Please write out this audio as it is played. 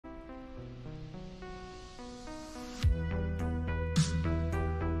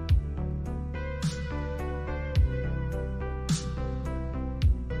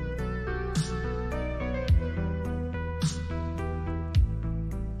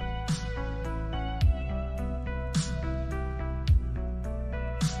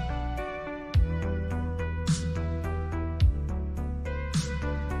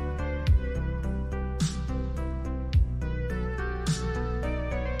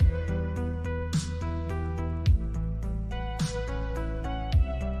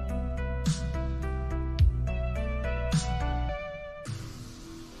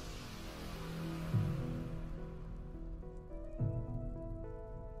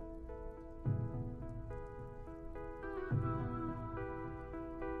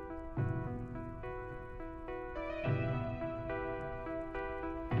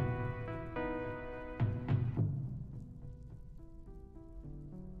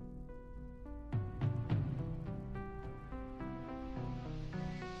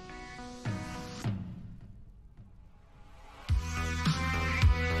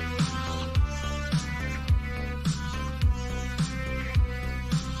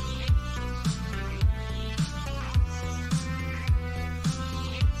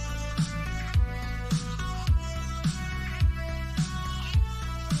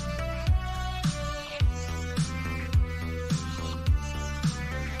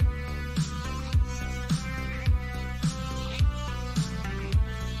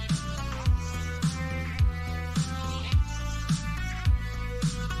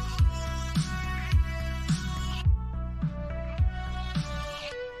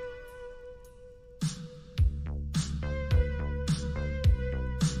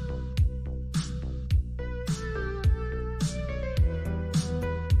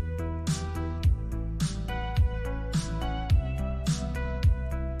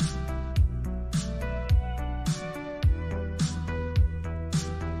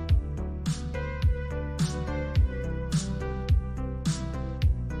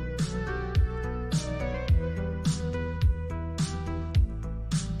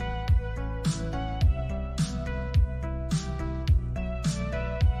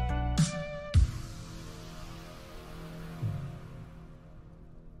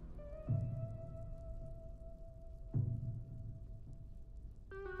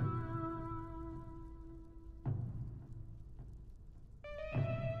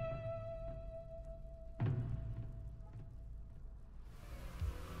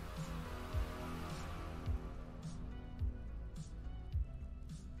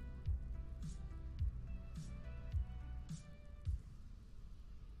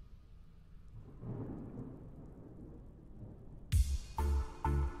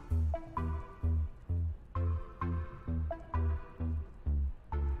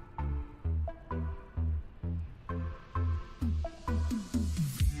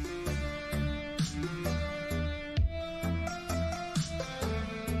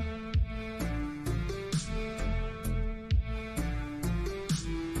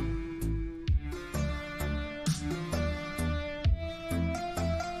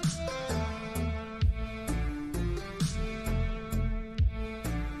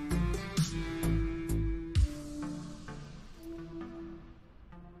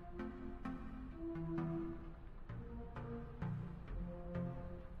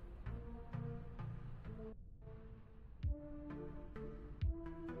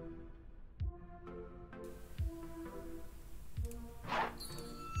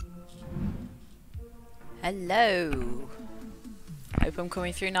Hello. Hope I'm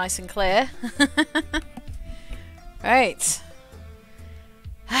coming through nice and clear. Right.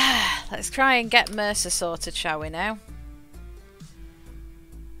 Let's try and get Mercer sorted, shall we now?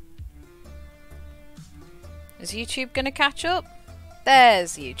 Is YouTube going to catch up?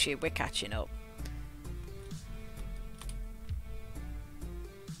 There's YouTube, we're catching up.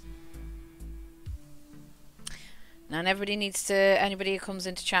 Now anybody who comes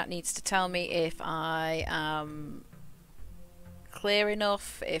into chat needs to tell me if I am clear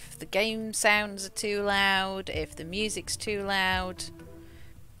enough, if the game sounds are too loud, if the music's too loud.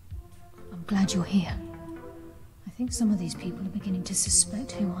 I'm glad you're here. I think some of these people are beginning to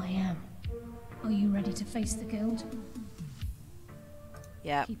suspect who I am. Are you ready to face the guild?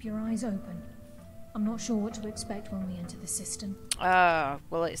 Yeah. Keep your eyes open. I'm not sure what to expect when we enter the system.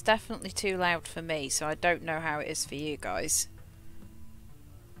 Well, it's definitely too loud for me, so I don't know how it is for you guys.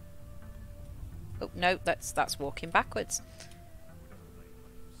 Oh, no, that's walking backwards.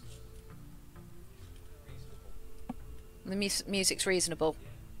 The music's reasonable.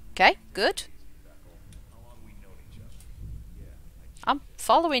 Okay, good. I'm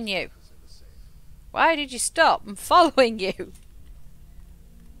following you. Why did you stop? I'm following you.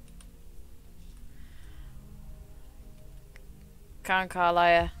 Come on,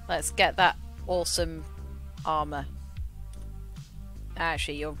 Carlia. Let's get that awesome armor.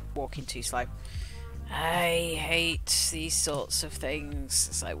 Actually, you're walking too slow. I hate these sorts of things.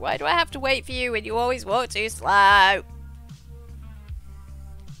 It's like, why do I have to wait for you when you always walk too slow?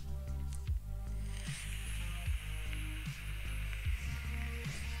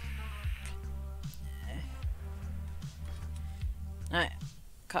 Right,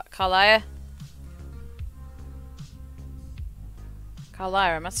 Carlia.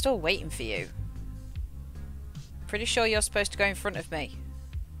 Carlia, am I still waiting for you? Pretty sure you're supposed to go in front of me.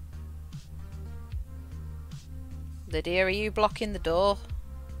 Lydia, are you blocking the door?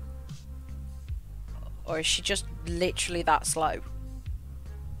 Or is she just literally that slow?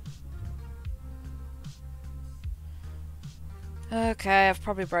 Okay, I've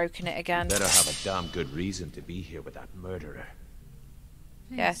probably broken it again. Better have a damn good reason to be here with that murderer.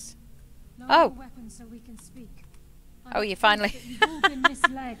 Please, yes. lower the weapon so we can speak. Oh, you finally You've all been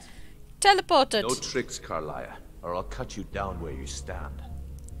misled. teleported. No tricks, Carlia, or I'll cut you down where you stand.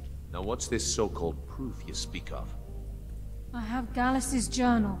 Now what's this so-called proof you speak of? I have Gallus's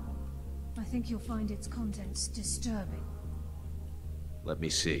journal. I think you'll find its contents disturbing. Let me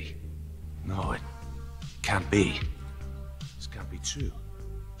see. No, it can't be. This can't be true.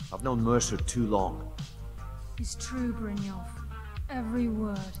 I've known Mercer too long. It's true, Brynjolf. Every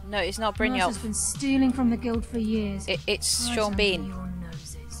word. No, it's not Mercer's Brynjolf. been stealing from the guild for years. It's Right Sean under Bean. your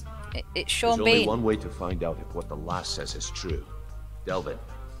noses. It's Sean There's only Bean. one way to find out if what the lass says is true. Delvin,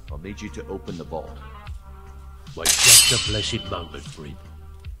 I'll need you to open the vault. Wait just a blessed moment, Bryn.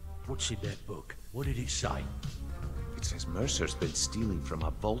 What's in that book? What did it say? It says Mercer's been stealing from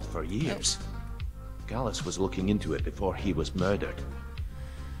a vault for years. Gallus was looking into it before he was murdered.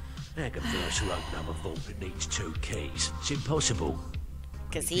 How can Mercer open up a vault that needs 2 keys? It's impossible.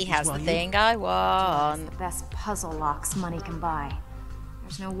 Because he has the thing I want. The best puzzle locks money can buy.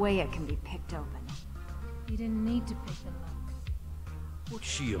 There's no way it can be picked open. You didn't need to pick the lock. What's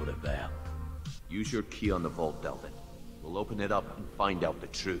she on about? Use your key on the vault, Delvin. We'll open it up and find out the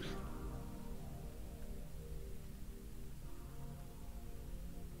truth.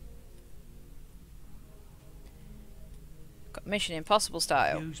 Got Mission Impossible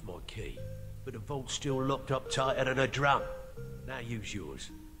style. Use my key, but the vault's still locked up tighter than a drum. Now use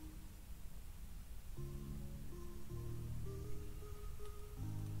yours.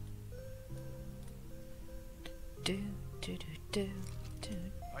 Do, do, do, do, do.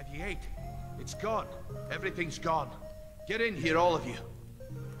 By the 8. It's gone. Everything's gone. Get in here, all of you.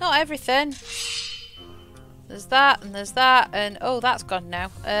 Not everything. There's that, and oh, that's gone now.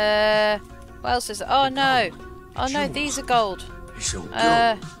 What else is there? Oh no. Oh no, these are gold. It's all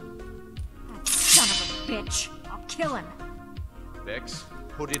That son of a bitch. I'll kill him. Vex,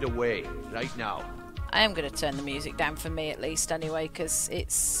 put it away, right now. I am going to turn the music down for me at least anyway, because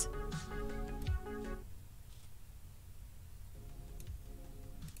it's...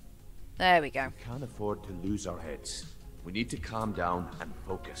 There we go. We can't afford to lose our heads. We need to calm down and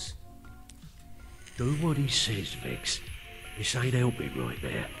focus. Do what he says, Vex. This ain't helping right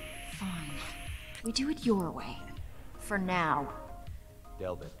now. Fine. We do it your way. For now.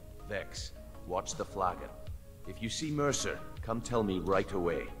 Delvin, Vex, watch the flagon. If you see Mercer, come tell me right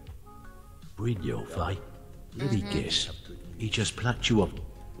away. Brynjolf, eh? Let me guess. He just plucked you up.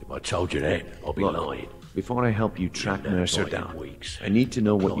 If I told you that, I'll be lying. Before I help you track You've Mercer known down, weeks. I need to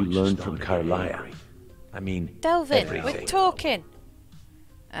know what you Clients learned are from starting to get Carlia. angry. I mean, Delvin, everything. we're talking.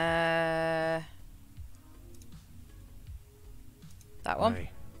 That one.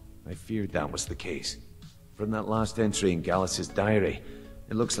 I feared that was the case. From that last entry in Gallus's diary,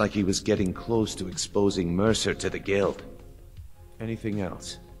 it looks like he was getting close to exposing Mercer to the Guild. Anything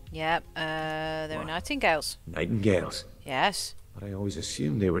else? Yep, there were nightingales. Nightingales? Yes. But I always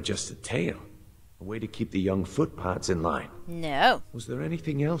assumed they were just a tale. A way to keep the young footpads in line. No. Was there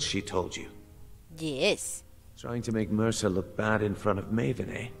anything else she told you? Yes. Trying to make Mercer look bad in front of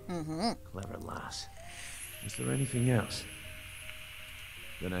Maven, eh? Mm-hmm. Clever lass. Is there anything else?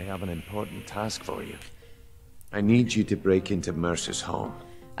 Then I have an important task for you. I need you to break into Mercer's home.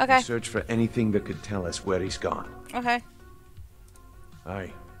 Okay. And search for anything that could tell us where he's gone. Okay.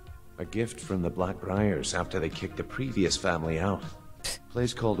 Aye. A gift from the Blackbriars after they kicked the previous family out.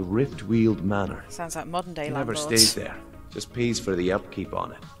 Place called Riftweald Manor. Sounds like modern day He never landlords. stays there. Just pays for the upkeep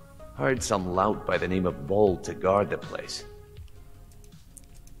on it. Hired some lout by the name of Bold to guard the place.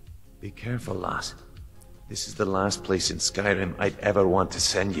 Be careful, lass. This is the last place in Skyrim I'd ever want to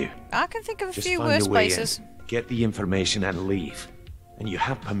send you. I can think of a Just few find worse a way places. in, get the information and leave. And you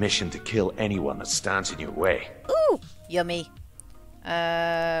have permission to kill anyone that stands in your way. Ooh, yummy.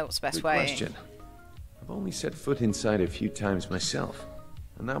 What's the best Good way? question. I've only set foot inside a few times myself,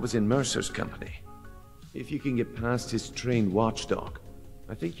 and that was in Mercer's company. If you can get past his trained watchdog,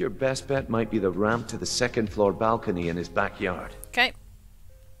 I think your best bet might be the ramp to the second-floor balcony in his backyard. Okay.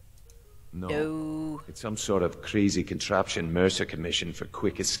 No. It's some sort of crazy contraption Mercer commissioned for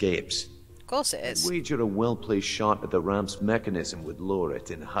quick escapes. Of course it is. Wager a well-placed shot at the ramp's mechanism would lower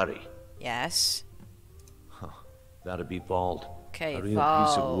it in a hurry. Yes. That'd be Bald. Okay, a real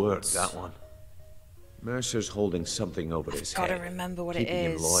piece of work, Vault. that one. Mercer's holding something over his head. Gotta remember what it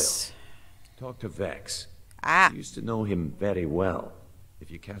keeping him loyal. is. Talk to Vex. Ah. I used to know him very well,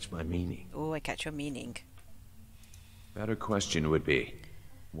 if you catch my meaning. Oh, I catch your meaning. Better question would be,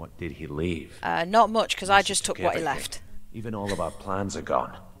 what did he leave? Not much, because I just took what he Everything. left. Even all of our plans are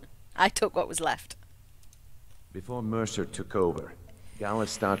gone. I took what was left. Before Mercer took over,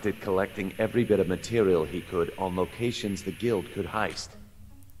 Gallus started collecting every bit of material he could on locations the Guild could heist.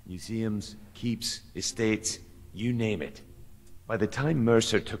 Museums, keeps, estates, you name it. By the time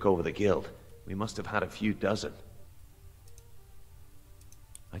Mercer took over the Guild, we must have had a few dozen.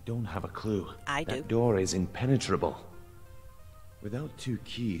 I don't have a clue. I do. That door is impenetrable. Without 2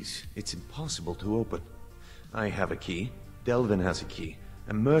 keys, it's impossible to open. I have a key, Delvin has a key,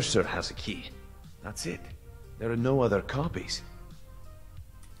 and Mercer has a key. That's it. There are no other copies.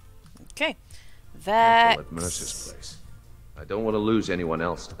 Okay. Careful at Vex. Mercer's place. I don't want to lose anyone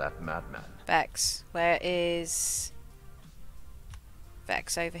else to that madman. Vex. Where is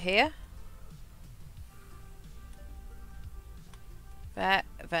Vex? Over here?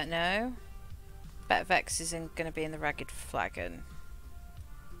 No. Bet Vex isn't going to be in the Ragged Flagon.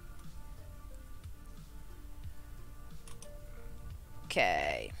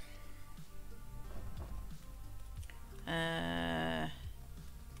 Okay. Here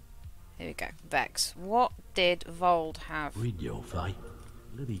we go. Vex. What did Vold have? Radio fight.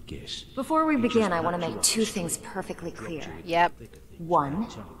 Let me guess. Before we begin, I want to make 2 things perfectly clear. Yep. 1,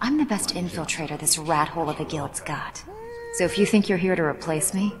 I'm the best infiltrator this rat hole of a guild's got. So if you think you're here to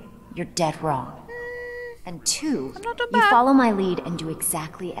replace me, you're dead wrong. And 2, I'm not done you bad. follow my lead and do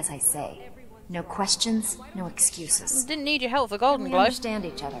exactly as I say. No questions, no excuses. Didn't need your help for Golden We Glow. understand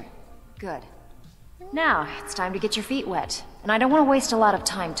each other. Good. Now, it's time to get your feet wet. And I don't want to waste a lot of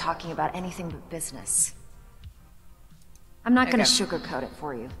time talking about anything but business. I'm not going to sugarcoat it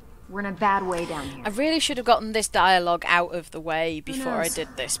for you. We're in a bad way down here. I really should have gotten this dialogue out of the way before I knows? did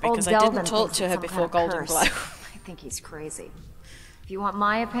this, Old because I Delvin didn't talk thinks to it's her some before kind of Golden curse. Glow. I think he's crazy. If you want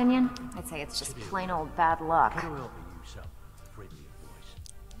my opinion, I'd say it's just plain old bad luck.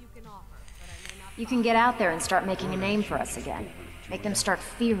 You can get out there and start making a name for us again. Make them start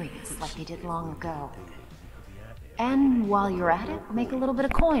fearing us like they did long ago. And while you're at it, make a little bit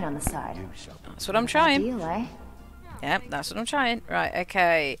of coin on the side. That's what I'm trying. Deal, eh? Yep, that's what I'm trying. Right,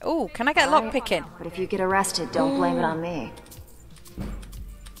 okay. Oh, can I get Alright, lockpicking? But if you get arrested, don't blame it on me.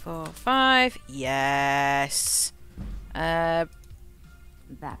 4, 5. Yes. That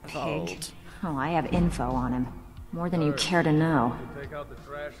pig. Vold. Oh, I have info on him. More than you care to know. Take out the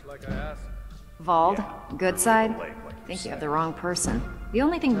trash like I asked. Vald, good side? Think you have the wrong person. The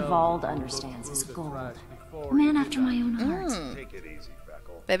only thing Vald understands is gold. A man after my own heart. Take it easy,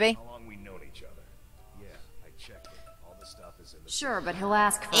 Freckle. Baby. How long we known each other? Yeah, I checked it. All the stuff is in the... Sure, but he'll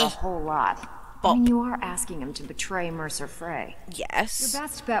ask for a whole lot. I mean, you are asking him to betray Mercer Frey. Yes. Your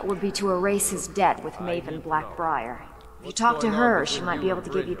best bet would be to erase his debt with Maven Blackbriar. If you talk to her, she might be able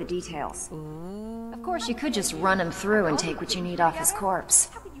to give you the details. Of Of course, you could just run him through and take what you need off his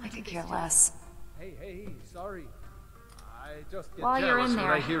corpse. I could care less. Hey, sorry. I just get While you're jealous in when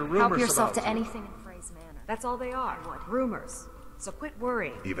there, I hear help rumors yourself about to you. anything in Frey's Manor. That's all they are. Rumors. So quit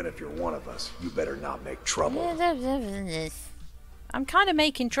worrying. Even if you're one of us, you better not make trouble. I'm kind of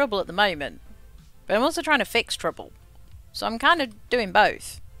making trouble at the moment, but I'm also trying to fix trouble. So I'm kind of doing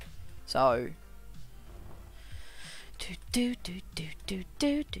both. So.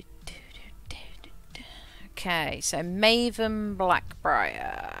 Okay, so Maven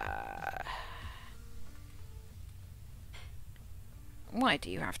Blackbriar. Why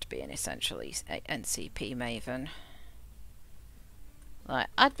do you have to be an essentially NCP Maven? Like,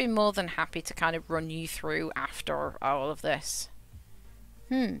 I'd be more than happy to kind of run you through after all of this.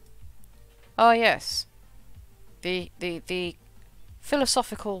 Oh yes. The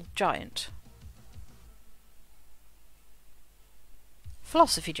philosophical giant.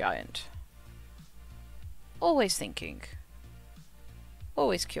 Philosophy giant. Always thinking.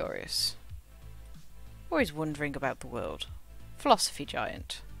 Always curious. Always wondering about the world. Philosophy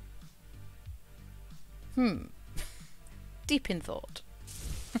giant. Deep in thought.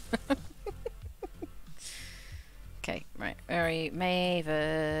 Okay, right. Where are you?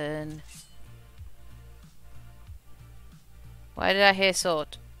 Maven. Why did I hear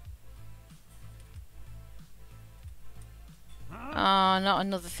sword? Oh, not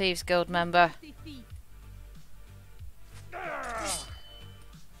another Thieves Guild member.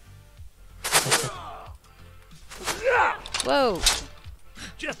 Whoa.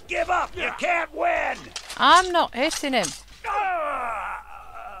 Just give up! You can't win! I'm not hitting him.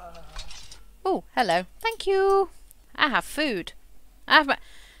 Oh, hello. Thank you. I have food. I have my...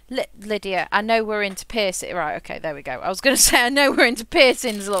 Lydia, I know we're into piercing. Right, okay, there we go. I was going to say I know we're into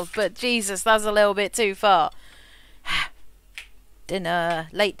piercings, love, but Jesus, that's a little bit too far. Dinner.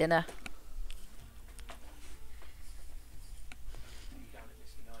 Late dinner.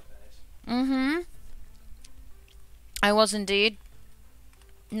 I was indeed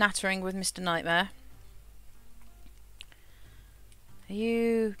nattering with Mr. Nightmare. Are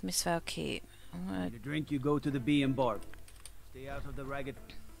you Miss Valkeep? Need a drink, you go to the Bee and Barb. Stay out of the ragged...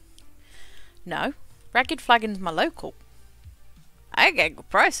 No. Ragged Flagon's my local. I get good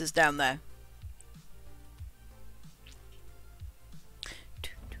prices down there.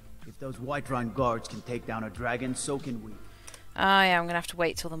 If those Whiterun guards can take down a dragon, so can we. Oh yeah, I'm going to have to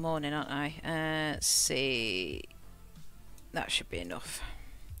wait till the morning, aren't I? Let's see... That should be enough.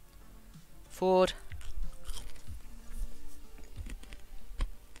 Forward.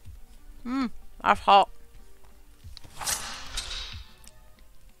 That's hot.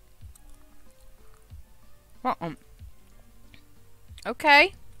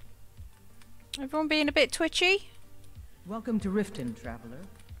 Okay. Everyone being a bit twitchy? Welcome to Riften, traveler.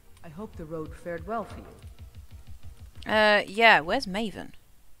 I hope the road fared well for you. Yeah, where's Maven?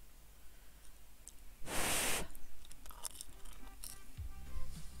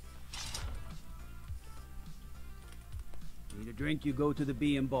 Need a drink, you go to the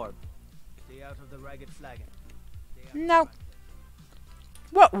Bee and Barb. Stay out of the ragged flagon. No.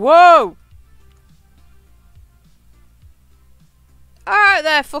 What? Whoa! Alright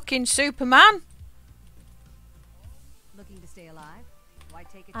there, fucking Superman. Looking to stay alive? Why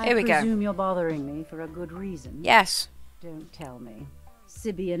take it? Here we go. I presume you're bothering me for a good reason. Yes. Don't tell me.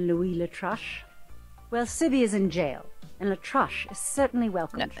 Sibby and Louis Latruche? Well, Sibby is in jail, and Latruche is certainly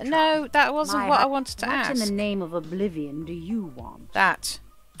welcome to try. No, that wasn't what I wanted to ask. What in the name of oblivion do you want? That.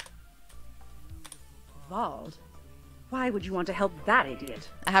 Vald? Why would you want to help that idiot?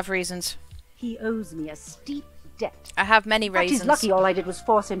 I have reasons. He owes me a steep debt. I have many reasons. He's lucky all I did was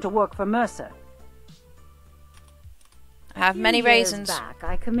force him to work for Mercer. I have many reasons. Back,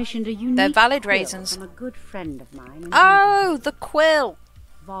 I commissioned a unique They're valid quill reasons. from a good friend of mine. Oh, the quill!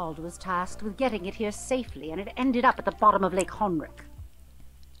 Vald was tasked with getting it here safely, and it ended up at the bottom of Lake Honrick.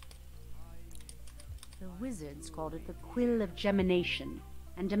 The wizards called it the Quill of Gemination,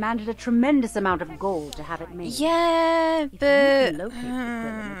 and demanded a tremendous amount of gold to have it made. Yeah, if but... you can locate the quill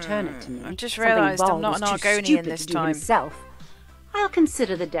and return it to me, I just something realised I'm Vald not an was too Argonian stupid this to do time. himself, I'll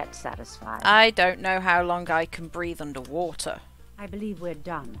consider the debt satisfied. I don't know how long I can breathe underwater. I believe we're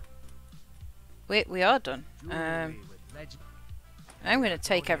done. We are done. I'm going to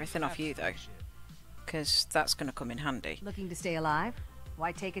take everything off you, though. Because that's going to come in handy. Looking to stay alive?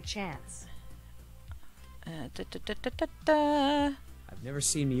 Why take a chance? I've never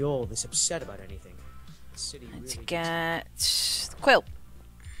seen me all this upset about anything. The city Let's really get the quill.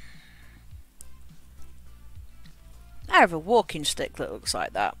 I have a walking stick that looks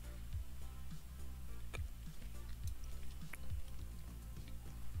like that.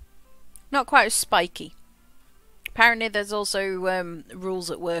 Not quite as spiky. Apparently there's also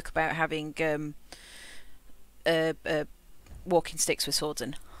rules at work about having walking sticks with swords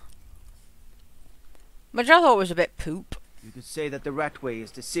in. Which I thought was a bit poop. You could say that the Ratway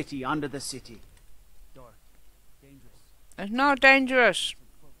is the city under the city. Dark, dangerous. It's not dangerous.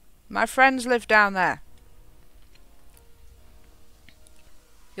 My friends live down there.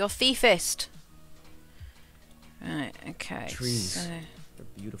 You're thiefist. Right, okay. Trees. So... They're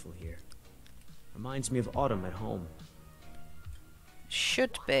beautiful here. Reminds me of autumn at home.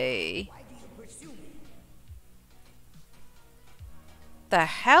 Should be. The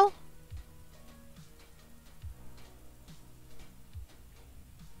hell?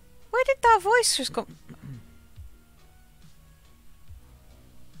 Where did that voice just come?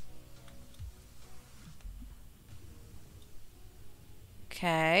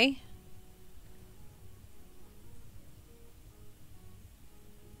 Okay.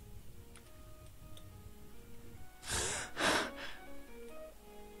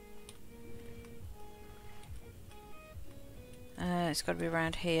 It's got to be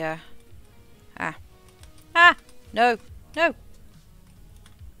around here. Ah. Ah! No! No!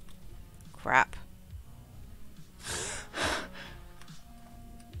 Crap.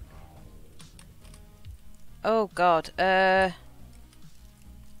 Oh god.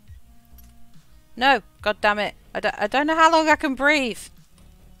 No! God damn it. I don't know how long I can breathe.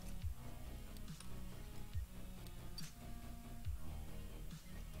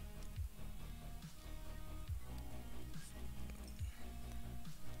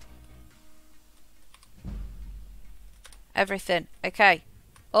 Everything. Okay.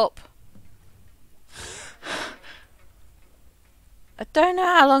 Up. I don't know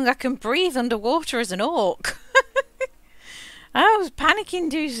how long I can breathe underwater as an orc. I was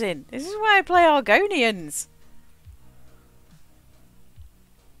panic-inducing. This is why I play Argonians.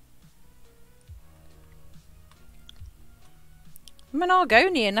 I'm an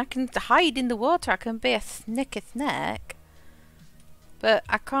Argonian. I can hide in the water. I can be a snack. But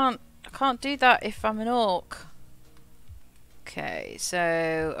I can't do that if I'm an orc. Okay,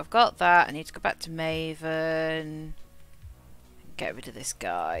 so I've got that. I need to go back to Maven. Get rid of this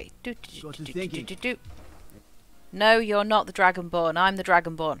guy. No, you're not the Dragonborn. I'm the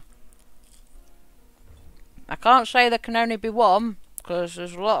Dragonborn. I can't say there can only be one, because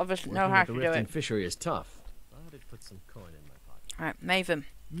there's a lot of us that know how to do it. Fishery is tough. Thought I'd put some coin in my pocket. Right, Maven.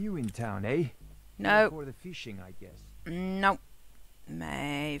 New in town, eh? No. For the fishing, I guess. No.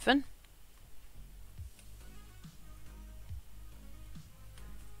 Maven.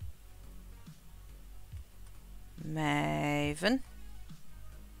 Maven.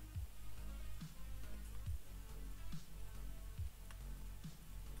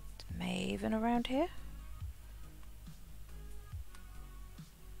 Is Maven around here?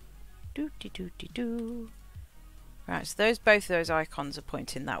 Doo-dee-doo-dee-doo. Right, so both of those icons are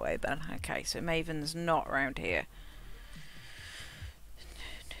pointing that way, Ben. Okay, so Maven's not around here.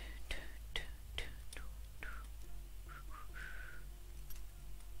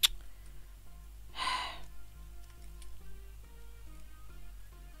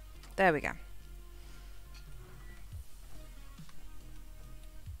 There we go.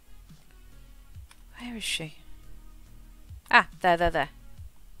 Where is she? Ah, there.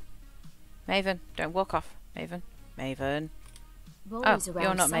 Maven, don't walk off. Maven. Bully's Oh, around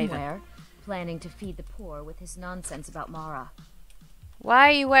you're not somewhere, planning to feed the poor with his nonsense about Mara. Why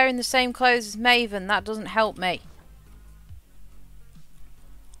are you wearing the same clothes as Maven? That doesn't help me.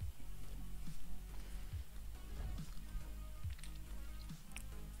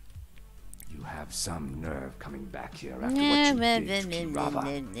 You have some nerve coming back here after what you did to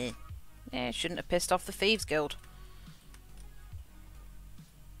Kirava. Yeah, shouldn't have pissed off the Thieves Guild.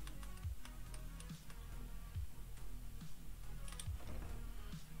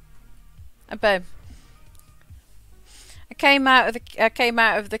 Boom. I came out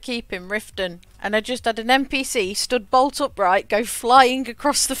of the keep in Riften, and I just had an NPC stood bolt upright, go flying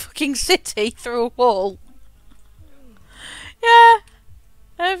across the fucking city through a wall. Yeah,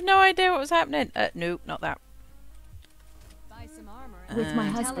 I have no idea what was happening. Nope, not that. With my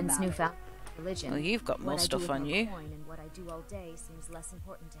husband's newfound religion, well, you've got more stuff on you. And what I do all day seems less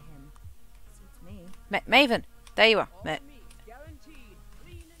important to him. Suits me. Maven, there you are.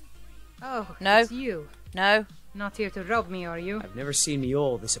 Oh, no. It's you. No. Not here to rob me, are you? I've never seen me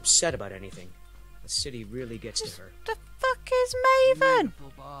all this upset about anything. The city really gets to her. The fuck is Maven?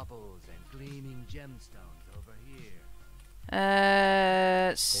 Beautiful baubles and gleaming gemstones over here.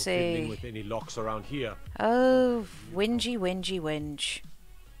 Let's see. With any locks around here. Oh, whinge.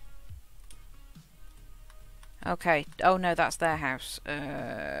 Okay. Oh no, that's their house.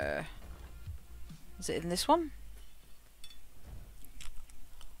 Is it in this one?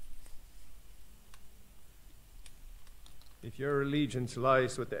 If your allegiance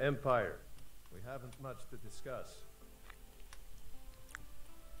lies with the Empire, we haven't much to discuss.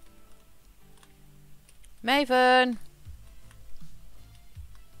 Maven!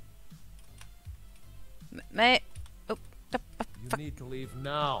 Oh, you need to leave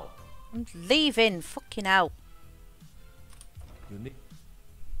now. I'm leaving. Fucking hell. You need...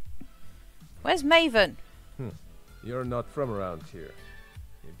 Where's Maven? You're not from around here.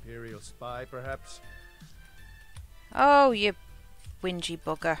 Imperial spy, perhaps? Oh, you whingy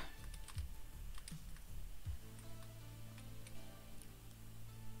bugger.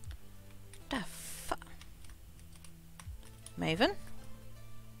 The fuck? Maven?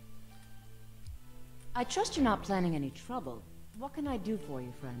 I trust you're not planning any trouble. What can I do for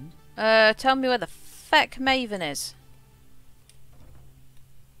you, friend? Tell me where the fuck Maven is.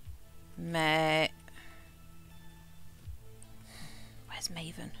 Where's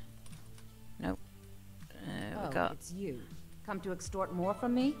Maven? Nope. We got... it's you. Come to extort more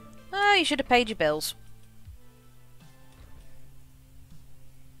from me? Oh, you should have paid your bills.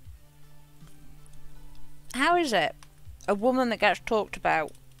 How is it a woman that gets talked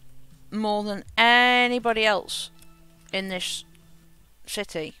about more than anybody else in this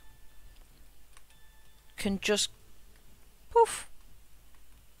city can just poof?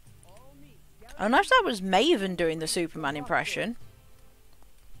 Unless that was Maven doing the Superman impression.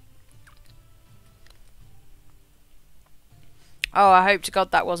 Oh, I hope to God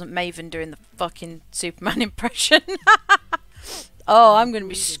that wasn't Maven doing the fucking Superman impression. Oh, I'm gonna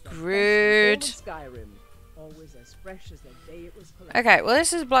be screwed. Skyrim, always as fresh as the day it was collected. Okay, well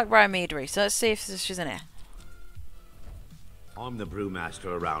this is Blackbriar Meadery, so let's see if she's in here. I'm the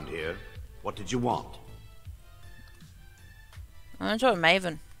brewmaster around here. What did you want? I'm talking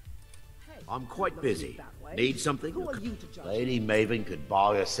Maven. I'm quite busy. Need something? Lady Maven could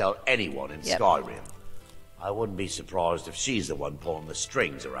buy or sell anyone in Skyrim. I wouldn't be surprised if she's the one pulling the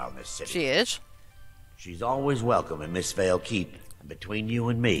strings around this city. She is. She's always welcome in Mistveil Keep, and between you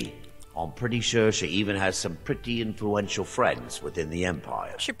and me, I'm pretty sure she even has some pretty influential friends within the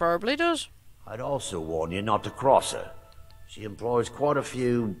Empire. She probably does. I'd also warn you not to cross her. She employs quite a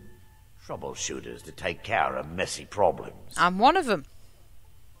few troubleshooters to take care of messy problems. I'm one of them.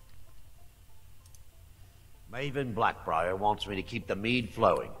 Maven Blackbriar wants me to keep the mead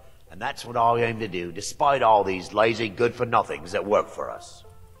flowing, and that's what I aim to do, despite all these lazy good-for-nothings that work for us.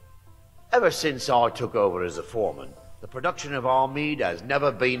 Ever since I took over as a foreman, the production of our mead has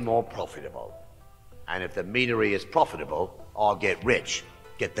never been more profitable. And if the meadery is profitable, I'll get rich.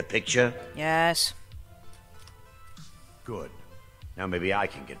 Get the picture? Yes. Good. Now maybe I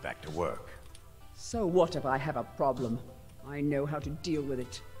can get back to work. So what if I have a problem? I know how to deal with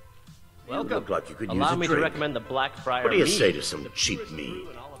it. You look like you could use Allow a me drink. to recommend the Blackbriar What do you mead. say to some cheap mead?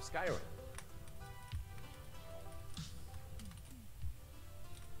 In all of Skyrim.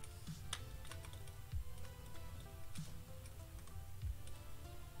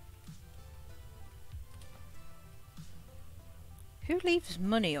 Who leaves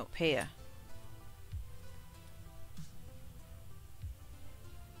money up here?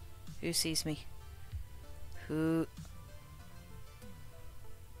 Who sees me? Who?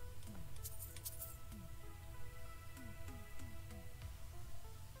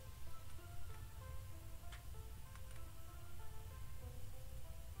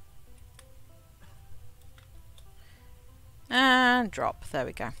 And drop. There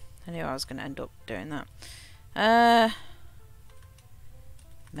we go. I knew I was going to end up doing that.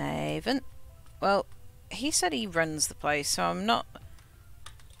 Maven. Well, he said he runs the place, so I'm not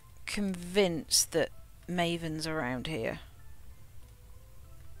convinced that Maven's around here.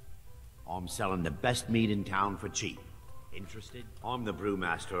 I'm selling the best mead in town for cheap. Interested? I'm the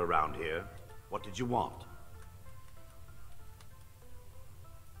brewmaster around here. What did you want?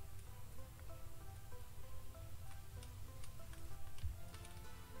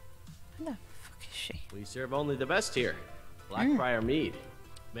 Who the fuck is she? We serve only the best here. Blackbriar mead.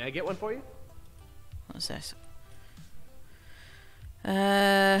 May I get one for you? What's this?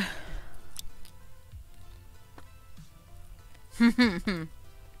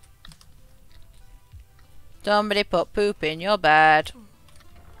 Somebody put poop in your bed.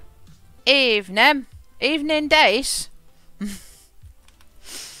 Evening. Evening Dace.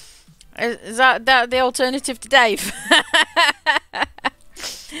 Is that the alternative to Dave?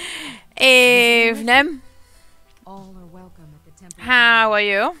 Evening. All are welcome at the temple. How are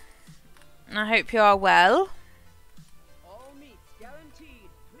you? I hope you are well. All meats guaranteed,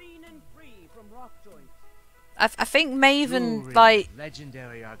 clean and free from rock joints. I think Maven, Jewelry, like,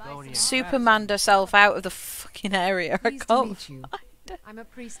 legendary Argonian Supermaned herself out of the fucking area. I Pleased to can't meet you. find her. I'm a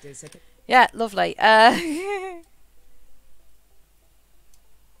priestess at the... Yeah, lovely.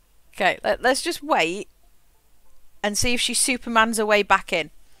 Okay, let's just wait and see if she Supermans her way back in.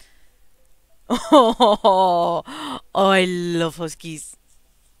 Oh, I love huskies.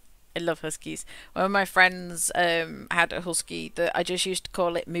 I love huskies. One of my friends had a husky that I just used to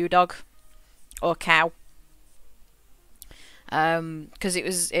call it Moo Dog or Cow. Because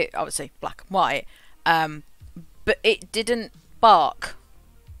it obviously black and white. But it didn't bark.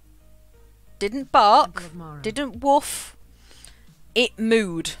 Didn't bark. Didn't woof. It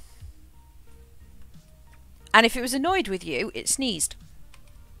mooed. And if it was annoyed with you, it sneezed.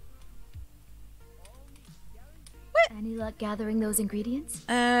 Any luck gathering those ingredients?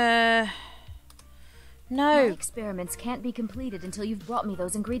 No. My experiments can't be completed until you've brought me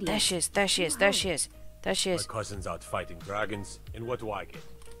those ingredients. There she is, there she is, there she is. There she is. My cousin's out fighting dragons, and what do I get?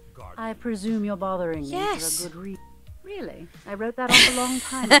 I presume you're bothering Yes. me for a good reason. Really? I wrote that off a long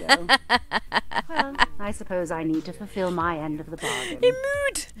time ago. Well, I suppose I need to fulfill my end of the bargain.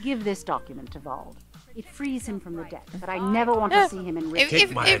 Mood. Give this document to Vald. It frees him from the deck, but I never want to see him in risk.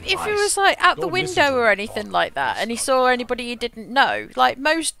 If he was like out the window or anything like that, and he saw anybody he didn't know, like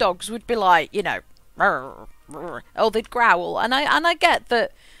most dogs would be like, you know, "Rrr, rrr," or they'd growl. And I get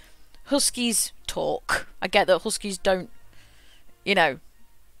that huskies talk. I get that huskies don't, you know,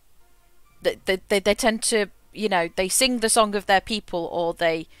 they tend to, you know, they sing the song of their people, or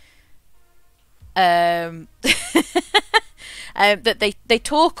they that they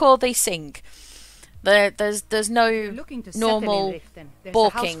talk or they sing. There's no normal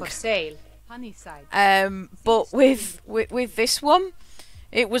balking. But with this one,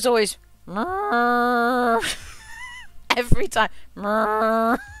 it was always every time.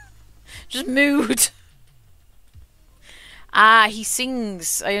 Just mood. Ah, he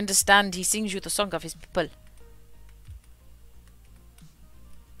sings. I understand. He sings you the song of his people.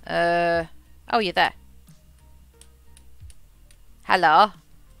 Oh, you're there. Hello.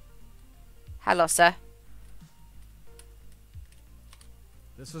 Hello, sir.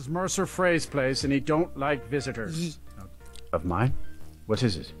 This is Mercer Frey's place, and he don't like visitors. Of mine? What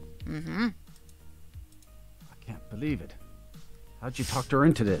is it? Mm-hmm. I can't believe it. How'd you talk her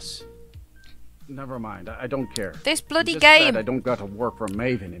into this? Never mind, I don't care. This bloody Just game. sad I don't got to work for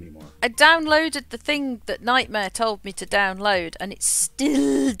Maven anymore. I downloaded the thing that Nightmare told me to download, and it's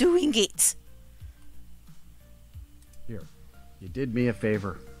still doing it. Here, you did me a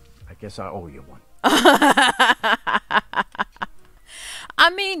favor. I guess I owe you one. I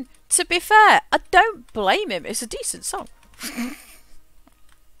mean, to be fair, I don't blame him. It's a decent song.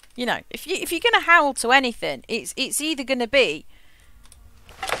 You know, if you're gonna howl to anything, it's either gonna be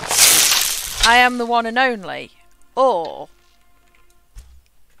 "I am the one and only," or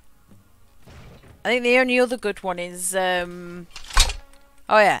I think the only other good one is oh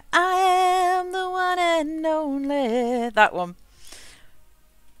yeah, "I am the one and only." That one.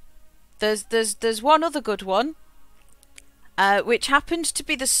 There's one other good one, which happened to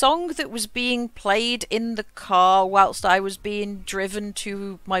be the song that was being played in the car whilst I was being driven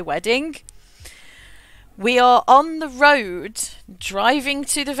to my wedding. We are on the road driving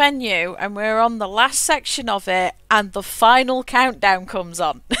to the venue, and we're on the last section of it, and the final countdown comes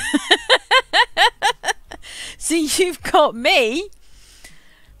on. So you've got me,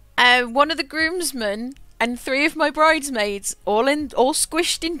 one of the groomsmen, and 3 of my bridesmaids, all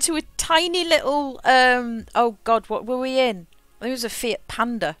squished into a tiny little oh god, what were we in? I think it was a Fiat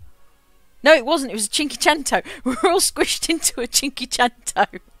Panda. No, it wasn't. It was a Cinquecento. We were all squished into a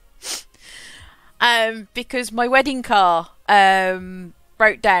Cinquecento. Because my wedding car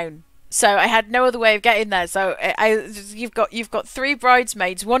broke down, so I had no other way of getting there. So you've got 3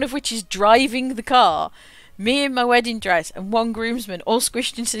 bridesmaids, one of which is driving the car, me in my wedding dress, and 1 groomsman, all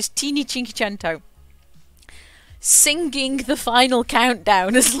squished into this teeny Cinquecento, singing the final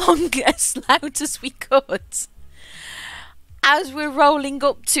countdown as loud as we could. As we're rolling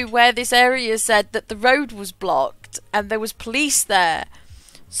up to where this area said that the road was blocked and there was police there,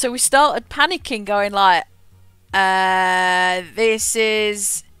 so we started panicking, going like, this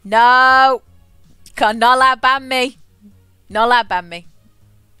is... No! Not allowed ban me. Not allowed ban me.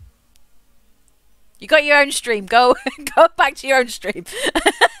 You got your own stream. Go back to your own stream.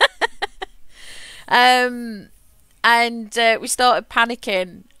 And we started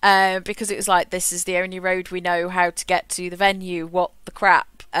panicking because it was like, this is the only road we know how to get to the venue. What the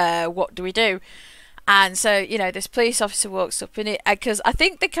crap? What do we do? And so, you know, this police officer walks up in it, because I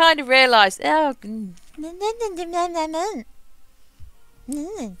think they kind of realised, oh,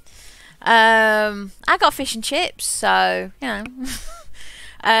 I got fish and chips, so you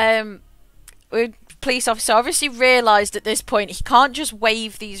know. Police officer obviously realised at this point he can't just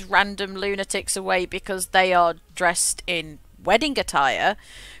wave these random lunatics away because they are dressed in wedding attire.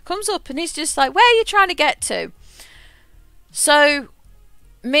 Comes up and he's just like, where are you trying to get to? So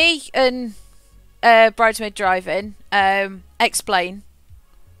me and bridesmaid driving explain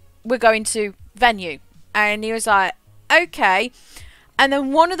we're going to venue, and he was like, okay. And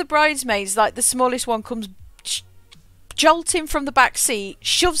then one of the bridesmaids, like the smallest one, comes jolting from the back seat,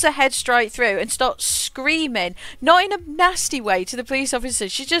 shoves her head straight through and starts screaming, not in a nasty way, to the police officer.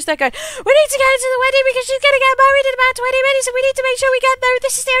 She's just there going, we need to get into the wedding because she's going to get married in about 20 minutes and we need to make sure we get there.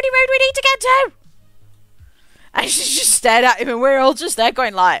 This is the only road we need to get to. And she just stared at him and we're all just there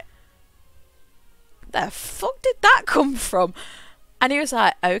going like, the fuck did that come from? And he was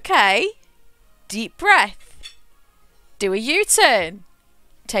like, okay, deep breath, do a U-turn,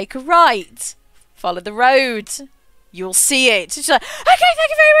 take a right, follow the road, you'll see it. She's like, okay, thank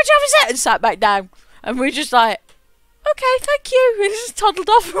you very much, officer, and sat back down. And we're just like, okay, thank you. And just toddled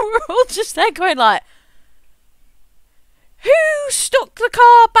off and we're all just there going like, who stuck the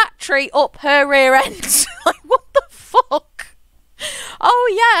car battery up her rear end? Like, what the fuck?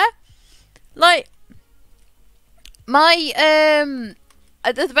 Oh, yeah. Like, my,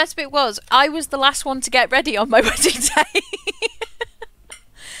 the best bit was, I was the last one to get ready on my wedding day.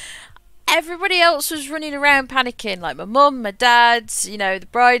 Everybody else was running around panicking, like my mum, my dad, you know, the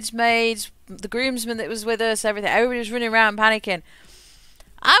bridesmaids, the groomsman that was with us, everything. Everybody was running around panicking.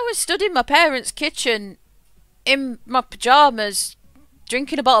 I was stood in my parents' kitchen in my pyjamas,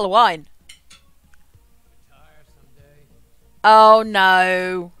 drinking a bottle of wine. Oh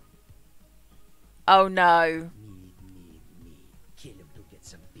no. Oh no. Kill him to get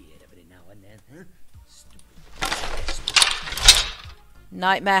some beer every now and then,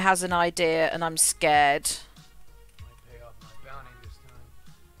 Nightmare has an idea and I'm scared. Might pay off my bounty this time.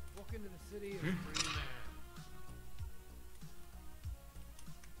 Walk into the city of free man.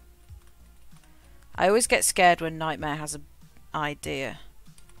 I always get scared when Nightmare has an idea.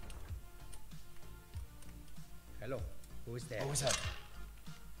 Hello, who is there? What was that?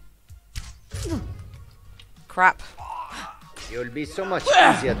 Crap. You'll be so much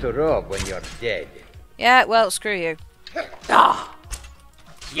easier to rob when you're dead. Yeah, well, screw you. Ah!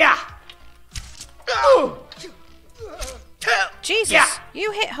 Yeah! Jesus, Yeah.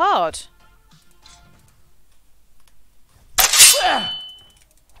 you hit hard.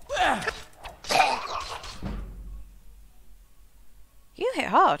 You hit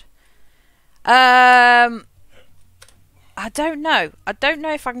hard. I don't know. I don't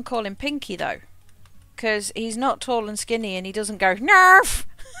know if I can call him Pinky though, because he's not tall and skinny, and he doesn't go Nerf.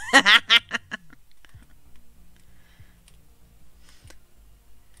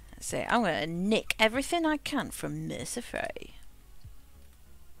 That's it. I'm gonna nick everything I can from Mercer Frey.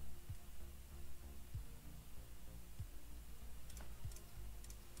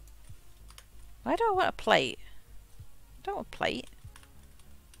 Why do I want a plate? I don't want a plate.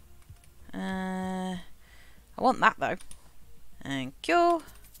 I want that though. Thank you.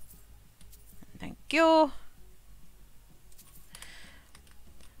 Thank you.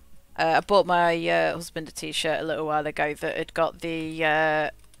 I bought my husband a t-shirt a little while ago that had got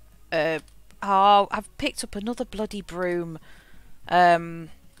the oh, I've picked up another bloody broom. Had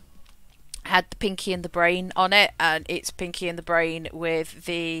the Pinky and the Brain on it, and it's Pinky and the Brain with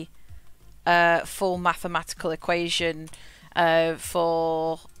the full mathematical equation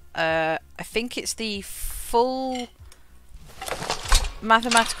for I think it's the full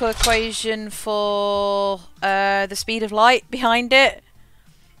mathematical equation for the speed of light behind it.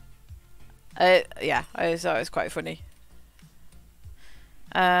 Yeah, I thought it was quite funny.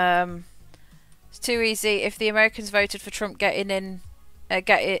 It's too easy. If the Americans voted for Trump getting in,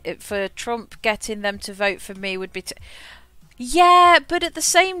 for Trump getting them to vote for me would be. Yeah, but at the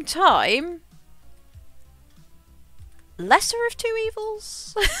same time, lesser of two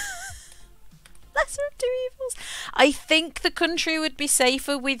evils. Lesser of two evils. I think the country would be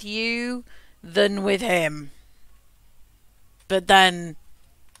safer with you than with him. But then,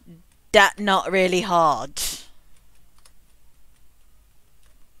 that not really hard.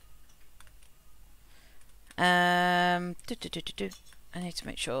 I need to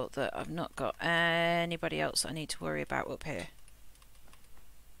make sure that I've not got anybody else I need to worry about up here.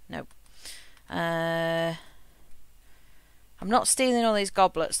 Nope. I'm not stealing all these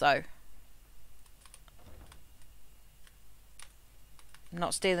goblets though. I'm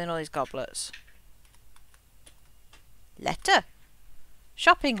not stealing all these goblets. Letter.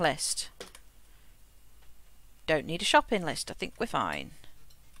 Shopping list. Don't need a shopping list. I think we're fine.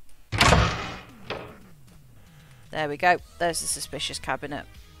 There we go. There's the suspicious cabinet.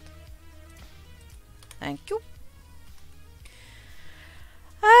 Thank you.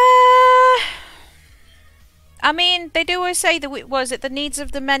 I mean, they do always say that the needs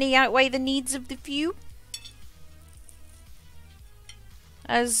of the many outweigh the needs of the few.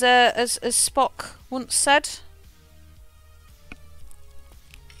 As Spock once said.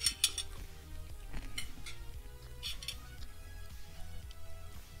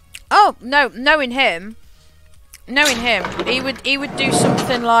 Oh no! Knowing him, he would do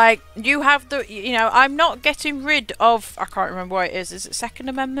something like, you have the, you know, I'm not getting rid of, I can't remember what it is. Is it Second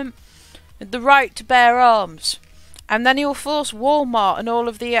Amendment? The right to bear arms, and then he'll force Walmart and all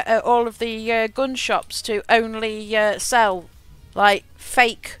of the gun shops to only sell like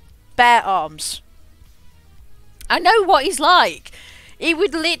fake bear arms. I know what he's like. He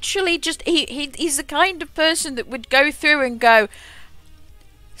would literally just he's the kind of person that would go through and go,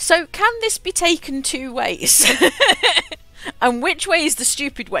 so can this be taken two ways? And which way is the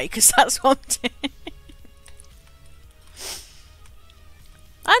stupid way? Because that's what I'm doing.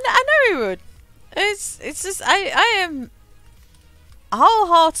 I know he would. It's just I am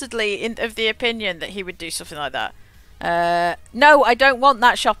wholeheartedly of the opinion that he would do something like that. No, I don't want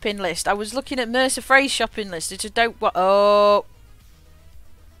that shopping list. I was looking at Mercer Frey's shopping list. I just don't want. Oh.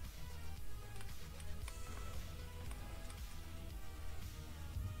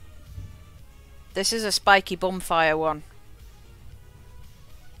 This is a spiky bonfire one.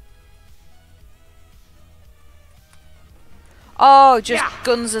 Oh, just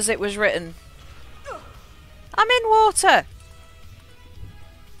guns as it was written. I'm in water.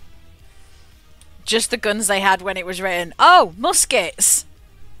 Just the guns they had when it was written. Oh, muskets.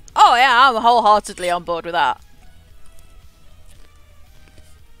 Oh yeah, I'm wholeheartedly on board with that.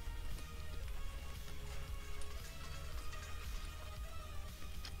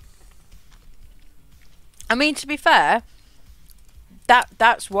 I mean, to be fair,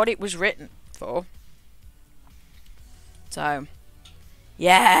 that's what it was written for. So,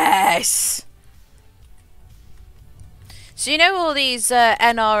 yes. So you know all these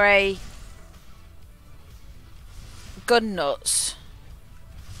NRA gun nuts?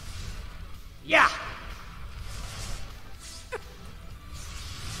 Yeah.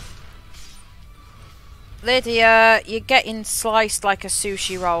 Lydia, you're getting sliced like a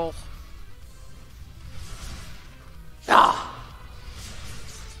sushi roll. Ah.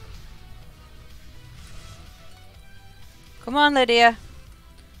 Come on, Lydia.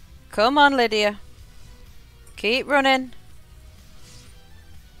 Come on, Lydia. Keep running.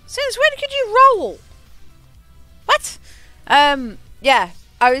 Since when could you roll? What? Yeah.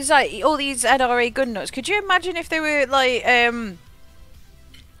 I was like, all these NRA gun nuts. Could you imagine if they were like,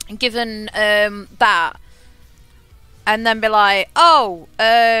 given that, and then be like, oh,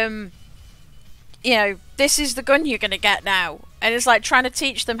 you know, this is the gun you're gonna get now, and it's like trying to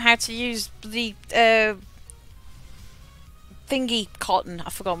teach them how to use the thingy cotton.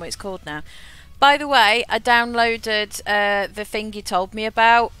 I've forgotten what it's called now. By the way, I downloaded the thing you told me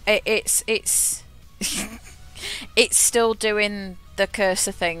about. It's it's still doing the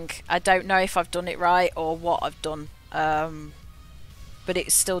cursor thing. I don't know if I've done it right or what I've done, but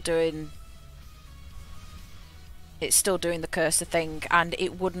it's still doing the cursor thing, and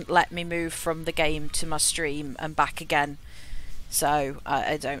it wouldn't let me move from the game to my stream and back again. So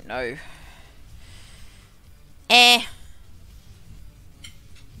I don't know.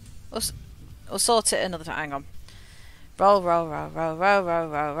 We'll sort it another time. Hang on. Roll, roll, roll, roll, roll, roll,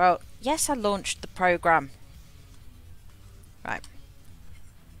 roll, roll. Yes, I launched the program. Right.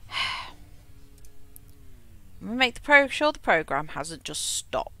 I'm gonna make sure the program hasn't just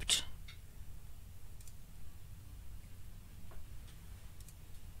stopped.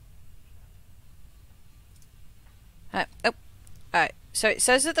 Oh, alright. So it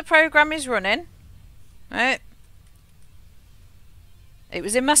says that the program is running. Right. It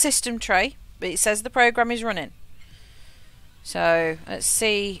was in my system tray, but it says the program is running. So let's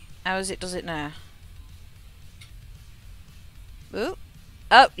see how it does it now. Ooh.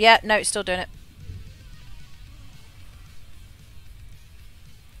 Oh, yeah, no, it's still doing it.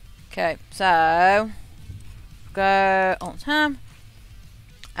 Okay, so go on time,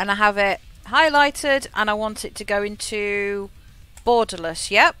 and I have it highlighted, and I want it to go into borderless.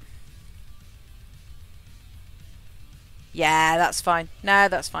 Yep. Yeah, that's fine. No,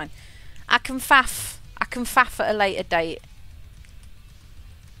 that's fine. I can faff at a later date.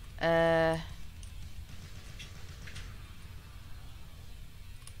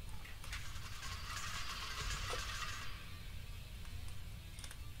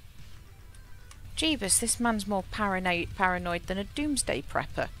 Jeebus, this man's more paranoid than a doomsday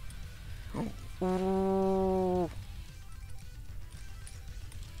prepper. Ooh.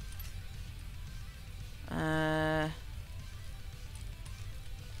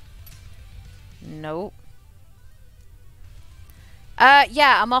 No.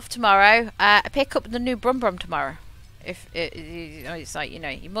 Yeah, I'm off tomorrow. I pick up the new Brum Brum tomorrow. If it's like, you know,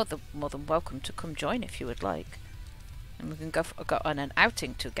 you're more than welcome to come join if you would like, and we can go on an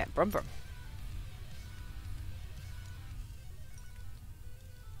outing to get Brum Brum.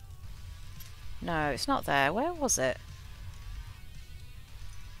 No, it's not there. Where was it?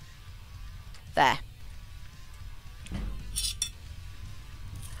 There.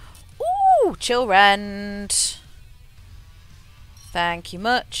 Ooh, chill rent. Thank you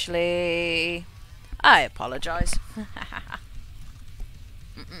muchly. I apologise.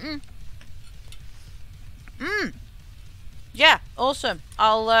 Yeah, awesome.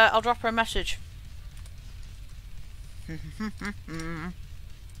 I'll drop her a message.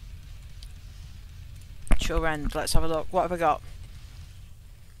 Chill rent. Let's have a look. What have I got?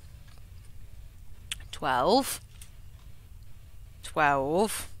 12.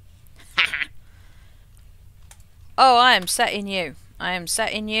 12. Oh, I am setting you. I am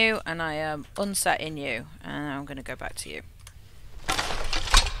setting you, and I am unsetting you. And I'm going to go back to you.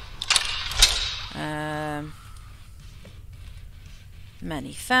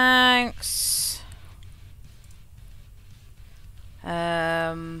 Many thanks.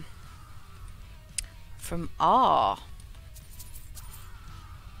 From R.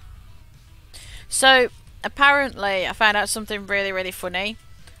 So, apparently, I found out something really, really funny.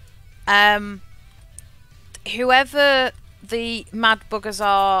 Whoever the mad buggers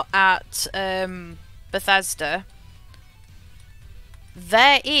are at Bethesda,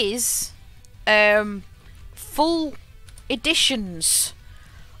 there is full editions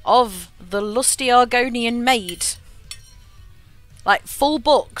of the Lusty Argonian Maid, like full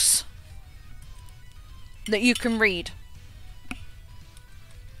books that you can read,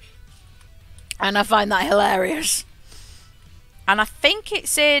 and I find that hilarious. And I think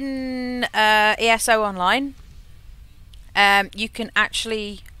it's in ESO Online. You can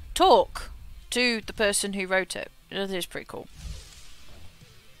actually talk to the person who wrote it. It is pretty cool.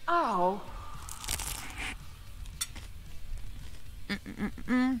 Oh.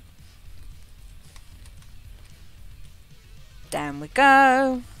 Down we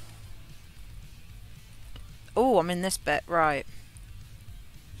go. Oh, I'm in this bit. Right.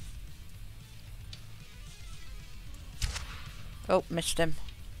 Oh, missed him.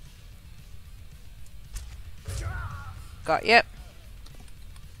 Got you.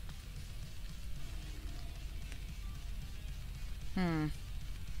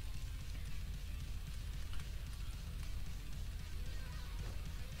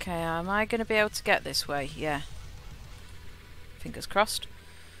 Okay, am I going to be able to get this way? Yeah. Fingers crossed.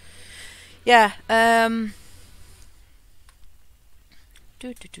 Yeah, and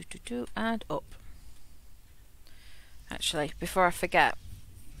up. Actually, before I forget,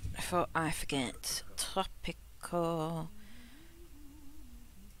 tropical.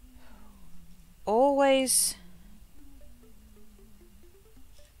 Always.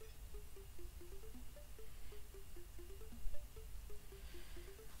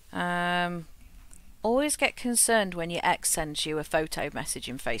 Always get concerned when your ex sends you a photo message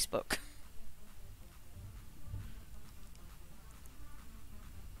in Facebook.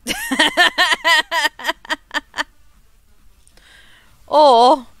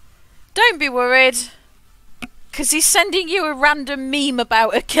 Or, don't be worried, because he's sending you a random meme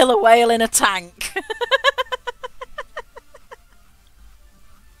about a killer whale in a tank.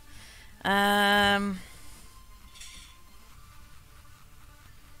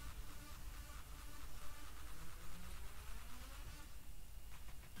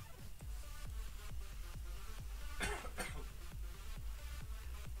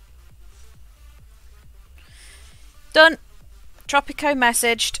 Done. Tropico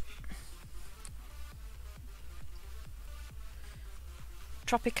messaged.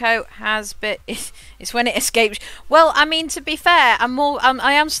 Tropico has been. It's when it escapes. Well, I mean, to be fair,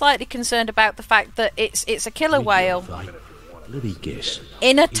 I am slightly concerned about the fact that it's a killer whale. Bloody guess.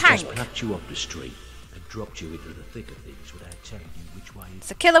 In a tank. He just packed you off the street and dropped you into the thick of things without telling you which way.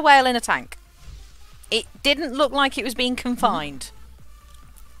 It's a killer whale in a tank. It didn't look like it was being confined.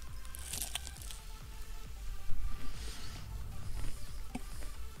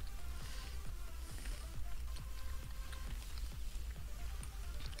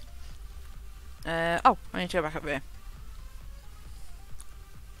 Oh, I need to go back up here.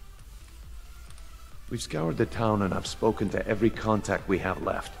 We've scoured the town and I've spoken to every contact we have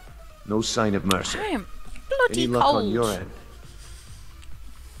left. No sign of Mercer. I am bloody Any luck cold. on your end?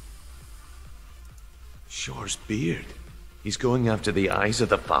 Shore's beard. He's going after the eyes of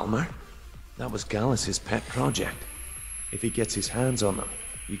the Falmer? That was Gallus's pet project. If he gets his hands on them,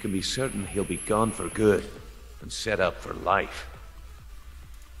 you can be certain he'll be gone for good and set up for life.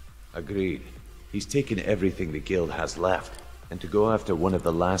 Agreed. He's taken everything the guild has left, and to go after one of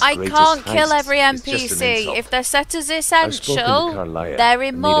the last I greatest can't kill heists every is just an NPC. insult. If they're set as I've spoken essential, to Carlia they're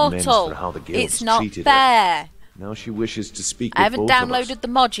and made amends immortal. for how the guild It's not treated fair. her. Now she wishes to speak I with haven't both of us. downloaded the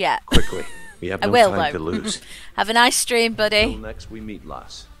mod yet. Quickly, we have I no will, time though. to lose. Have a nice stream, buddy. Till next we meet,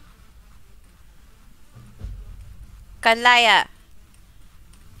 lass. Kalaya.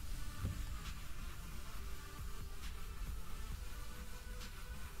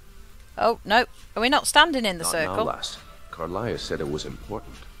 Oh, no. Are we not standing in the Not circle? now, lass. Carlia said it was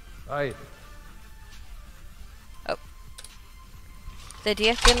important. Aye. Oh.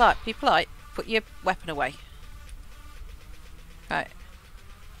 Lydia, be polite. Put your weapon away. Right.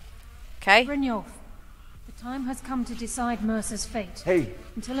 Okay. Brynjolf, the time has come to decide Mercer's fate. Hey,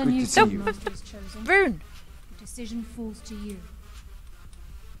 until a good new to see you. master is chosen, Rune. the decision falls to you.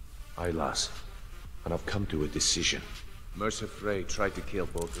 Aye, lass. And I've come to a decision. Mercer Frey tried to kill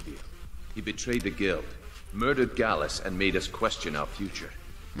both of you. He betrayed the guild, murdered Gallus, and made us question our future.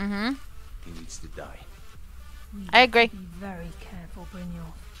 Mm-hmm. He needs to die. I agree. Be very careful,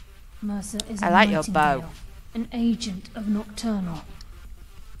 Brynjolf. Mercer is I a like your bow. Nightingale, an agent of Nocturnal.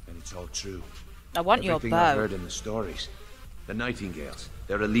 And it's all true. I want your Everything I bow. heard in the stories. The Nightingales,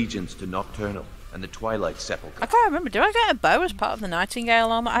 their allegiance to Nocturnal, and the Twilight Sepulchre. I can't remember. Do I get a bow as part of the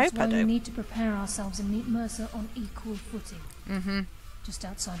Nightingale armor? I That's hope I why we do. need to prepare ourselves and meet Mercer on equal footing. Mm-hmm. Just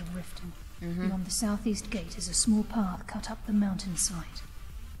outside of Riften. Mhm. Beyond the southeast gate is a small path cut up the mountainside.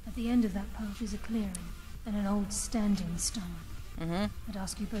 At the end of that path is a clearing and an old standing stone. Mm-hmm. I'd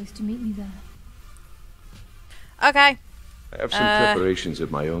ask you both to meet me there. Okay. I have some preparations of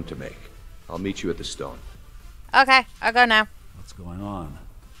my own to make. I'll meet you at the stone. Okay, I'll go now. What's going on?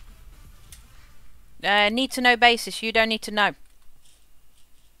 Need to know basis. You don't need to know.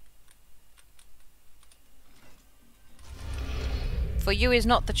 For you is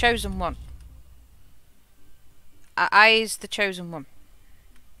not the chosen one. I is the chosen one.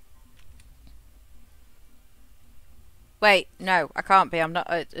 Wait, no, I can't be. I'm not.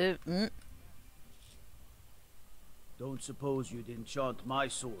 Don't suppose you'd enchant my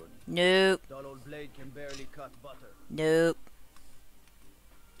sword. Nope. Dull old blade can barely cut butter. Nope.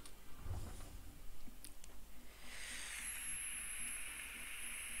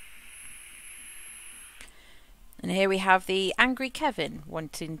 And here we have the angry Kevin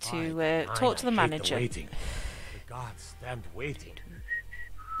wanting to talk to the manager. The gods stand waiting.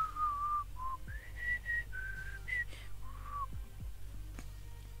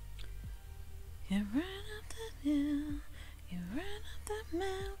 You ran up the hill, you ran up the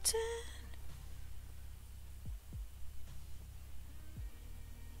mountain.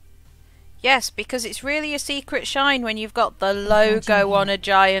 Yes, because it's really a secret shine when you've got the logo on a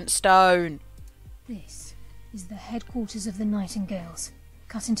giant stone. This is the headquarters of the Nightingales,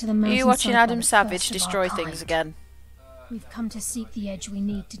 cut into the Are mountainside. you watching by Adam the Savage first of destroy our things kind. again? We've come to seek the edge we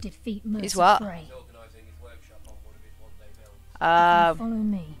need to defeat Mercer Is what? Frey. If you follow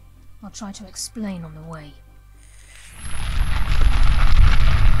me, I'll try to explain on the way.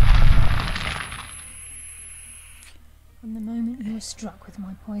 From the moment you were struck with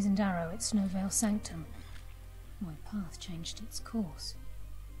my poisoned arrow at Snowvale Sanctum, my path changed its course.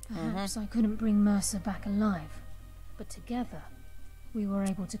 Perhaps I couldn't bring Mercer back alive, but together we were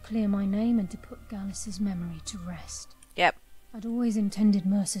able to clear my name and to put Gallus's memory to rest. Yep. I'd always intended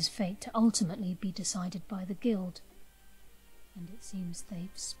Mercer's fate to ultimately be decided by the Guild, and it seems they've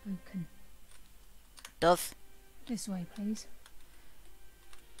spoken. Does. This way, please.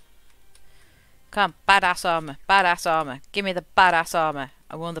 Come, badass armor, badass armor. Give me the badass armor.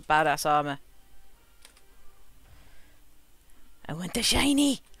 I want the badass armor. I want the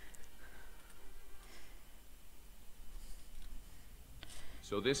shiny.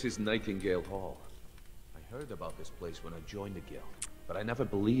 So this is Nightingale Hall. I heard about this place when I joined the guild, but I never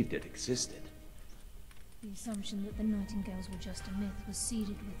believed it existed. The assumption that the Nightingales were just a myth was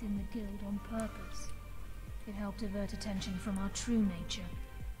seeded within the Guild on purpose. It helped divert attention from our true nature.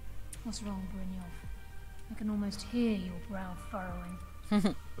 What's wrong, Brynjolf? I can almost hear your brow furrowing.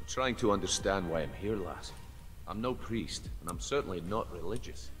 I'm trying to understand why I'm here, lass. I'm no priest, and I'm certainly not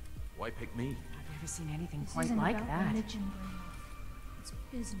religious. Why pick me? I've never seen anything This quite isn't like about that. religion, Brynjolf. It's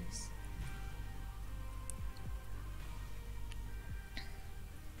business.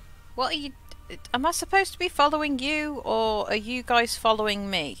 What are you... Am I supposed to be following you, or are you guys following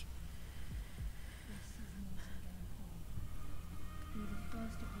me? You're the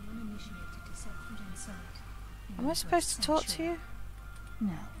first of the uninitiated to set foot inside. Am I supposed to talk to you?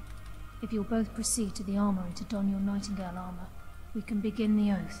 No. If you'll both proceed to the armory to don your Nightingale armor, we can begin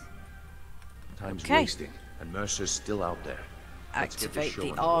the oath. Time's wasting, and Mercer's still out there. Let's get Activate show the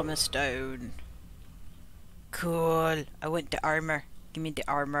on the armor road. stone. Cool. I want the armor. Give me the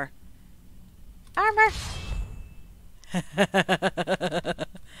armor. Armor!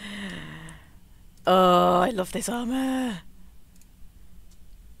 Oh, I love this armor.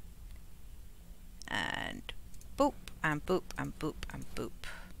 And boop, and boop, and boop, and boop.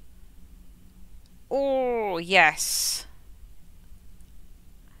 Oh, yes.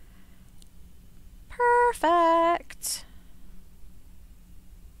 Perfect.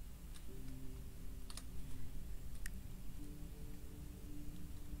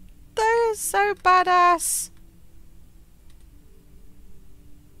 That is so badass.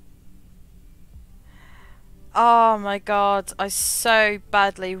 Oh my god, I so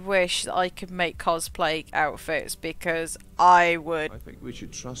badly wish that I could make cosplay outfits because I would I think we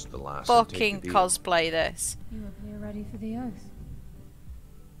should trust the lass. fucking and take the deal. cosplay this. You appear ready for the oath.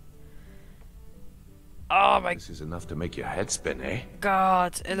 Oh my This is enough to make your head spin, eh?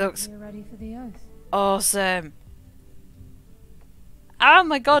 god, it looks You're ready for the oath. awesome. Oh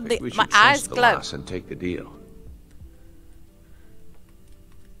my god, I think we my should eyes trust the glow. lass and take the deal.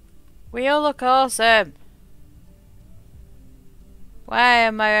 We all look awesome. Why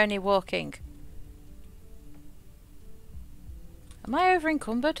am I only walking? Am I over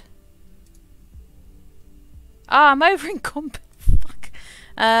encumbered? Oh, I'm over encumbered. Fuck.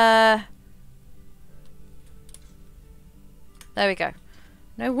 There we go.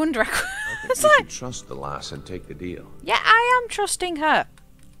 No wonder I I was think we like, should trust the lass and take the deal. yeah, I am trusting her.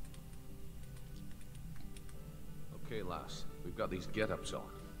 Okay, lass. We've got these get-ups on.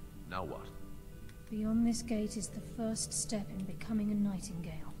 Now what? Beyond this gate is the first step in becoming a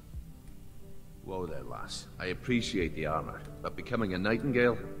nightingale. Whoa there, lass. I appreciate the armor, but becoming a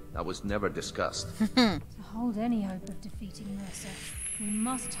nightingale? That was never discussed. To hold any hope of defeating Mercer, we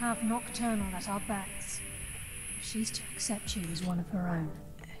must have Nocturnal at our backs. If she's to accept you as one of her own,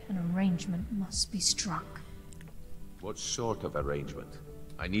 an arrangement must be struck. What sort of arrangement?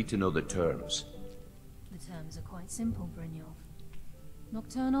 I need to know the terms. The terms are quite simple, Brynjolf.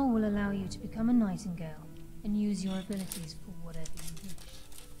 Nocturnal will allow you to become a nightingale and use your abilities for whatever you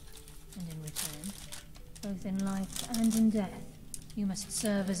wish. And in return, both in life and in death, you must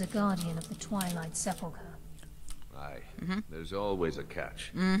serve as a guardian of the Twilight Sepulchre. Aye, there's always a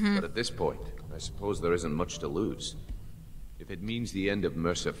catch. But at this point, I suppose there isn't much to lose. If it means the end of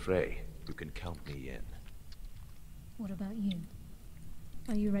Mercer Frey, you can count me in. What about you?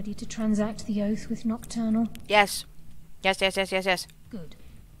 Are you ready to transact the oath with Nocturnal? Yes. Yes. Good.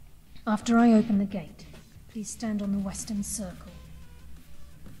 After I open the gate, please stand on the western circle.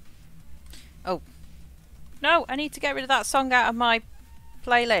 Oh. No, I need to get rid of that song out of my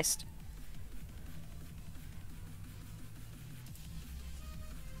playlist.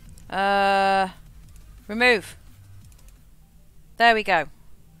 Remove. There we go.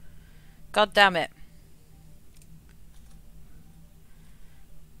 God damn it.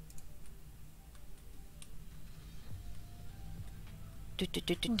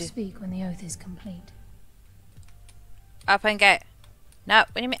 We'll speak when the oath is complete. Open gate. No,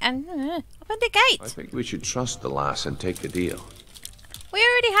 what do you mean? Open the gate. I think we should trust the lass and take the deal. We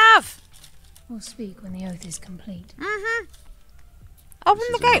already have. We'll speak when the oath is complete. Open This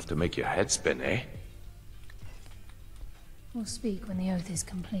the is gate. enough to make your head spin, eh? We'll speak when the oath is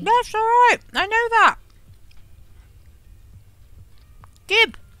complete. That's alright. I know that.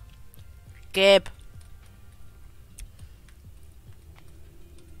 Gib.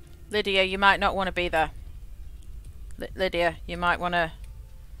 Lydia, you might not want to be there. Lydia, you might want to...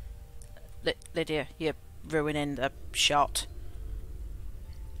 Lydia, you're ruining the shot.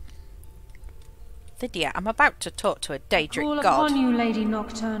 Lydia, I'm about to talk to a Daedric Call god. upon you, Lady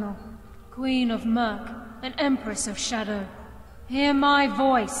Nocturnal, Queen of Murk and Empress of Shadow. Hear my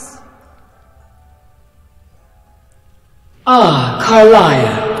voice. Ah,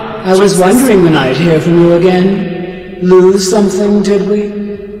 Carlia. I was wondering when I'd hear from you again. Lose something, did we?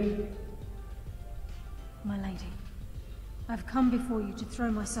 My lady, I've come before you to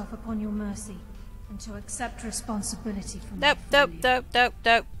throw myself upon your mercy and to accept responsibility for my Nope.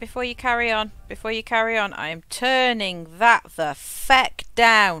 Before you carry on, I am turning that the feck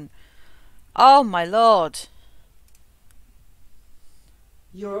down. Oh my lord.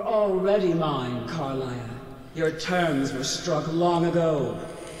 You're already mine, Carlia. Your terms were struck long ago.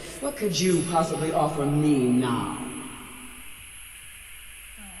 What could you possibly offer me now?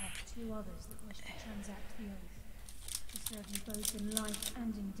 I have two others that wish to transact the oath, to serve you both in life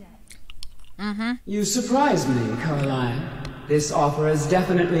and in death. You surprise me, Carlia. This offer is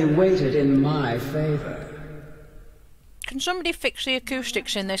definitely weighted in my favor. Can somebody fix the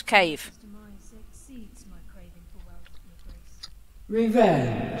acoustics in this cave?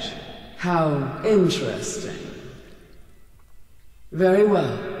 Revenge. How interesting. Very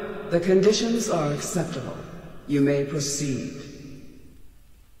well. The conditions are acceptable. You may proceed.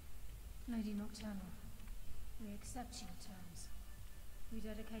 Lady Nocturnal, we accept your terms. We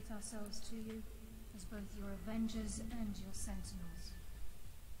dedicate ourselves to you as both your avengers and your sentinels.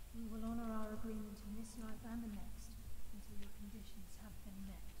 We will honor our agreement in this life and the next until your conditions have been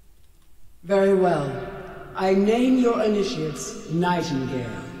met. Very well. I name your initiates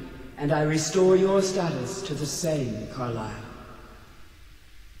Nightingale, and I restore your status to the same, Carlyle.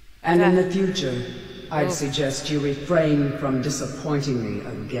 And in the future, I'd suggest you refrain from disappointing me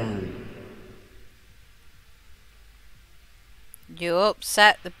again. You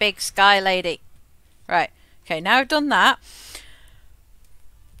upset the big sky lady. Right. Okay, now I've done that.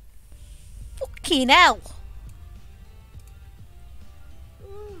 Fucking hell.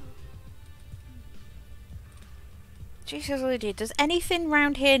 Jesus, Lydia, does anything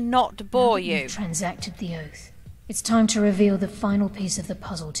round here not bore you? You've transacted the oath. It's time to reveal the final piece of the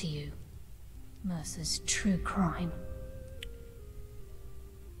puzzle to you. Mercer's true crime.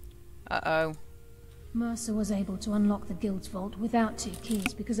 Uh-oh. Mercer was able to unlock the Guild's vault without 2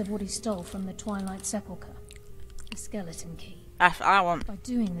 keys because of what he stole from the Twilight Sepulchre. The skeleton key. That's what I want. By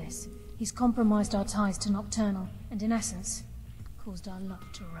doing this, he's compromised our ties to Nocturnal, and in essence, caused our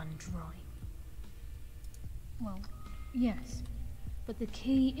luck to run dry. Well, yes, but the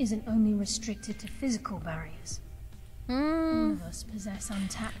key isn't only restricted to physical barriers. All of us possess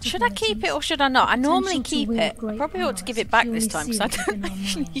untapped Should I keep it or should I not? I normally keep it. I probably ought to give it back this time because I don't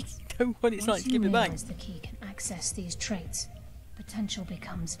actually know what it's like to give it back. Once the key can access these traits, potential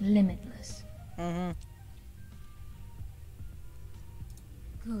becomes limitless. Good.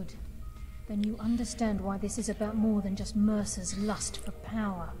 Then you understand why this is about more than just Mercer's lust for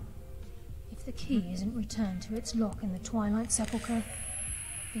power. If the key isn't returned to its lock in the Twilight Sepulchre,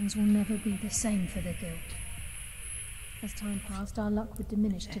 things will never be the same for the Guild. As time passed, our luck would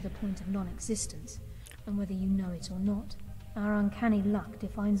diminish to the point of non-existence, and whether you know it or not, our uncanny luck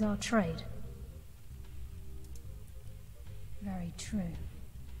defines our trade. Very true.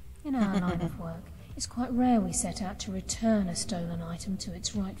 In our line of work, it's quite rare we set out to return a stolen item to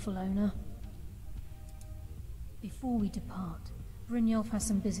its rightful owner. Before we depart, Brynjolf has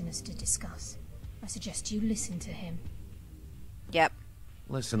some business to discuss. I suggest you listen to him. Yep.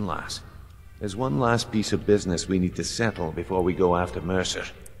 Listen, lass. There's one last piece of business we need to settle before we go after Mercer.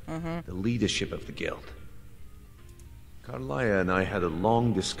 The leadership of the Guild. Carlaya and I had a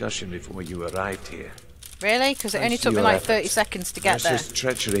long discussion before you arrived here. Really? Because it only took me like 30 seconds to get there. Mercer's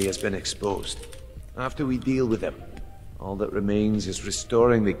treachery has been exposed. After we deal with him, all that remains is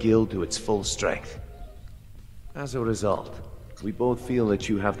restoring the Guild to its full strength. As a result, we both feel that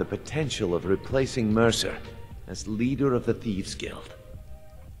you have the potential of replacing Mercer as leader of the Thieves' Guild.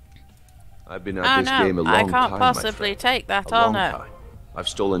 I've been at this game a long time, I can't possibly take that on. I've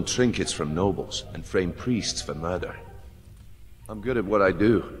stolen trinkets from nobles and framed priests for murder. I'm good at what I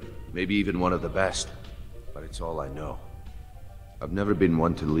do, maybe even one of the best, but it's all I know. I've never been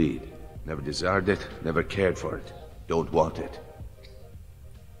one to lead, never desired it, never cared for it, don't want it.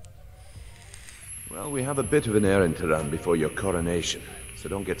 Well, we have a bit of an errand to run before your coronation, so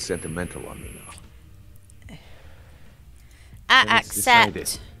don't get sentimental on me now. I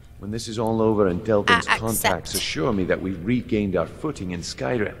accept. When this is all over and Delvin's contacts assure me that we've regained our footing in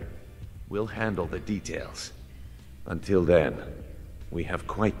Skyrim, we'll handle the details. Until then, we have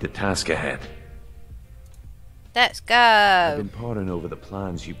quite the task ahead. Let's go! I've been poring over the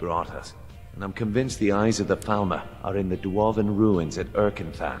plans you brought us, and I'm convinced the eyes of the Falmer are in the Dwarven ruins at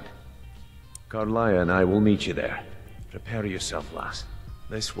Erkenthand. Carlaya and I will meet you there. Prepare yourself, lass.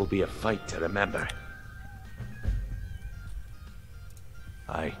 This will be a fight to remember.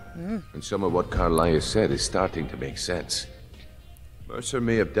 Aye, and some of what Carlaya said is starting to make sense. Mercer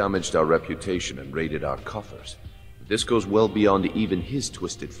may have damaged our reputation and raided our coffers, but this goes well beyond even his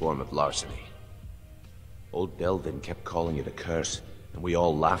twisted form of larceny. Old Delvin kept calling it a curse, and we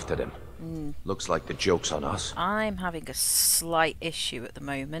all laughed at him. Looks like the joke's on us. I'm having a slight issue at the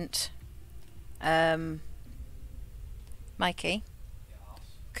moment. Mikey,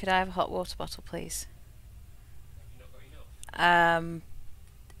 could I have a hot water bottle, please?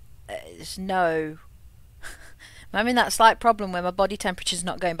 No. I'm having that slight problem where my body temperature's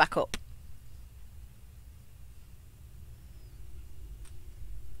not going back up.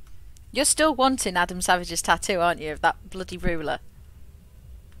 You're still wanting Adam Savage's tattoo, aren't you, of that bloody ruler?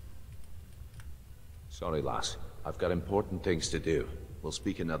 Sorry, lass. I've got important things to do. We'll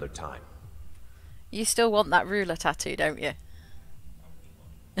speak another time. You still want that ruler tattoo, don't you?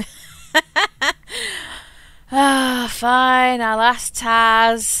 Ah, fine. I'll ask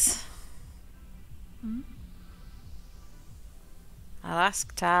Taz. I'll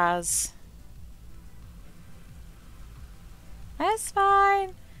ask Taz. That's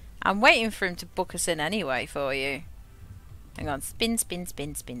fine. I'm waiting for him to book us in anyway for you. Hang on. Spin, spin,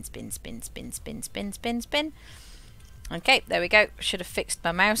 spin, spin, spin, spin, spin, spin, spin, spin, spin. Okay, there we go. Should have fixed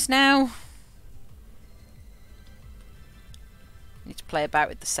my mouse now. Need to play about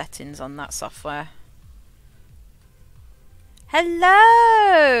with the settings on that software.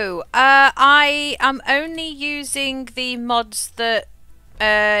 Hello! I am only using the mods that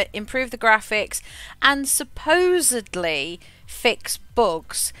improve the graphics and supposedly fix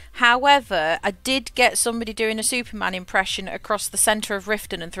bugs. However, I did get somebody doing a Superman impression across the centre of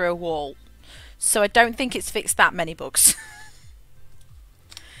Riften and through a wall. So I don't think it's fixed that many bugs.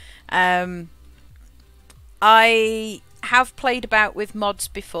 I have played about with mods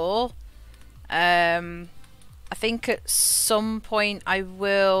before. I think at some point I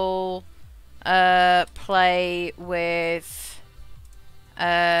will play with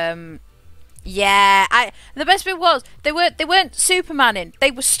yeah, the best bit was they weren't Supermaning. They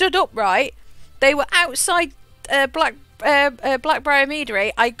were stood upright. They were outside Blackbriar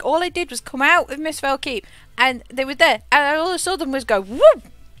Meadery. All I did was come out of Mistfell Keep and they were there, and all I saw them was go whoop.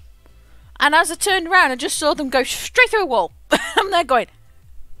 And as I turned around, I just saw them go straight through a wall. I'm there going.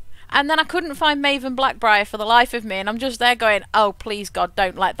 And then I couldn't find Maven Blackbriar for the life of me, and I'm just there going, oh, please, God,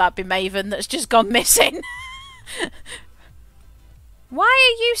 don't let that be Maven that's just gone missing. Why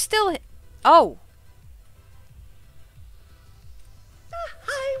are you still... Oh.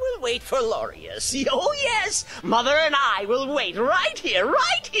 I will wait for Lorius. Oh, yes. Mother and I will wait right here,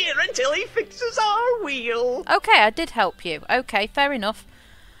 until he fixes our wheel. Okay, I did help you. Okay, fair enough.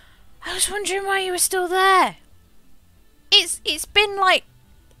 I was wondering why you were still there. It's been like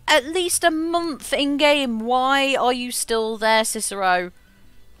at least a month in game. Why are you still there, Cicero?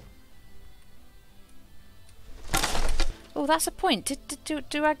 Oh, that's a point.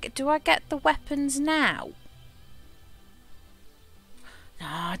 Do I get the weapons now? No,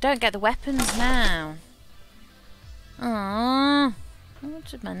 I don't get the weapons now. Aww. I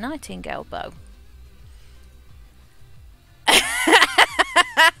wanted my nightingale bow.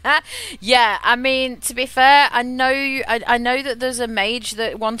 Yeah, I mean, to be fair, I know that there's a mage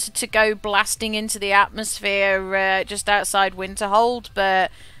that wanted to go blasting into the atmosphere just outside Winterhold,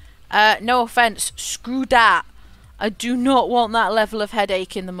 but no offense, screw that. I do not want that level of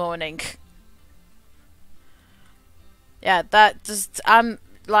headache in the morning. Yeah, that just I'm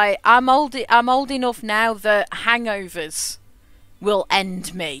old enough now that hangovers will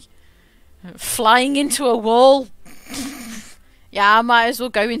end me. Flying into a wall. Yeah, I might as well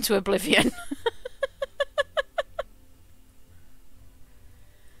go into oblivion.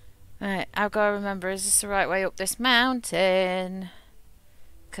 Right, I've got to remember, is this the right way up this mountain?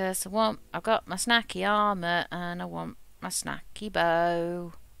 Because I've got my snacky armour and I want my snacky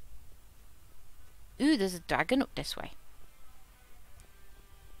bow. Ooh, there's a dragon up this way.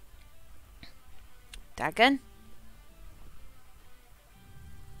 Dragon?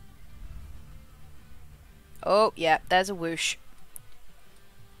 Oh, yeah, there's a whoosh.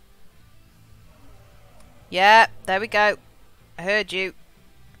 Yeah, there we go. I heard you.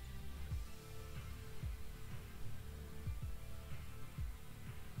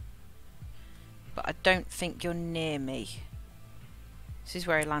 But I don't think you're near me. This is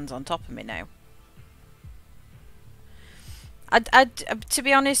where he lands on top of me now. To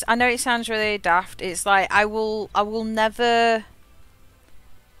be honest, I know it sounds really daft. It's like I will never.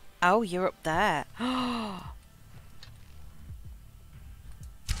 Oh, you're up there.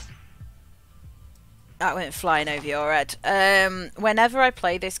 That went flying over your head. Whenever I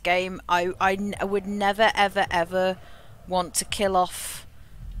play this game, I would never ever want to kill off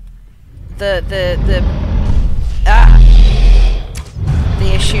the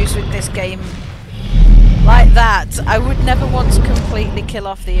issues with this game like that. I would never want to completely kill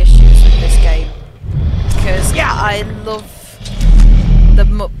off the issues with this game because I love the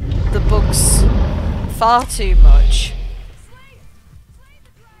bugs far too much.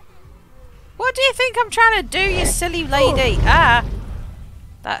 What do you think I'm trying to do, you silly lady? Ah,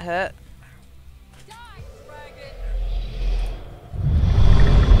 that hurt.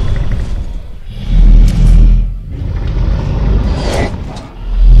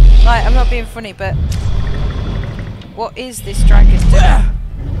 Like, I'm not being funny, but what is this dragon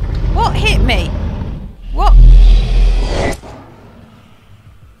doing? What hit me? What?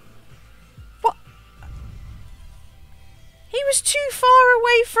 What? He was too far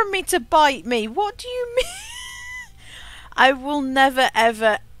away away from me to bite me. What do you mean? I will never,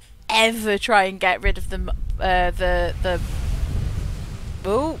 ever, ever try and get rid of the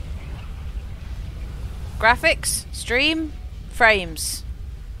ooh. Graphics, stream, frames.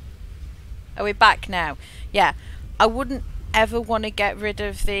 Are we back now? Yeah, I wouldn't ever want to get rid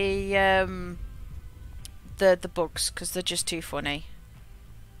of the bugs because they're just too funny.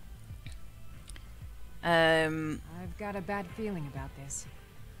 I've got a bad feeling about this.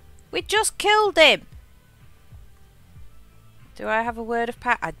 We just killed him. Do I have a word of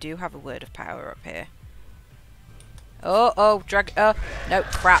power? I do have a word of power up here. Oh, drag. Oh, no,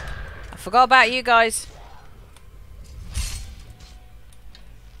 crap. I forgot about you guys.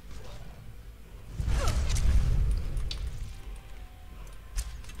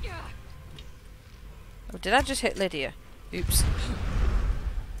 Oh, did I just hit Lydia? Oops.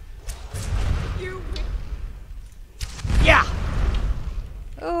 Yeah.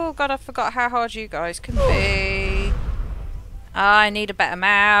 Oh god, I forgot how hard you guys can be. I need a better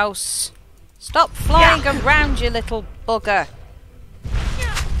mouse. Stop flying around, you little bugger.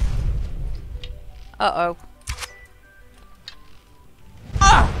 Uh-oh.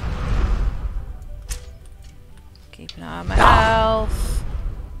 Keep an eye on my health.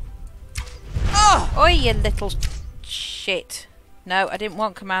 Oi, you little shit. No, I didn't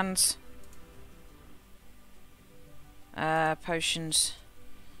want commands. Potions.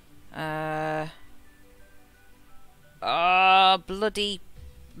 Oh, bloody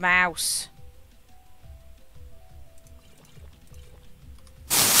mouse.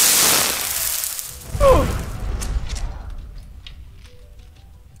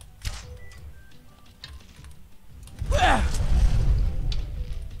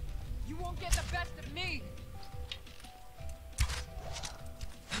 You won't get the best of me.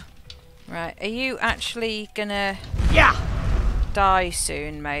 Right, are you actually gonna die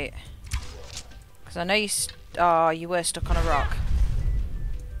soon, mate? Because I know you you were stuck on a rock.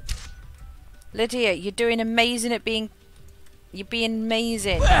 Lydia, you're doing amazing at being... You're being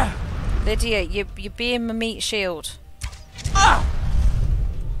amazing. Lydia, you're being my meat shield.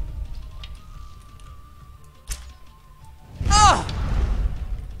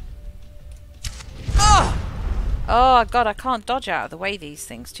 Oh god, I can't dodge out of the way these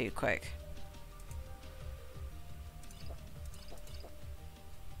things too quick.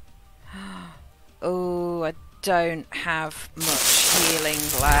 Oh, I don't have much healing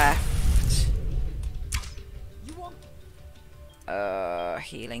left.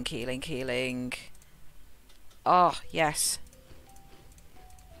 Healing. Oh, yes.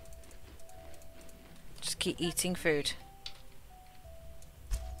 Just keep eating food.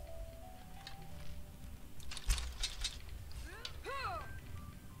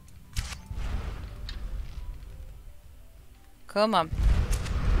 Come on.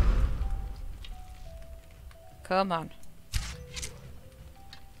 Come on.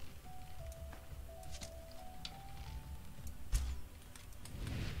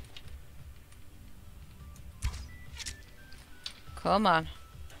 Come on.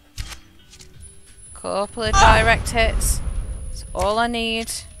 Couple of direct hits. That's all I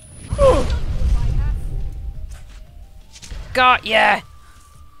need. Got ya!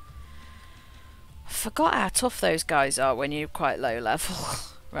 I forgot how tough those guys are when you're quite low level.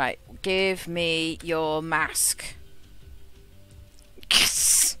 Right, give me your mask.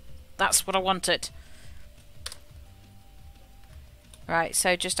 Yes! That's what I wanted. Right,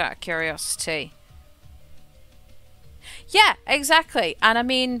 so just out of curiosity. Yeah, exactly. And I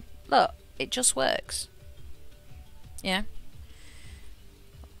mean, look, it just works. Yeah.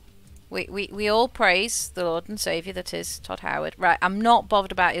 We all praise the Lord and Saviour that is Todd Howard. Right, I'm not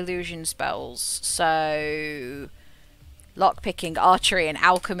bothered about illusion spells, so lockpicking, archery and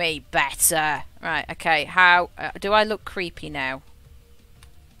alchemy, better. Right, okay, how do I look creepy now?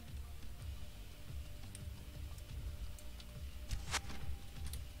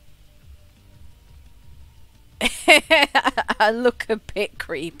 I look a bit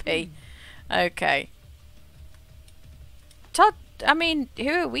creepy. Okay. Todd, I mean, who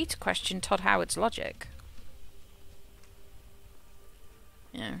are we to question Todd Howard's logic?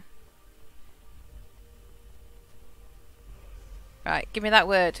 Yeah. Right, give me that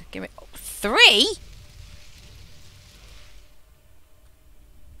word. Give me 3?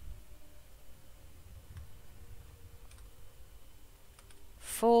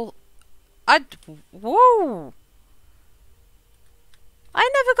 Full. Whoa! I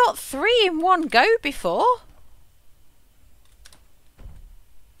never got 3 in one go before.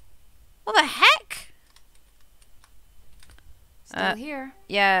 What the heck? Still here.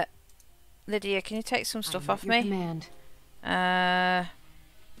 Yeah. Lydia, can you take some stuff off me? Command.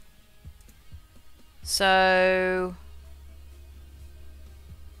 So...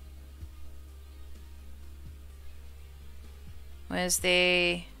 Where's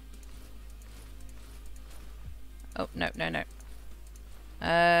the... Oh, no.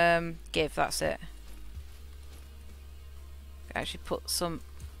 Give, that's it. Actually put some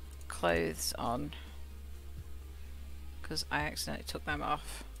clothes on. Because I accidentally took them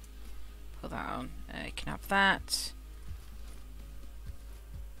off. Put that on. You can have that.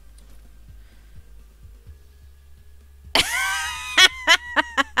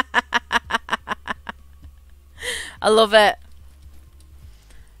 I love it.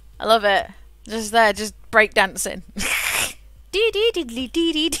 I love it. Just there, just breakdancing.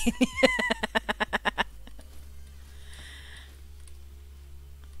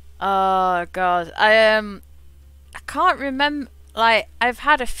 Oh god. I can't remember, like, I've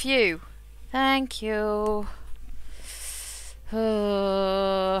had a few. Thank you.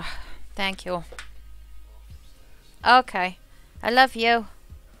 Thank you. Okay. I love you.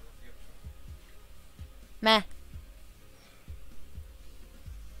 Meh.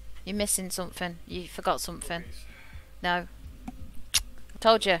 You're missing something. You forgot something. No. I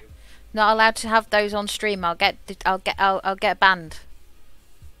told you. Not allowed to have those on stream. I'll get banned. I'll get banned.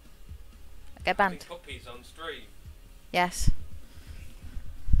 Puppies on stream. Yes.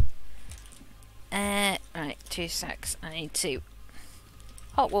 Right, 2 secs. I need to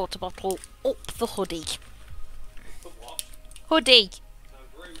hot water bottle up the hoodie. What? Hoodie.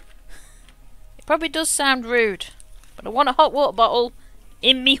 It probably does sound rude, but I want a hot water bottle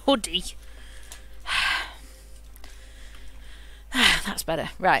in me hoodie. That's better.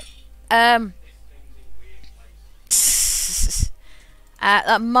 Right. That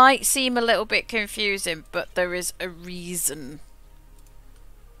might seem a little bit confusing, but there is a reason.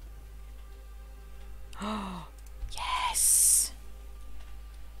 Oh, yes.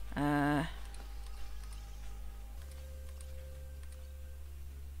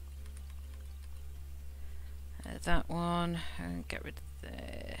 That one. And get rid of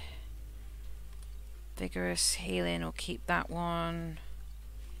the vigorous healing. We'll keep that one.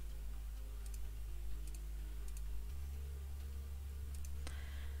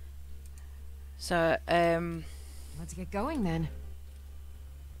 So, let's get going then.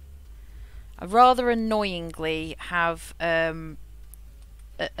 I rather annoyingly have an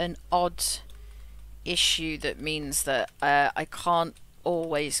odd issue that means that I can't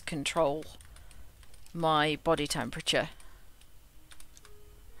always control my body temperature.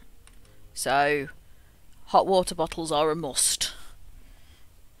 So, hot water bottles are a must.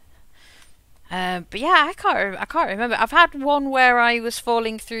 But yeah, I can't remember. I've had one where I was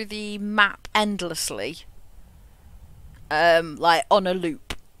falling through the map endlessly, like on a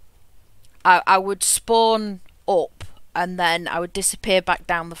loop. I would spawn up and then I would disappear back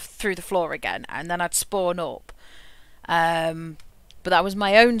down through the floor again, and then I'd spawn up. But that was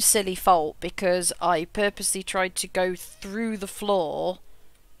my own silly fault because I purposely tried to go through the floor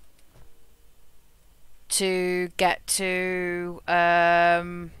to get to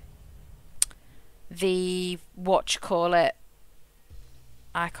the whatchamacallit.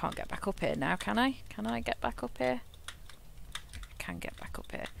 I can't get back up here now, can I? Can I get back up here? I can get back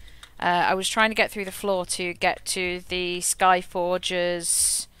up here. I was trying to get through the floor to get to the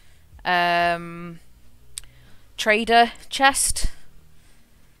Skyforger's trader chest.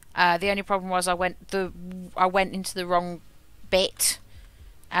 The only problem was I went into the wrong bit,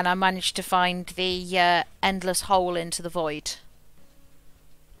 and I managed to find the endless hole into the void.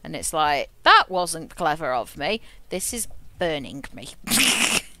 And it's like, that wasn't clever of me. This is burning me.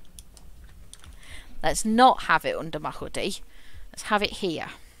 Let's not have it under my hoodie. Let's have it here.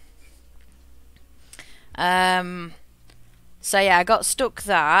 So yeah, I got stuck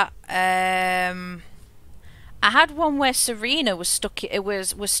that. I had one where Serena was stuck. It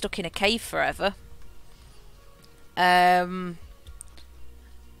was stuck in a cave forever. I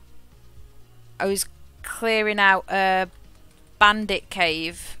was clearing out a bandit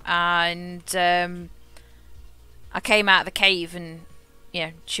cave, and I came out of the cave, and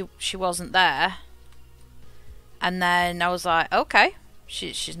she wasn't there. And then I was like, okay,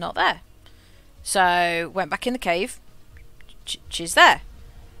 she's not there. So went back in the cave. She's there.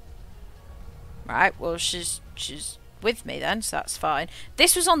 Right, well she's with me then, so that's fine.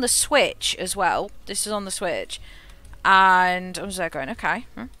 This was on the Switch as well. This was on the Switch, and I was there going, okay,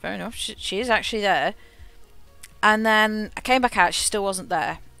 fair enough. She is actually there. And then I came back out. She still wasn't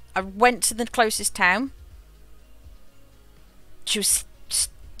there. I went to the closest town. She was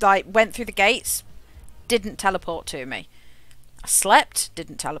like, went through the gates, didn't teleport to me. I slept,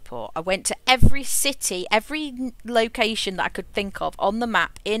 didn't teleport. I went to every city, every location that I could think of on the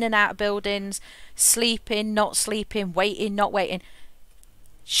map, in and out of buildings, sleeping, not sleeping, waiting, not waiting.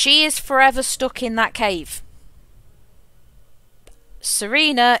 She is forever stuck in that cave.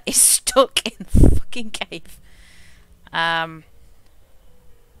 Serena is stuck in the fucking cave.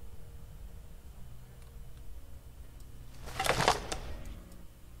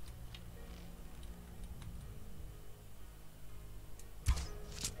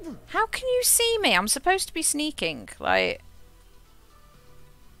 How can you see me? I'm supposed to be sneaking. Like...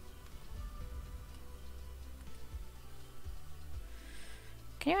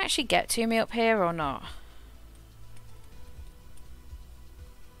 Can you actually get to me up here or not?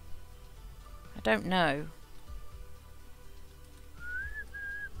 I don't know.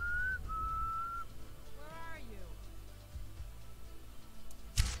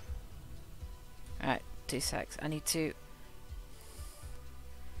 Alright, 2 secs. I need to...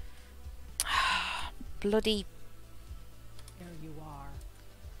 Bloody... There you are.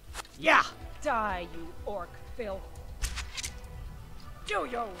 Yeah! Die, you orc filth. Do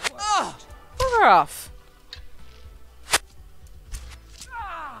your worst. Bugger off!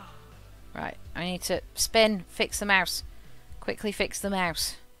 Right, I need to spin, fix the mouse. Quickly fix the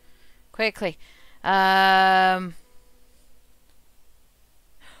mouse. Quickly. Ooh.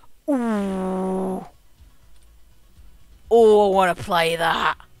 Oh, I want to play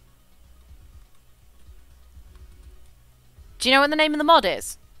that. Do you know what the name of the mod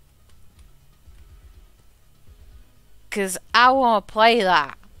is? Because I want to play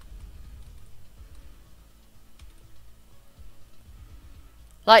that.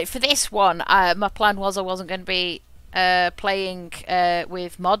 Like, for this one, my plan was I wasn't going to be playing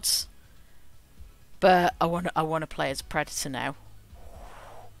with mods. But I want to play as a Predator now.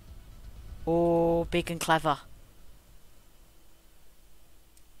 Oh, big and clever.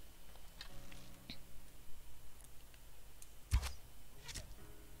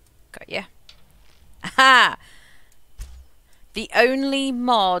 Got ya. Aha! The only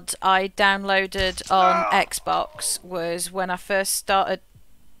mod I downloaded on Xbox was when I first started.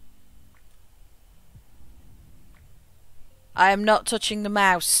 I am not touching the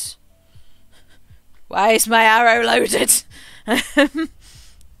mouse. Why is my arrow loaded?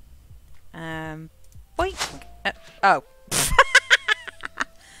 Boink. Oh.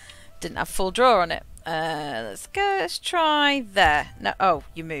 Didn't have full draw on it. Let's go. Let's try there. No. Oh,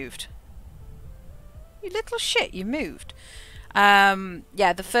 you moved. You little shit. You moved.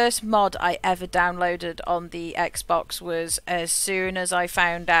 Yeah, the first mod I ever downloaded on the Xbox was as soon as I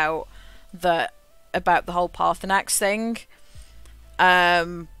found out that about the whole Parthenax thing.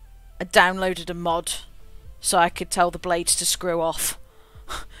 I downloaded a mod so I could tell the blades to screw off.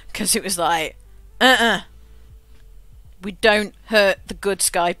 Because it was like, we don't hurt the good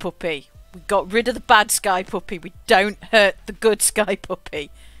Sky Puppy. We got rid of the bad Sky Puppy. We don't hurt the good Sky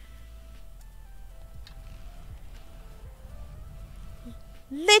Puppy.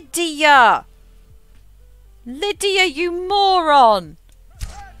 Lydia! Lydia, you moron!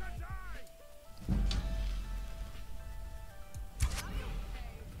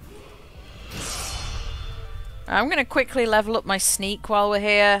 I'm going to quickly level up my sneak while we're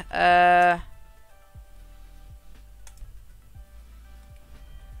here.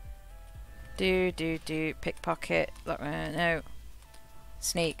 Pickpocket. No.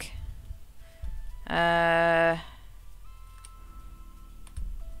 Sneak.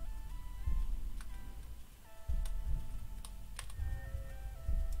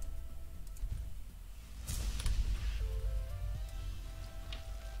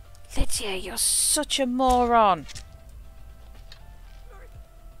 Lydia, you're such a moron.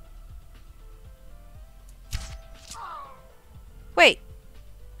 Wait.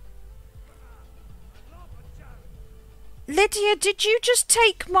 Lydia, did you just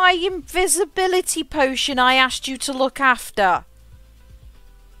take my invisibility potion I asked you to look after?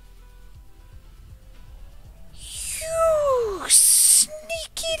 You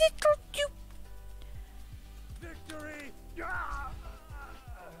sneaky little... You...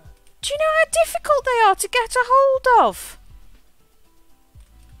 Do you know how difficult they are to get a hold of?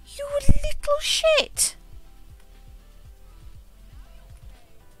 You little shit.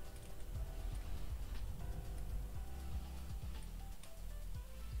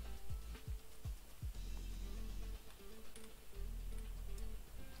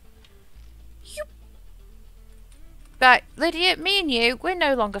 You... Right, Lydia, me and you, we're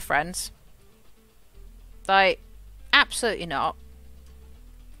no longer friends. Like, absolutely not.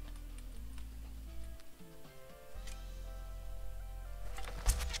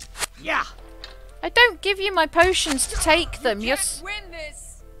 Yeah. I don't give you my potions to take them. You can't win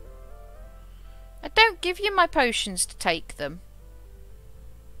this. I don't give you my potions to take them.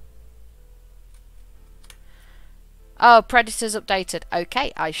 Oh, Predators updated.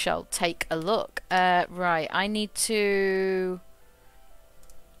 Okay, I shall take a look. Right, I need to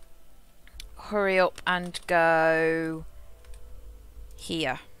hurry up and go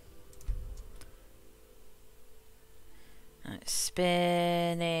here.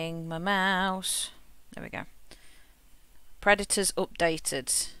 Spinning my mouse. There we go. Predators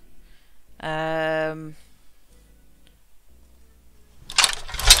updated.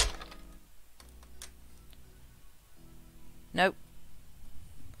 Nope.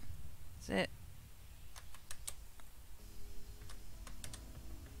 That's it.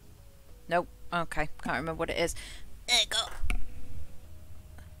 Nope. Okay. Can't remember what it is. There you go.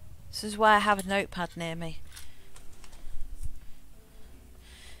 This is why I have a notepad near me.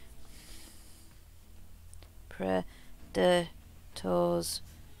 Predators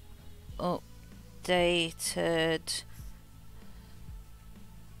updated.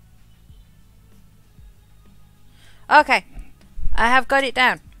 Okay, I have got it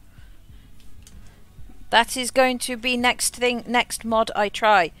down. That is going to be next mod I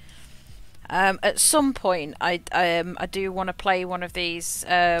try. At some point, I do want to play one of these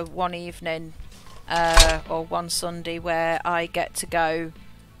one evening or one Sunday where I get to go.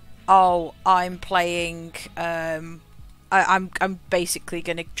 Oh, I'm playing. I'm basically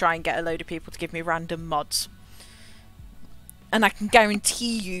going to try and get a load of people to give me random mods, and I can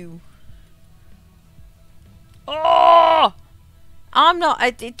guarantee you. Oh, I'm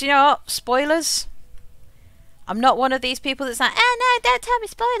not. Do you know what? Spoilers. I'm not one of these people that's like, oh no, don't tell me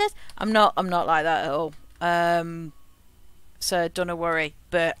spoilers. I'm not like that at all. So don't worry.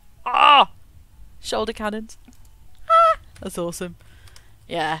 But shoulder cannons. That's awesome.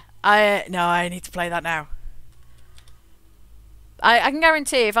 Yeah, I need to play that now. I can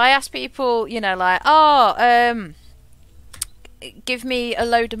guarantee if I ask people, you know, like, give me a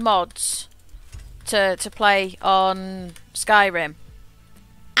load of mods to play on Skyrim.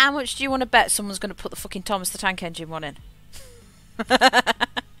 How much do you want to bet someone's going to put the fucking Thomas the Tank Engine one in?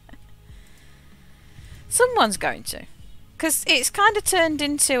 Someone's going to, because it's kind of turned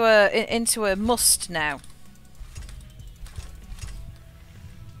into a must now.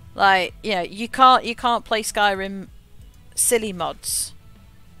 Like, you know, you can't play Skyrim silly mods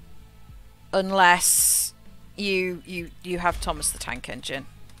unless you have Thomas the Tank Engine.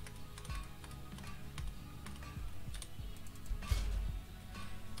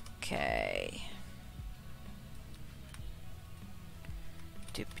 Okay.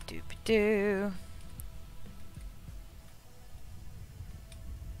 Doopy doopy doo.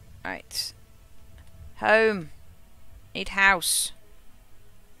 Right. Home. Need house.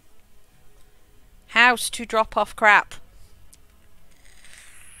 House to drop off crap.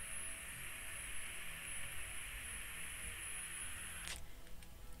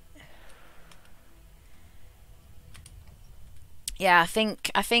 Yeah, I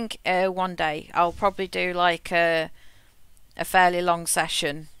think one day I'll probably do like a fairly long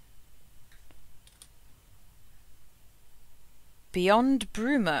session. Beyond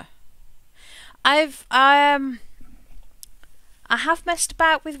Bruma. I have messed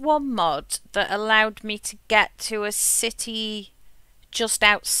about with one mod that allowed me to get to a city just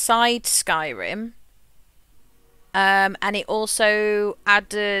outside Skyrim. And it also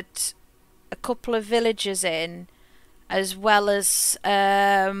added a couple of villagers in, as well as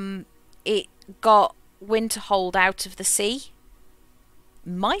it got Winterhold out of the sea.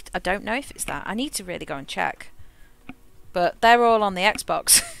 I don't know if it's that. I need to really go and check. But they're all on the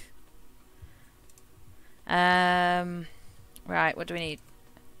Xbox. Right, what do we need?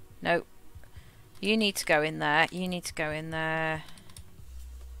 No. You need to go in there. You need to go in there.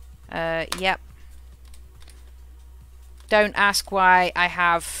 Yep. Don't ask why I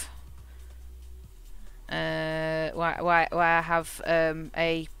have why I have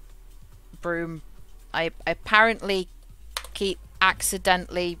a broom. I apparently keep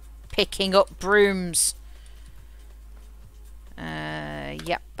accidentally picking up brooms.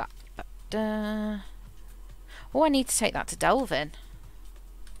 Yep. Oh, I need to take that to Delvin.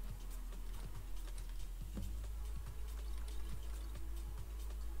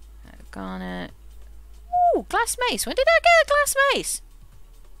 Garnet. Ooh, glass mace. When did I get a glass mace?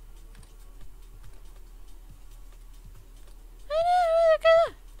 I know, where'd it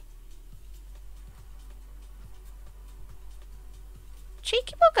go?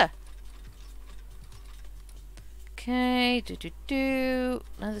 Cheeky bugger. Okay,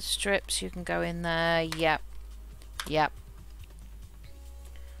 leather strips, you can go in there. Yep. Yep.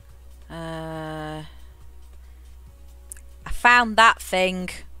 I found that thing.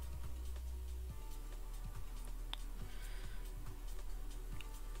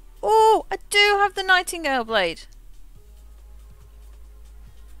 Oh, I do have the Nightingale blade.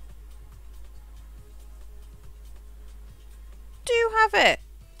 Do have it.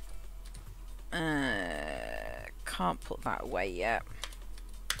 Can't put that away yet.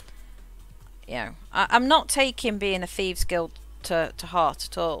 Yeah, I'm not taking being a thieves guild to heart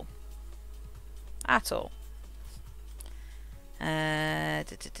at all. At all.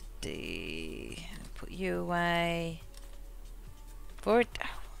 Put you away. For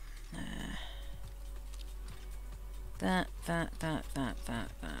that.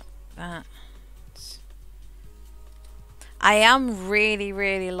 I am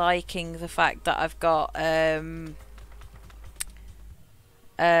really liking the fact that I've got the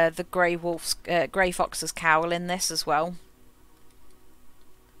Grey Fox's cowl in this as well.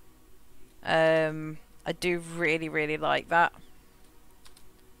 I do really like that.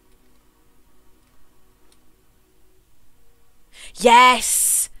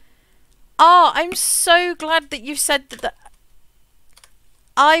 Yes! Oh, I'm so glad that you said that.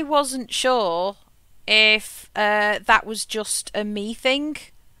 I wasn't sure if that was just a me thing.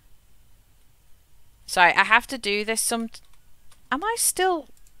 Sorry, I have to do this some... Am I still...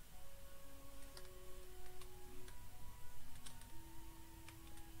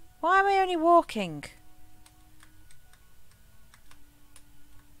 Why am I only walking?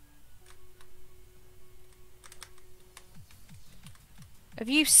 Have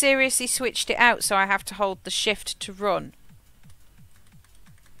you seriously switched it out so I have to hold the shift to run?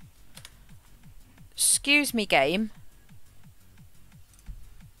 Excuse me, game.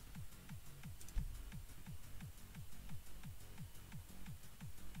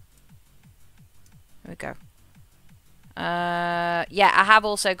 There we go. Yeah, I have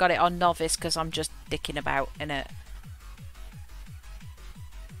also got it on novice because I'm just dicking about in it.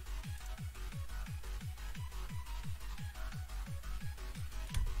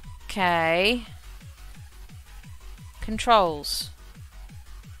 Okay. Controls.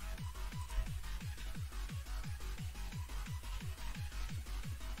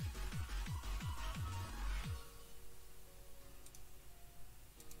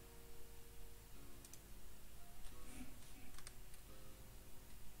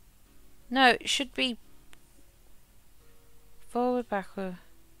 No, it should be forward, backward.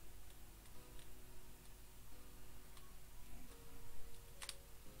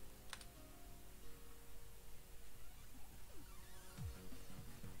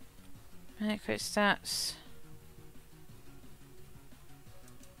 Quick stats.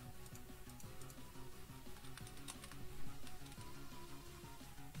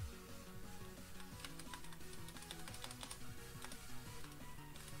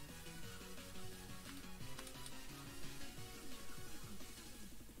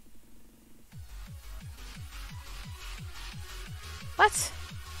 What?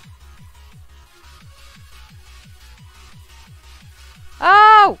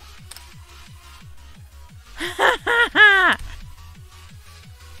 Oh!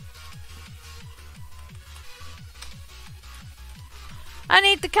 I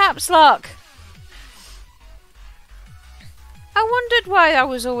need the caps lock. I wondered why I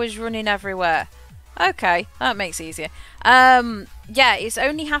was always running everywhere. Okay, that makes it easier. Yeah, it's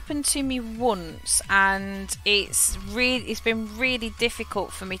only happened to me once, and it's been really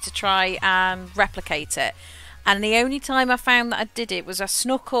difficult for me to try and replicate it. And the only time I found that I did it was I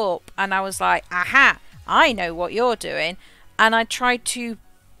snuck up and I was like, aha, I know what you're doing. And I tried to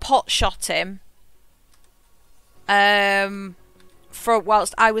pot shot him for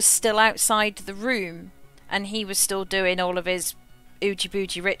whilst I was still outside the room and he was still doing all of his oogie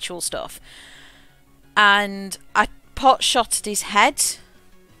boogie ritual stuff. And I pot shotted his head,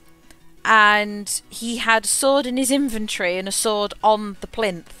 and he had a sword in his inventory and a sword on the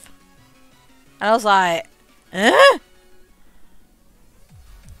plinth. And I was like, eh?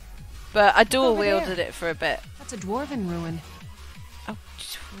 But I dual wielded it for a bit. That's a dwarven ruin. Oh,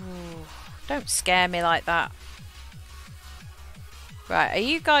 don't scare me like that. Right, are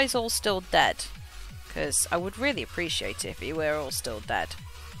you guys all still dead? Because I would really appreciate it if you were all still dead.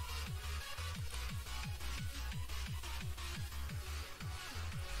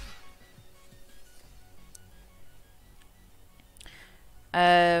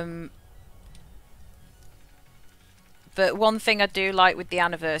 But one thing I do like with the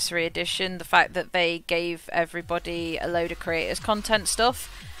anniversary edition, the fact that they gave everybody a load of creators content stuff.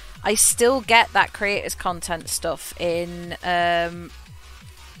 I still get that creators content stuff in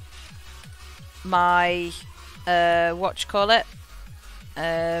my what you call it?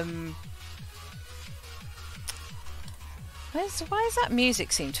 Why does that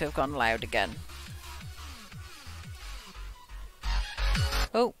music seem to have gone loud again?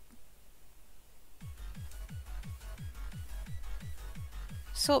 Oh.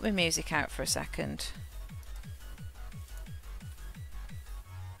 Sort my music out for a second.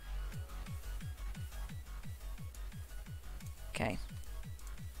 Okay.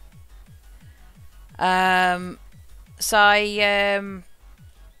 So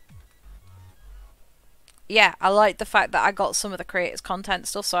yeah, I like the fact that I got some of the creators content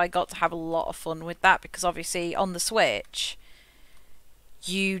stuff, so I got to have a lot of fun with that, because obviously on the Switch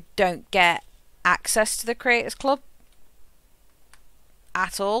you don't get access to the Creators Club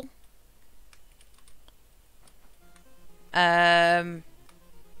at all. It's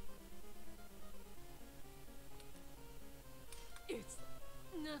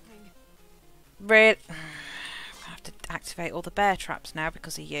nothing. I have to activate all the bear traps now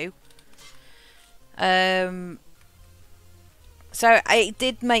because of you. So it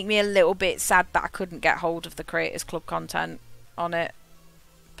did make me a little bit sad that I couldn't get hold of the Creators Club content on it,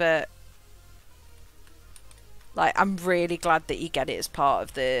 but like, I'm really glad that you get it as part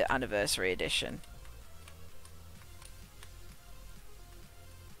of the anniversary edition.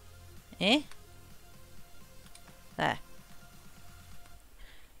 Eh? There.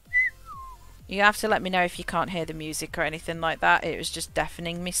 You have to let me know if you can't hear the music or anything like that. It was just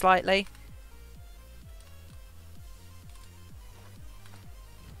deafening me slightly.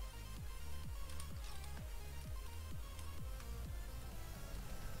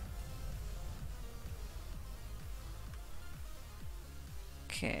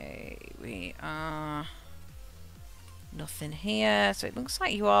 Okay, we are... nothing here. So it looks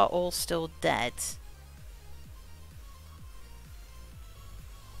like you are all still dead.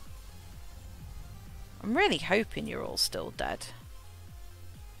 I'm really hoping you're all still dead.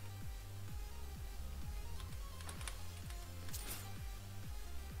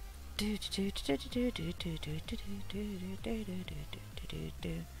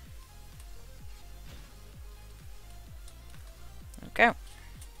 Okay.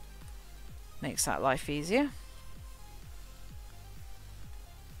 Makes that life easier.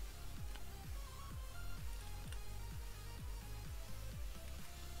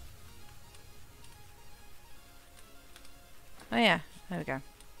 Oh yeah, there we go.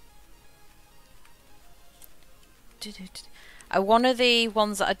 One of the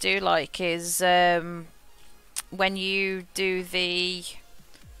ones that I do like is when you do the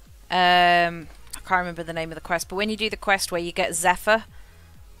I can't remember the name of the quest, but when you do the quest where you get Zephyr,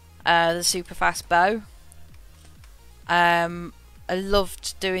 the super fast bow, I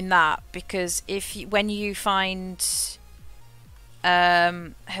loved doing that, because when you find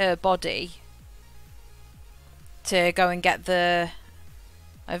her body to go and get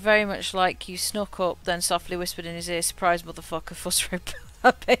I very much like you snuck up, then softly whispered in his ear, "Surprise, motherfucker, fuss rope."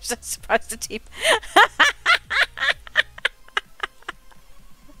 Bitch, that's surprised the team.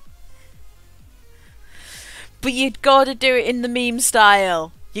 But you've got to do it in the meme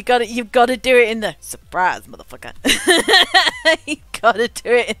style. You've got to do it in the surprise, motherfucker. You got to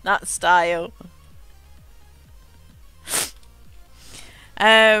do it in that style.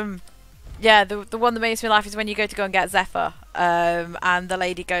 Yeah, the one that makes me laugh is when you go and get Zephyr, and the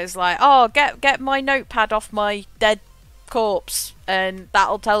lady goes like, "Oh, get my notepad off my dead corpse, and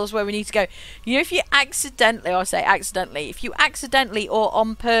that'll tell us where we need to go." You know, if you accidentally, or I say accidentally, if you accidentally or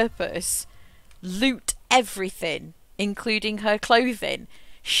on purpose loot everything, including her clothing,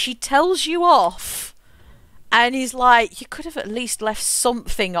 she tells you off, and he's like, "You could have at least left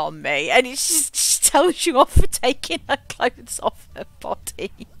something on me," and she tells you off for taking her clothes off her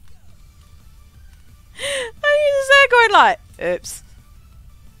body. And you're just there going like, "Oops.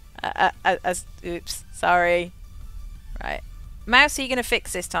 Oops, sorry." Right. Mouse, are you going to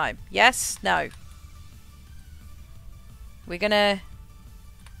fix this time? Yes? No? We're going to...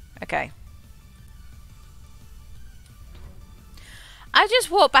 Okay. I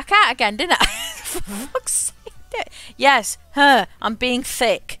just walked back out again, didn't I? For fuck's sake. Yes, her. I'm being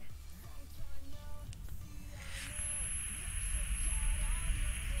thick.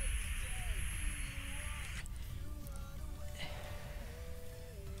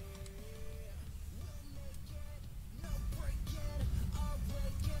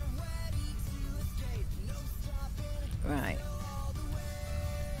 Right.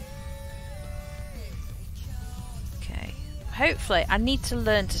 Okay. Hopefully, I need to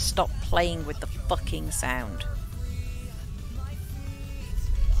learn to stop playing with the fucking sound.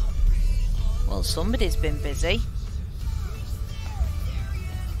 Well, somebody's been busy.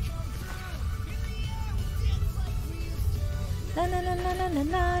 La la la la la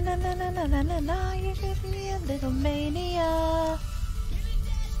na na na na na na na na. You give me a little mania.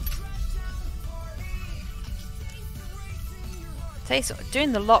 Tell you something,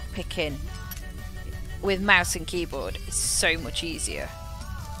 doing the lock picking with mouse and keyboard is so much easier.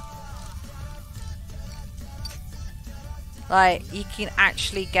 Like, you can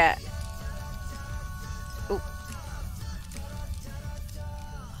actually get... Ooh.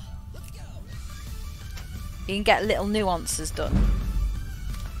 You can get little nuances done.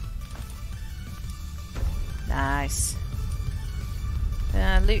 Nice.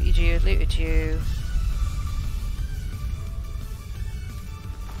 Looted you, looted you.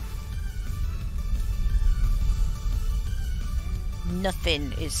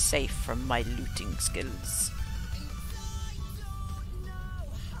 Nothing is safe from my looting skills.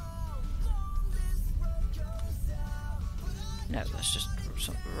 No, that's just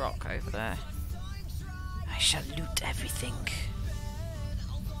some rock over there. I shall loot everything.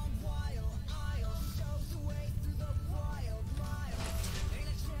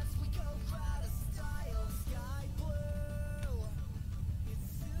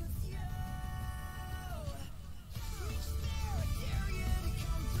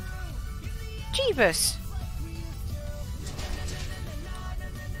 Jeebus!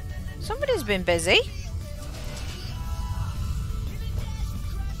 Somebody's been busy.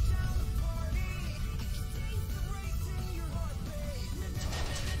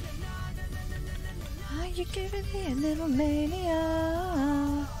 Are you giving me a little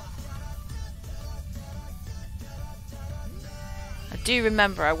mania? I do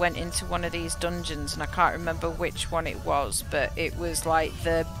remember I went into one of these dungeons and I can't remember which one it was, but it was like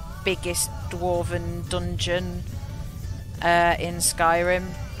the biggest dwarven dungeon in Skyrim,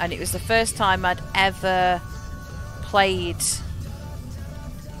 and it was the first time I'd ever played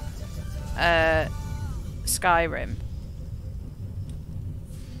Skyrim.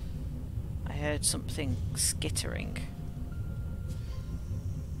 I heard something skittering.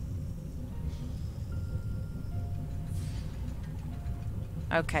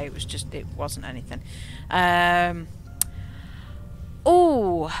 Okay, it wasn't anything.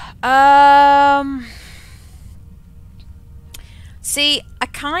 See, I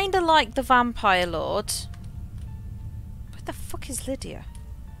kind of like the Vampire Lord. Where the fuck is Lydia?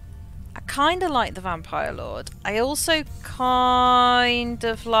 I kind of like the Vampire Lord. I also kind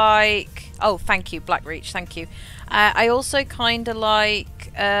of like... Oh, thank you, Blackreach, thank you. I also kind of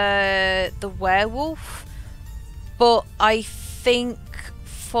like the Werewolf. But I think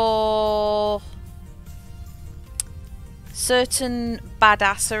for certain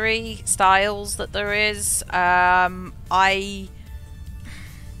badassery styles that there is, I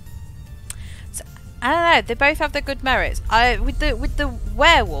don't know, they both have their good merits. With the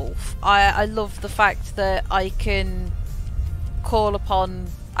werewolf, I love the fact that I can call upon,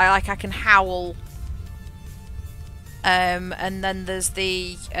 I can howl, and then there's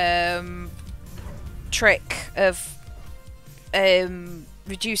the trick of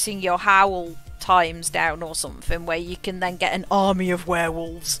reducing your howl times down or something, where you can then get an army of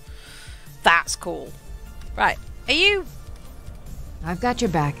werewolves. That's cool. Right, are you... I've got your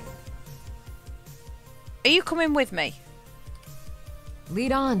back. Are you coming with me?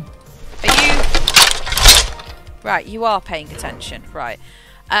 Lead on. Are you... Right, you are paying attention. Right.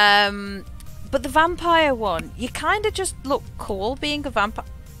 But the vampire one, you kind of just look cool being a vampire.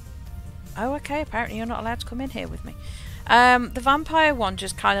 Oh, okay, apparently you're not allowed to come in here with me. The vampire one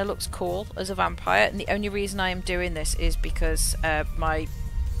just kind of looks cool as a vampire, and the only reason I am doing this is because my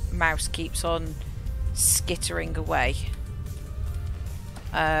mouse keeps on skittering away.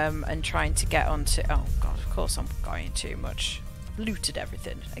 And trying to get onto... Oh god, of course I'm going too much. I've looted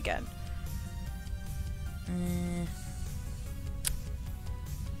everything again.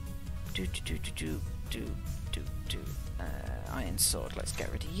 Iron sword, let's get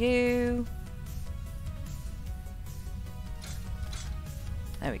rid of you.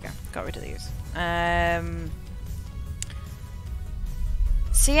 There we go, got rid of these.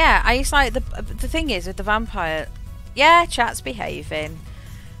 So yeah, I used to like the thing is with the vampire... Yeah, chat's behaving.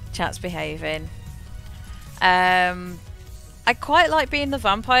 Chat's behaving. I quite like being the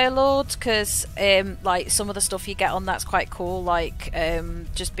Vampire Lord because like some of the stuff you get on that's quite cool, like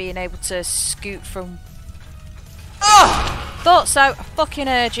just being able to scoot from... Oh! Thought so. I fucking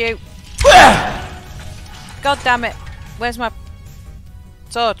heard you. God damn it. Where's my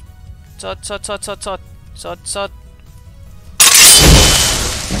sword? Sword, sword, sword, sword, sword. Sword, sword.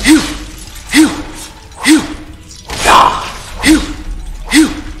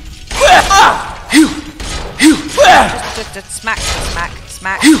 Just smack, smack,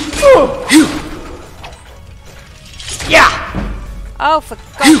 smack. Yeah. Oh, for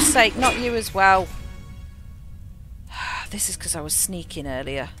God's sake, not you as well. This is because I was sneaking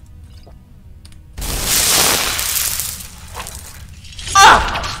earlier.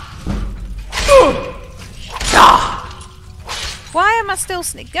 Why am I still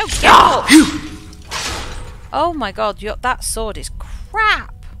sneaking? Go get up! Oh my God, that sword is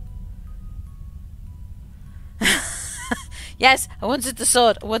crap. Yes, I wanted the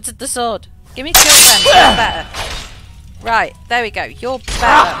sword. I wanted the sword. Give me 2 of them. You're better. Right, there we go. You're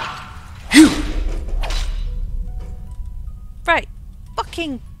better. Right,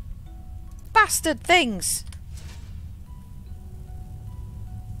 fucking bastard things.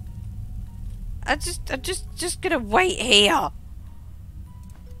 I'm just gonna wait here.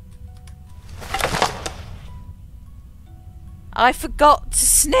 I forgot to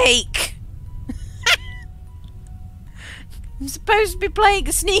sneak. I'm supposed to be playing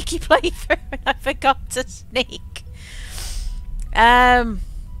a sneaky playthrough and I forgot to sneak. Bloody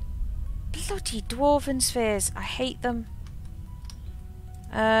dwarven spheres. I hate them.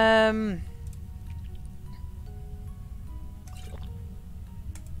 Well,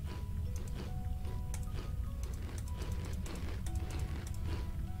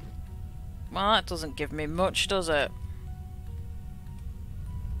 that doesn't give me much, does it?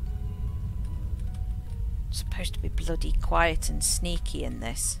 I'm supposed to be bloody quiet and sneaky in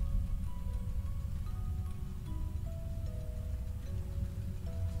this.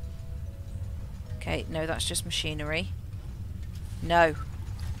 Okay, no, that's just machinery. No,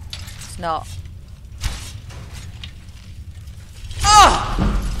 it's not.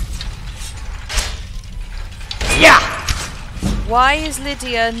 Yeah! Why is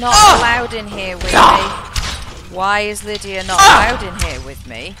Lydia not allowed in here with me? Why is Lydia not allowed in here with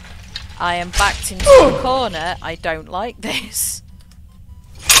me? I am backed into the corner. I don't like this.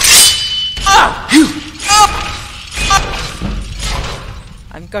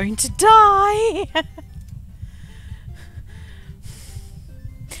 I'm going to die.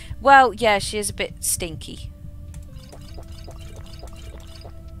 Well, yeah, she is a bit stinky.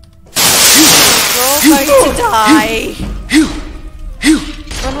 We're all going to die.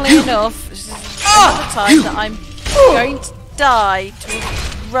 Funnily enough, this is another time that I'm going to die to a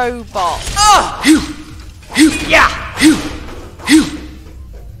robot.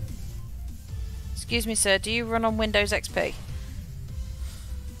 Excuse me, sir, do you run on Windows XP?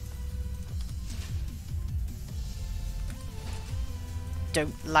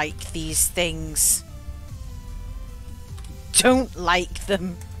 Don't like these things. Don't like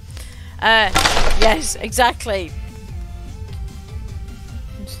them. Yes, exactly.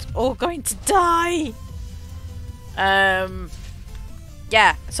 I'm just all going to die.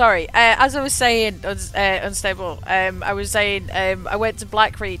 Yeah, sorry. As I was saying, Unstable, I was saying I went to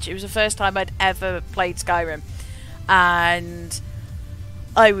Blackreach. It was the first time I'd ever played Skyrim. And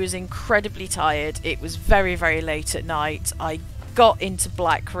I was incredibly tired. It was very, very late at night. I got into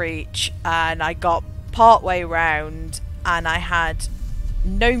Blackreach and I got part way round and I had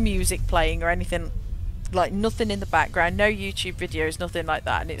no music playing or anything, like nothing in the background, no YouTube videos, nothing like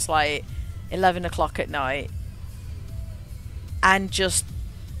that, and it's like 11 o'clock at night and just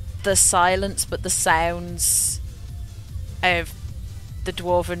the silence but the sounds of the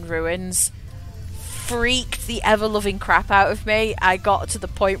dwarven ruins freaked the ever-loving crap out of me. I got to the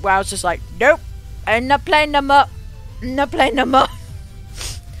point where I was just like, nope, I'm not playing them up. Not playing no more.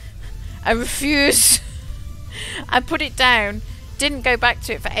 I refuse. I put it down, didn't go back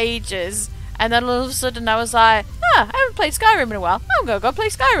to it for ages, and then all of a sudden I was like, I haven't played Skyrim in a while. I'm gonna go play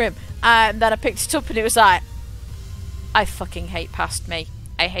Skyrim. And then I picked it up and it was like, I fucking hate past me.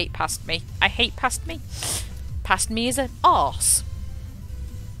 I hate past me. I hate past me. Past me is an arse.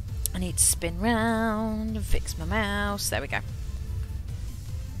 I need to spin round and fix my mouse. There we go.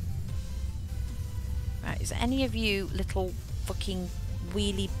 Right, is there any of you little fucking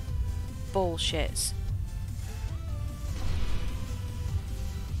wheelie bullshits?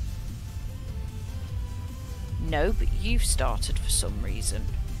 No, but you've started for some reason.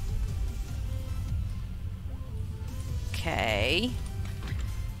 Okay.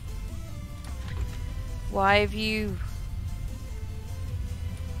 Why have you...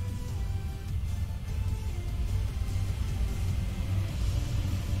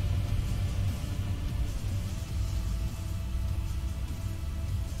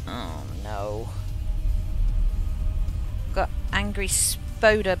 Oh no. Got angry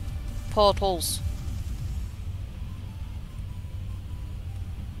spoder portals.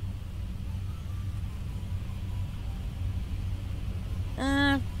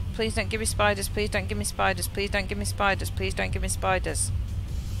 Please don't give me spiders, please don't give me spiders, please don't give me spiders, please don't give me spiders.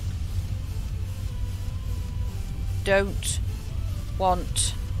 Don't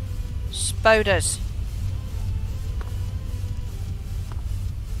want spoders.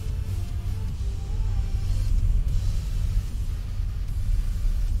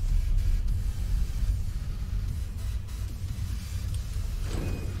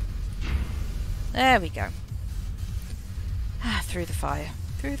 There we go. Through the fire.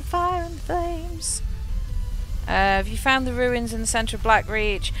 Through the fire and the flames. Have you found the ruins in the centre of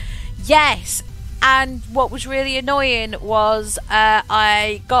Blackreach? Yes! And what was really annoying was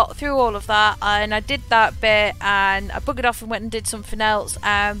I got through all of that and I did that bit and I buggered off and went and did something else,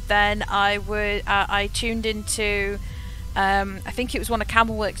 and then I tuned into I think it was one of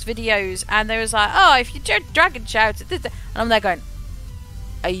Camelwork's videos, and they was like, oh, if you dragon shouts, and I'm there going,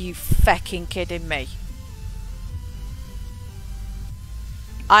 are you fecking kidding me?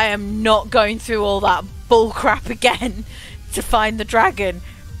 I am not going through all that bullcrap again to find the dragon,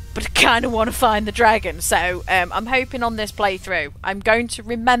 but I kind of want to find the dragon. So I'm hoping on this playthrough I'm going to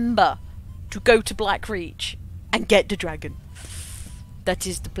remember to go to Blackreach and get the dragon. That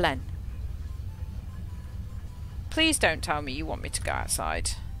is the plan. Please don't tell me you want me to go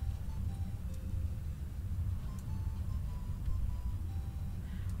outside.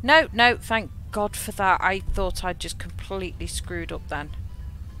 No, no, thank God for that. I thought I'd just completely screwed up then.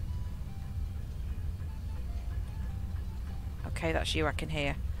 Okay, that's you I can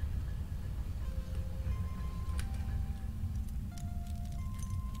hear.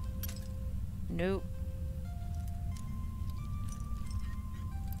 Nope.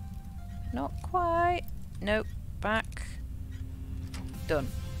 Not quite. Nope. Back. Done.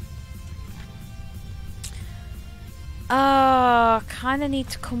 I kind of need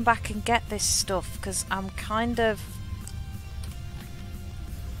to come back and get this stuff because I'm kind of...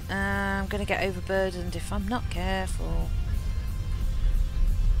 I'm going to get overburdened if I'm not careful.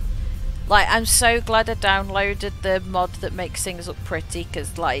 Like, I'm so glad I downloaded the mod that makes things look pretty,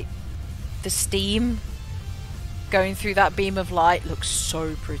 because, like, the steam going through that beam of light looks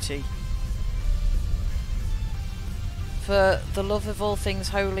so pretty. For the love of all things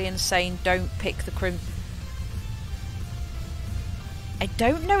holy and sane, don't pick the crimson. I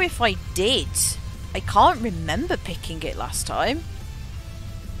don't know if I did. I can't remember picking it last time.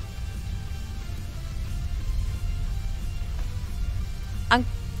 I'm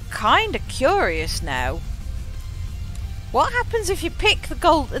kind of curious now. What happens if you pick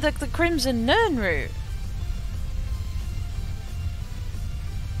the Crimson Nern route?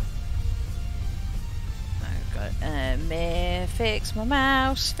 Oh god, me fix my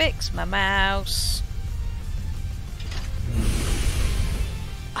mouse, fix my mouse.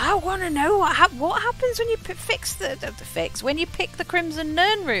 I want to know what happens when you when you pick the Crimson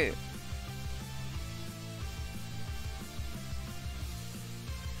Nern route.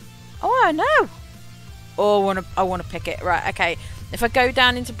 Oh, I know. Oh, I want to pick it. Right, okay. If I go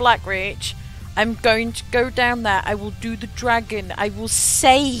down into Blackreach, I'm going to go down there. I will do the dragon. I will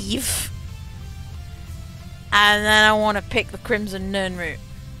save. And then I want to pick the Crimson Nern route.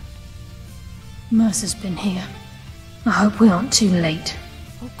 Mercer's been here. I hope we aren't too late.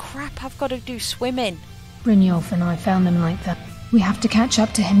 Oh crap, I've got to do swimming. Brynjolf and I found them like that. We have to catch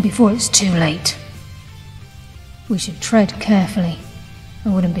up to him before it's too late. We should tread carefully. I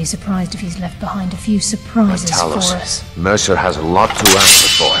wouldn't be surprised if he's left behind a few surprises for us. Mercer has a lot to answer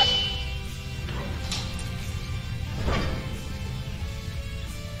for.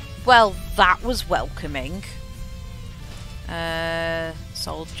 Well, that was welcoming.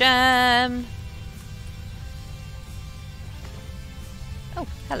 Soul gem. Oh,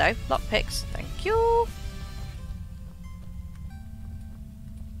 hello, lockpicks. Thank you.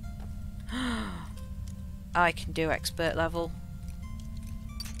 I can do expert level.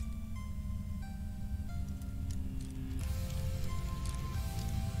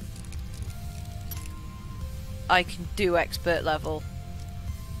 I can do expert level.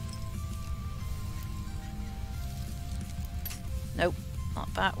 Nope,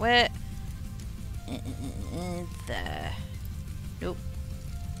 not that way. There. Nope.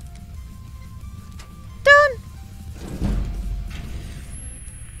 Done!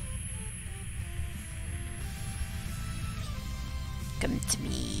 Come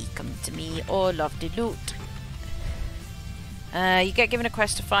to me, all of the loot. You get given a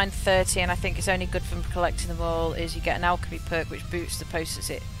quest to find 30, and I think it's only good from collecting them all, is you get an alchemy perk which boosts the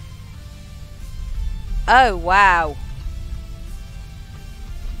postage. Oh, wow.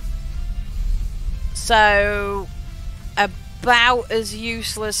 So, about as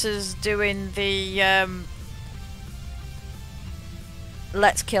useless as doing the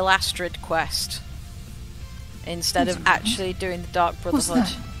Let's Kill Astrid quest, instead of actually doing the Dark Brotherhood.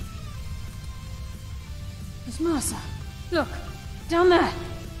 What's that? It's Mercer. Look, Down there!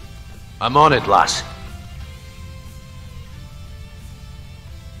 I'm on it, lass.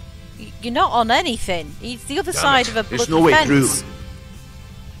 You're not on anything. He's the other Damn side it. of a There's bloody no way fence. through.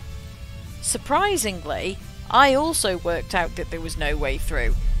 Surprisingly, I also worked out that there was no way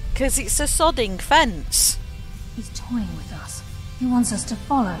through. Because it's a sodding fence. He's toying with us. He wants us to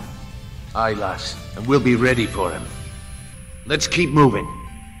follow. Aye, lass, and we'll be ready for him. Let's keep moving.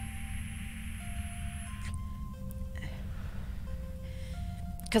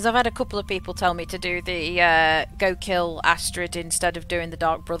 Because I've had a couple of people tell me to do the go kill Astrid instead of doing the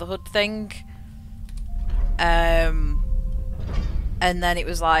Dark Brotherhood thing. And then it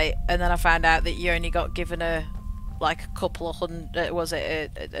was like, and then I found out that you only got given a couple of hundred, was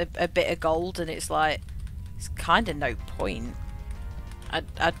it a bit of gold, and it's like, it's kind of no point.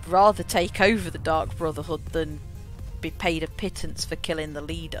 I'd rather take over the Dark Brotherhood than be paid a pittance for killing the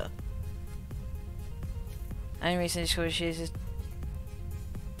leader. Only reason is because she's.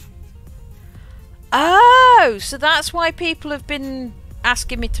 Oh, so that's why people have been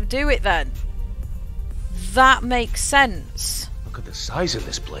asking me to do it then. That makes sense. Look at the size of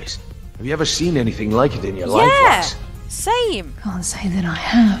this place. Have you ever seen anything like it in your life, Yeah, lass? same. Can't say that I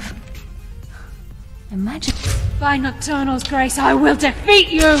have. Imagine. By Nocturnal's grace, I will defeat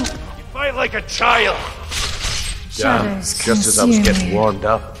you! You fight like a child! Shadows just as I was getting consume you. warmed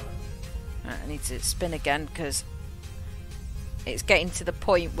up. I need to spin again because it's getting to the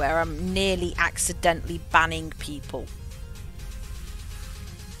point where I'm nearly accidentally banning people.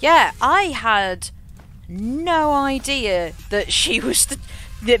 Yeah, I had no idea that she was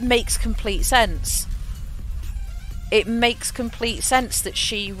that makes complete sense. It makes complete sense that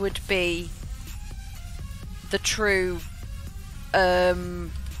she would be the true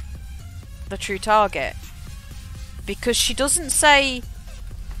target, because she doesn't say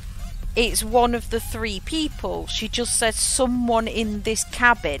it's one of the 3 people. She just says someone in this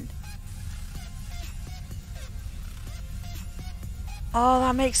cabin. Oh,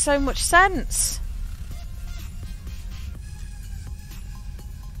 that makes so much sense.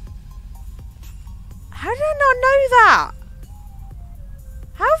 How did I not know that?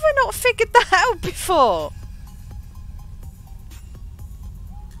 How have I not figured that out before?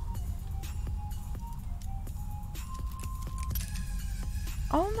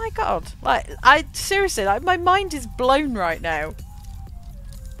 Oh my god. Like, seriously, like, my mind is blown right now.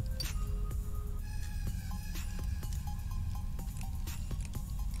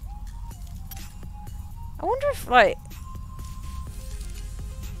 I wonder if, like,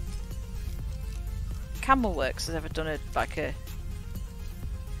 Camelworks has ever done a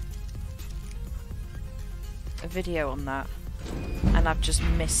video on that, and I've just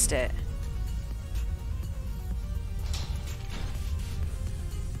missed it.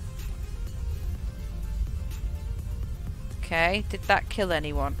 Okay, did that kill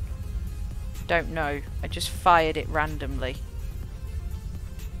anyone? Don't know. I just fired it randomly.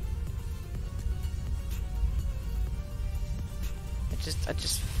 I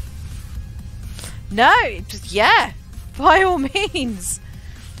just no, just, yeah, by all means.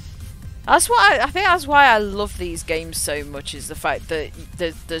 That's why I think that's why I love these games so much, is the fact that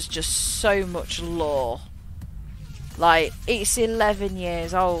there's just so much lore. Like, it's 11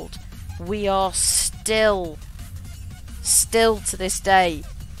 years old. We are still to this day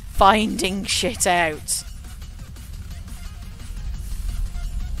finding shit out.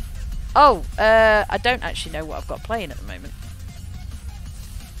 Oh, I don't actually know what I've got playing at the moment.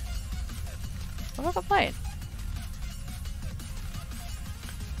 What have I got playing?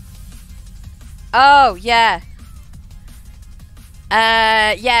 Oh, yeah.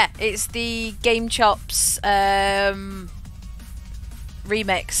 Yeah, it's the Game Chops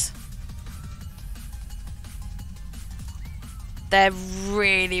remix. They're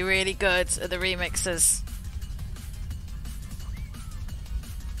really, really good at the remixes.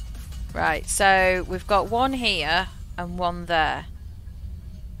 Right, so we've got one here and one there.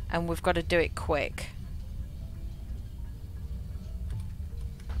 And we've got to do it quick.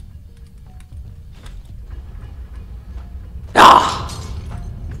 Ah!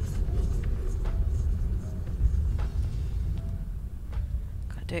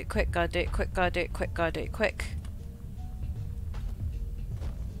 Gotta do it quick, gotta do it quick, gotta do it quick, gotta do it quick.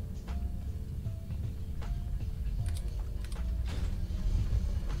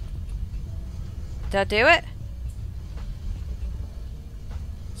 Did I do it?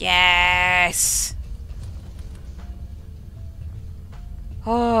 Yes!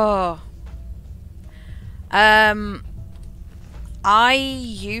 Oh. I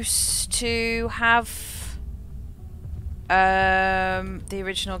used to have the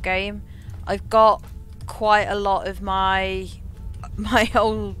original game. I've got quite a lot of my my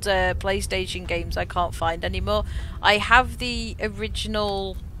old PlayStation games I can't find anymore. I have the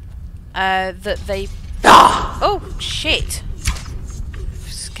original that they... Oh, shit!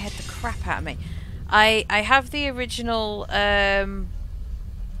 Scared the crap out of me. I have the original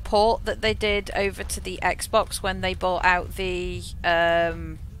port that they did over to the Xbox when they bought out the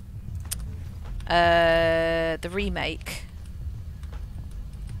remake.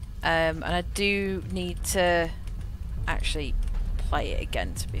 And I do need to actually play it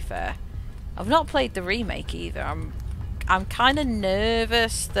again, to be fair. I've not played the remake either. I'm kind of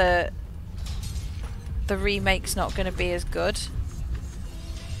nervous that the remake's not going to be as good.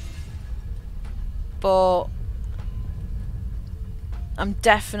 But I'm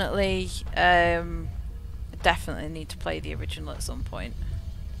definitely need to play the original at some point.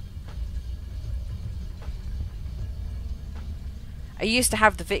 I used to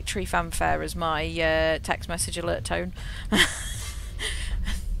have the victory fanfare as my text message alert tone.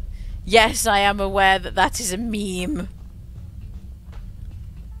 Yes, I am aware that that is a meme.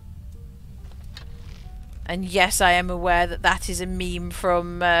 And yes, I am aware that that is a meme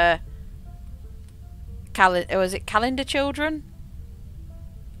from was it Calendar Children?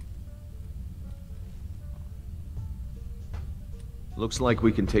 Looks like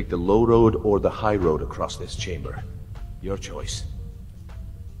we can take the low road or the high road across this chamber. Your choice.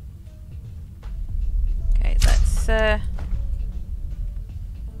 Okay, let's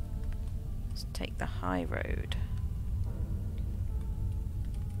take the high road.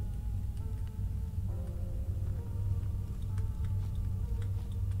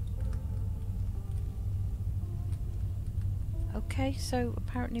 Okay, so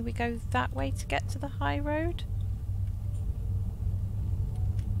apparently we go that way to get to the high road.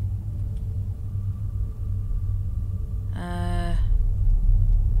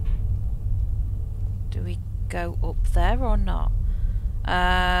 Do we go up there or not?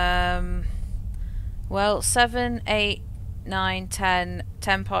 Well, 7, 8, 9, 10,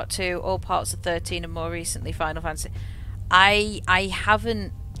 10 part 2, all parts of 13 and more recently Final Fantasy. I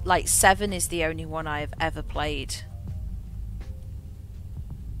haven't, like, 7 is the only one I've ever played.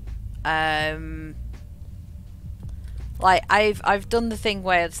 Like I've done the thing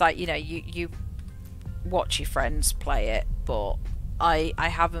where it's like, you know, you watch your friends play it, but I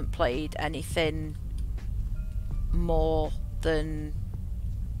haven't played anything more than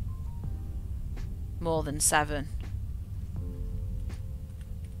 7.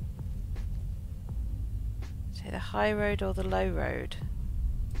 So the high road or the low road?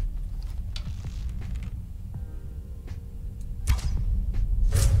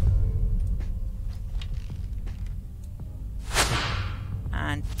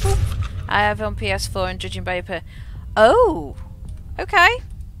 And boop. I have on PS4 and judging by your oh, okay.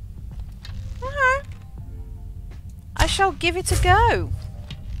 I shall give it a go.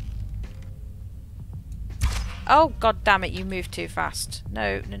 Oh, god damn it, you moved too fast.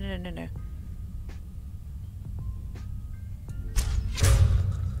 No.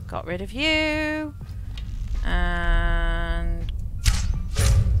 Got rid of you. And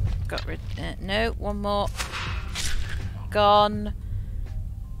got rid no, one more. Gone.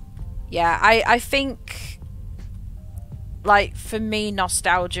 Yeah, I think, like, for me,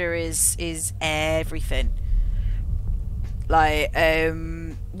 nostalgia is everything. Like,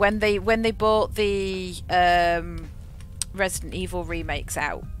 when they bought the Resident Evil remakes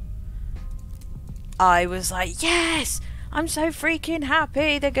out, I was like, yes, I'm so freaking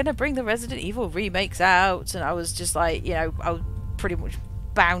happy they're gonna bring the Resident Evil remakes out, and I was just like, you know, I was pretty much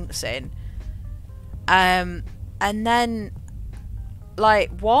bouncing. And then,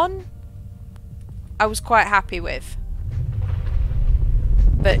 like, 1 I was quite happy with,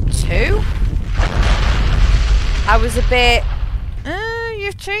 but 2 I was a bit,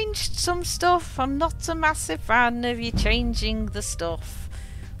 you've changed some stuff. I'm not a massive fan of you changing the stuff.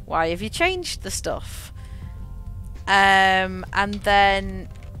 Why have you changed the stuff? And then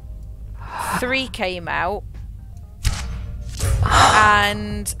 3 came out,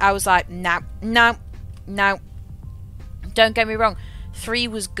 and I was like, no. Don't get me wrong, 3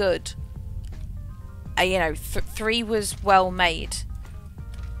 was good. You know, 3 was well made.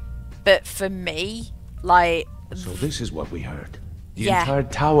 But for me, like... So this is what we heard. The entire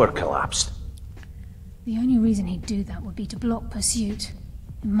tower collapsed. The only reason he'd do that would be to block pursuit.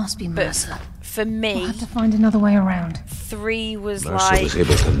 It must be Mercer. For me... We'll have to find another way around. 3 was Mercer was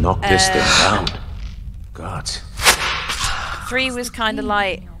able to knock this thing down. God. 3 was kind of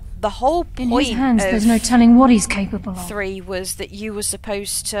like... The whole point in his hands, there's no telling what he's capable of. 3 was that you were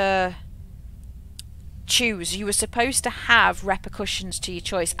supposed to choose. You were supposed to have repercussions to your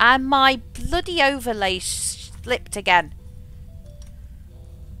choice. And my bloody overlay slipped again.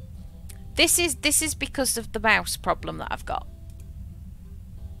 This is because of the mouse problem that I've got.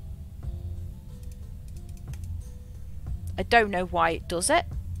 I don't know why it does it.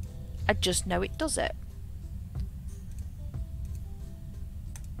 I just know it does it.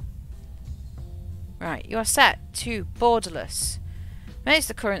 Right, you are set to borderless. Makes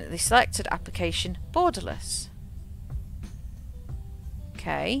the currently selected application borderless.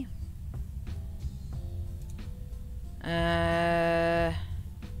 Okay.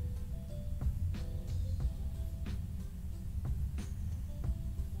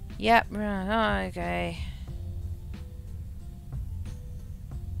 Yep, right, okay.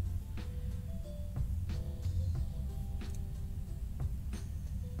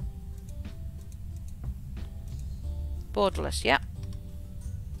 Borderless, yep.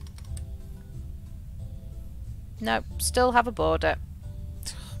 Nope, still have a border.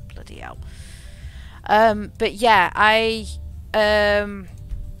 Oh, bloody hell. But yeah, I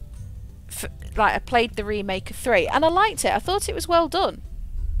played the remake of 3 and I liked it. I thought it was well done.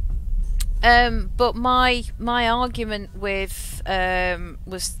 But my argument with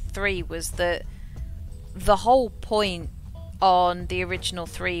was 3 was that the whole point on the original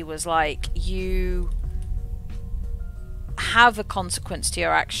 3 was like, you have a consequence to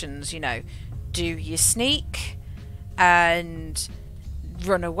your actions, you know. Do you sneak and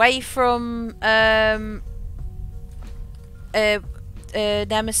run away from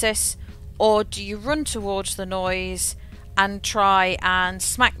Nemesis, or do you run towards the noise and try and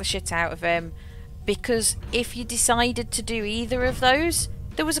smack the shit out of him? Because if you decided to do either of those,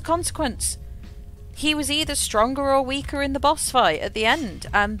 there was a consequence. He was either stronger or weaker in the boss fight at the end,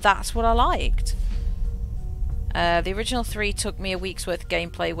 and that's what I liked. The original 3 took me a week's worth of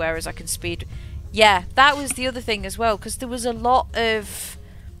gameplay, whereas I can speed... Yeah, that was the other thing as well, because there was a lot of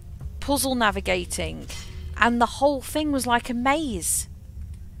puzzle navigating, and the whole thing was like a maze,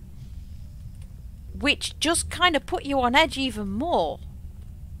 which just kind of put you on edge even more.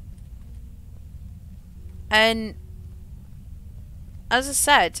 And as I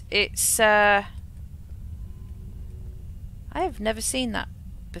said, it's I have never seen that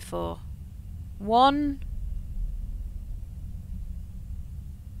before. One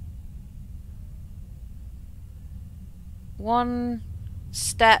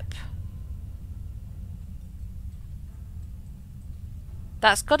step.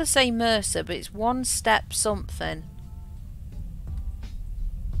 That's got to say Mercer, but it's one step something.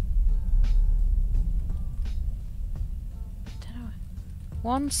 Don't know.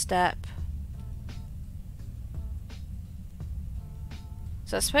 One step.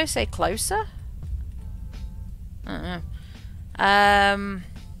 So I suppose say closer? I don't know.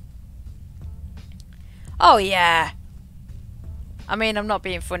 Oh yeah. I mean, I'm not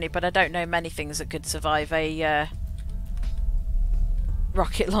being funny, but I don't know many things that could survive a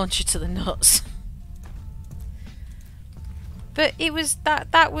rocket launcher to the nuts. But it was that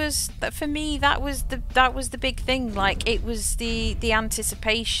for me, that was the big thing. Like, it was the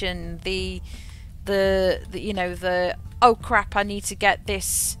anticipation, the you know, the oh crap, I need to get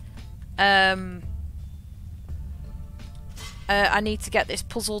this I need to get this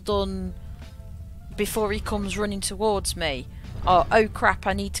puzzle done before he comes running towards me. Or, oh crap,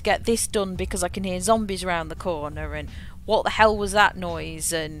 I need to get this done because I can hear zombies around the corner, and what the hell was that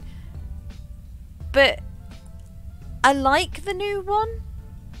noise? And but I like the new one.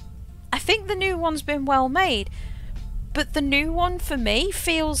 I think the new one's been well made, but the new one for me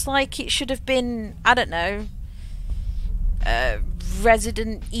feels like it should have been, I don't know,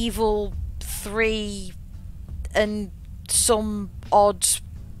 Resident Evil 3 and some odd,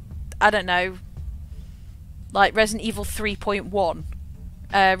 I don't know, like Resident Evil 3.1,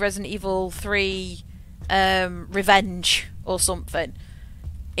 Resident Evil 3 Revenge or something.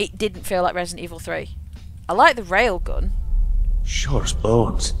 It didn't feel like Resident Evil 3. I like the railgun. Sure as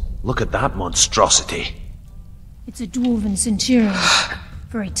bones. Look at that monstrosity. It's a dwarven centurion.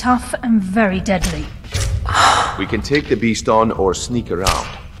 Very tough and very deadly. We can take the beast on or sneak around.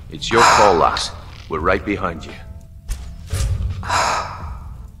 It's your call, lass. We're right behind you.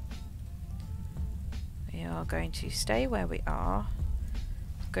 We are going to stay where we are.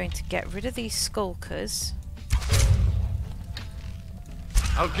 Going to get rid of these skulkers.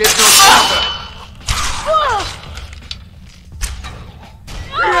 I'll get your counter.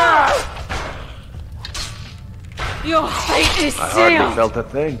 Your fate is I sealed. hardly felt a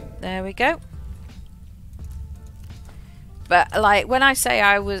thing. There we go. But like, when I say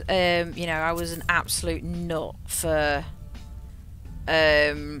I was, you know, I was an absolute nut for,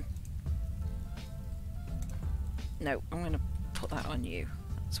 no, I'm gonna put that on you.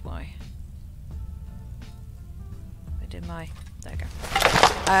 That's why. I did my There we go.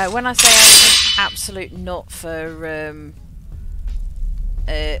 When I say I'm an absolute nut for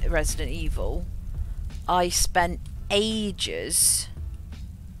Resident Evil, I spent ages,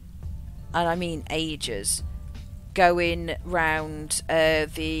 and I mean ages, going round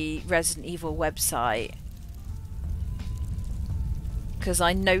the Resident Evil website because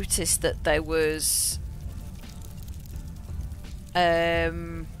I noticed that there was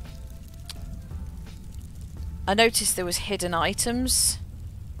hidden items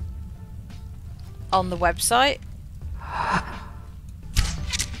on the website.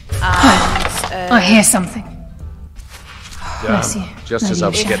 And, I hear something. Bless you. Just as I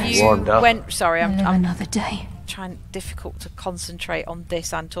was getting warmed up. Sorry, I'm another day. Difficult to concentrate on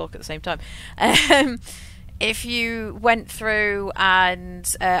this and talk at the same time. If you went through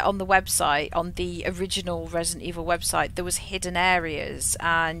and on the website, on the original Resident Evil website, there was hidden areas,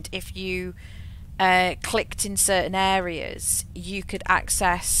 and if you clicked in certain areas, you could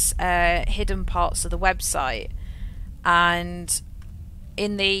access hidden parts of the website. And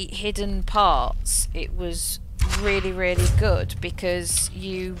in the hidden parts, it was really, really good because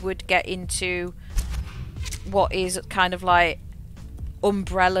you would get into what is kind of like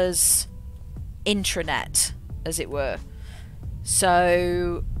Umbrella's intranet, as it were.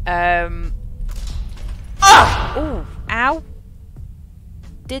 So, oh, ow!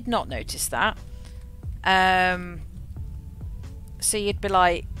 Did not notice that. So you'd be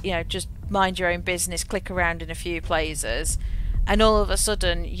like, you know, just mind your own business, click around in a few places, and all of a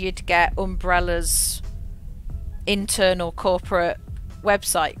sudden you'd get Umbrella's internal corporate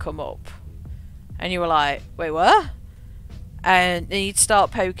website come up, and you were like, wait, what? And then you'd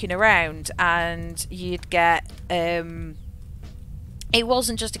start poking around, and you'd get it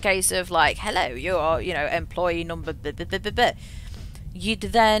wasn't just a case of like, hello, you're, you know, employee number blah, blah, blah, blah, blah. You'd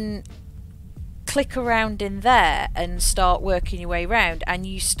then click around in there and start working your way around, and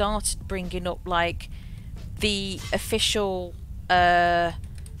you started bringing up like the official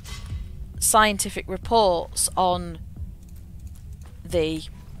scientific reports on the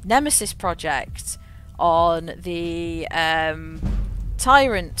Nemesis project, on the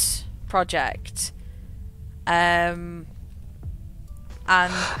Tyrant project, and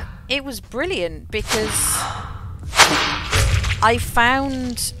it was brilliant because I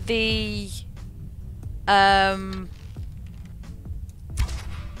found the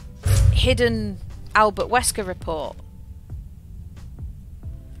hidden Albert Wesker report,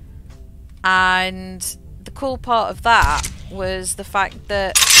 and the cool part of that was the fact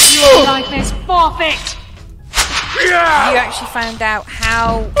that like this forfeit. You actually found out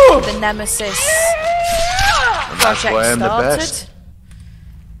how the Nemesis project started.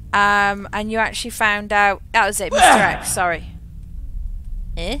 And you actually found out... That was it, Mr. X, sorry.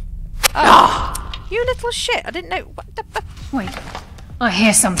 Eh? Oh, you little shit, I didn't know... What the... Wait, I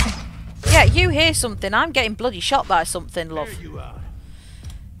hear something. Yeah, you hear something. I'm getting bloody shot by something, love. There you are.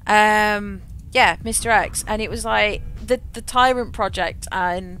 Yeah, Mr. X, and it was like the Tyrant Project,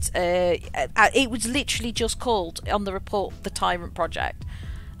 and it was literally just called on the report the Tyrant Project,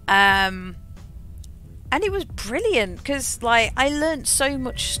 and it was brilliant because like I learnt so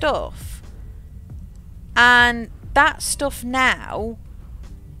much stuff, and that stuff now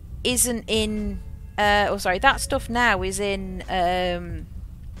isn't in. That stuff now is in.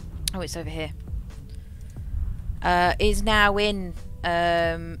 Oh, it's over here. Is now in.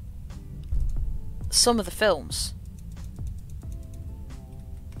 Some of the films.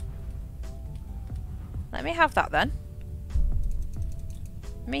 Let me have that then.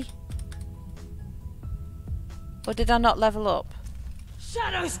 Me. Or did I not level up?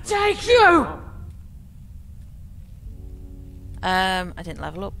 Shadows take you! I didn't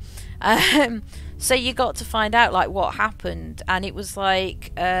level up. So you got to find out like what happened, and it was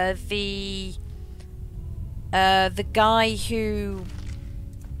like the guy who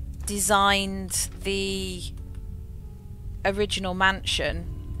designed the original mansion,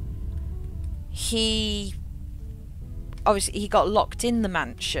 he got locked in the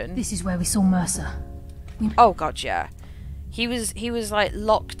mansion. This is where we saw Mercer. Oh god, yeah. He was like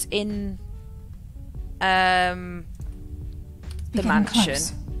locked in the mansion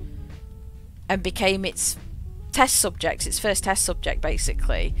close. And became its test subject, its first test subject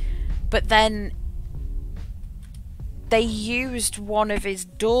basically. But then they used one of his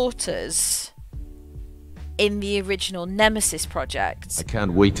daughters in the original Nemesis project. I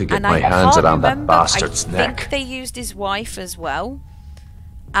can't wait to get my hands around that bastard's neck. I think they used his wife as well.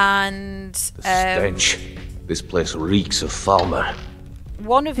 And the stench. This place reeks of Falmer.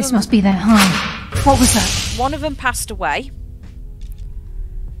 One of this them, must be their home. What was that? One of them passed away.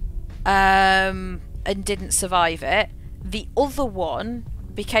 And didn't survive it. the other one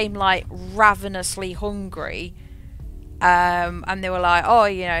became like ravenously hungry, and they were like, oh,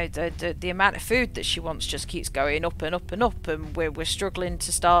 you know, the amount of food that she wants just keeps going up and up and up, and we're struggling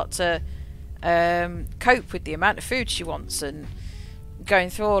to start to cope with the amount of food she wants, and going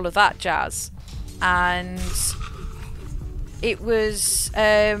through all of that jazz. And it was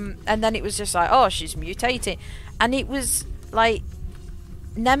and then it was just like, oh, she's mutating, and it was like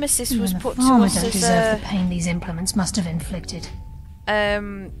Nemesis was put to us don't as deserve the pain these implements must have inflicted.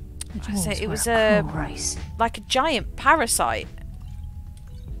 It was a like a giant parasite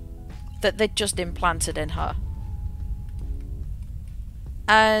that they'd just implanted in her,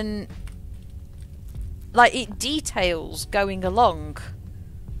 and like it details going along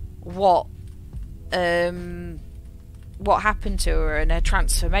what happened to her and her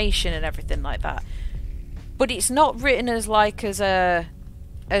transformation and everything like that. But it's not written as like as a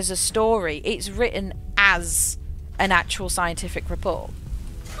story. It's written as an actual scientific report.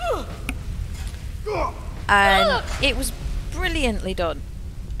 And it was brilliantly done.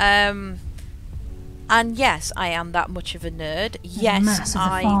 And yes, I am that much of a nerd. Yes,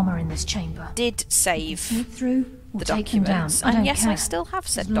 I farmer in this chamber. did save through, the take them down. documents. I don't And yes, care. I still have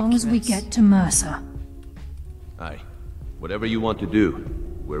said As long documents. as we get to Mercer. Aye. Whatever you want to do,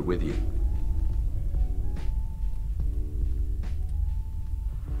 we're with you.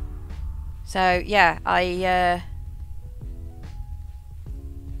 So yeah, I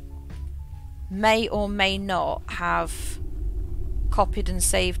may or may not have copied and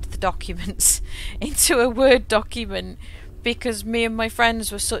saved the documents into a Word document because me and my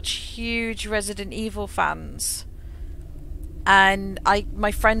friends were such huge Resident Evil fans, and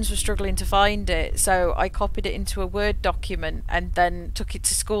my friends were struggling to find it, so I copied it into a Word document and then took it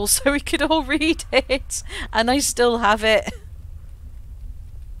to school so we could all read it, and I still have it.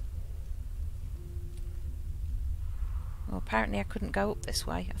 Well, apparently I couldn't go up this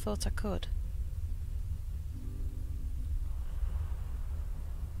way. I thought I could.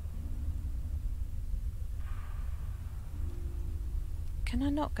 Can I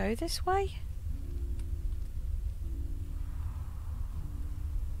not go this way?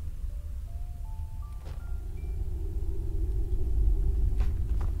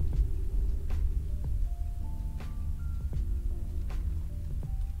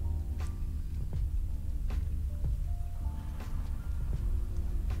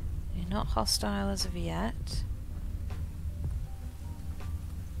 You're not hostile as of yet.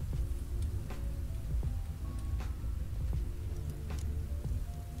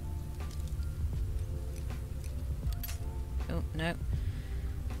 Oh, no.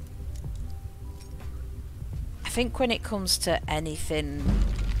 I think when it comes to anything,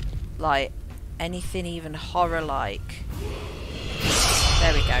 like, anything even horror-like...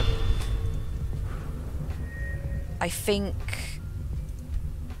 There we go. I think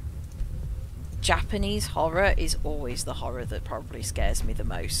Japanese horror is always the horror that probably scares me the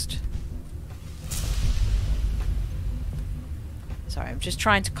most. Sorry, I'm just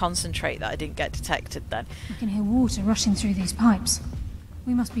trying to concentrate that I didn't get detected then. I can hear water rushing through these pipes.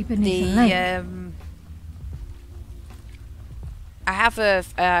 We must be beneath the lake. I have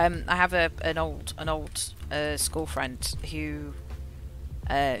an old school friend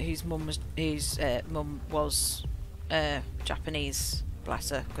whose mum was Japanese,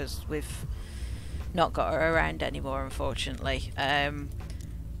 bless her, because we've not got her around anymore, unfortunately.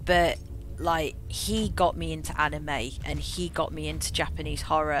 But like, he got me into anime and he got me into Japanese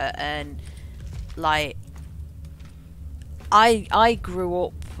horror, and like I grew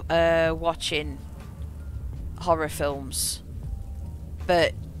up watching horror films,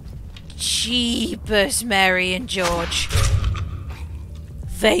 but jeepers Mary and George,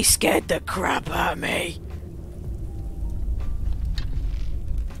 they scared the crap out of me.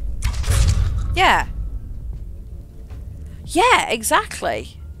 Yeah,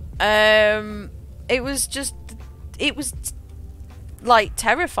 exactly. It was like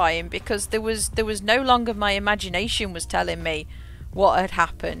terrifying because there was no longer my imagination was telling me what had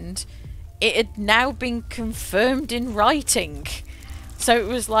happened. It had now been confirmed in writing, so it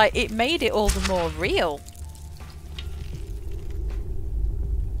was like it made it all the more real.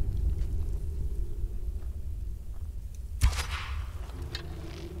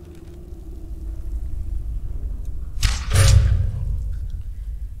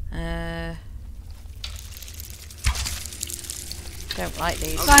 Don't like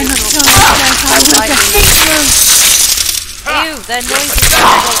these. If I'm not sure I will like defeat you! Ew, they're noisy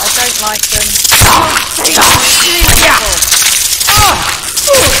terrible. I don't like them.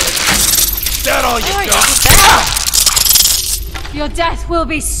 That all you got? Your death will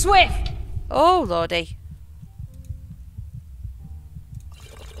be swift! Oh, lordy.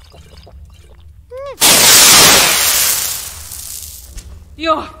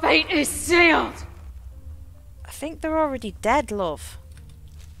 Your fate is sealed! I think they're already dead, love.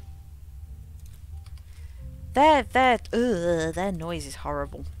 Their noise is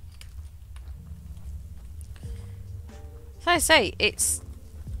horrible. So I say,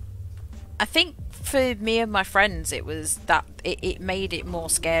 I think for me and my friends, it was that it made it more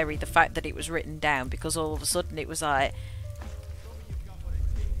scary, the fact that it was written down, because all of a sudden it was like,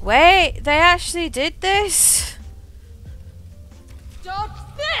 wait, they actually did this?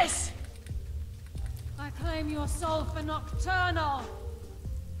 Stop this! I claim your soul for Nocturnal.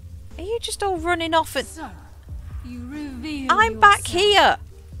 Are you just all running off and... So, you reveal I'm back here!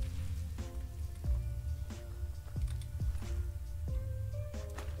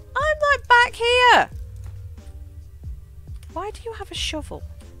 I'm like back here! Why do you have a shovel?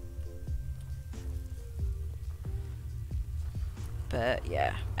 But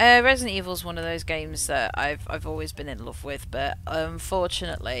yeah, Resident Evil's one of those games that I've always been in love with, but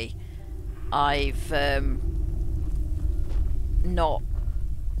unfortunately I've not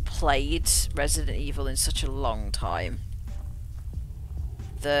played Resident Evil in such a long time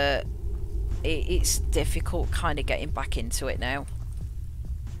that it's difficult kind of getting back into it now.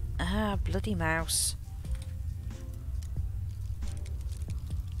 Ah, bloody mouse.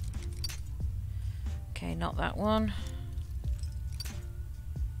 Okay, not that one.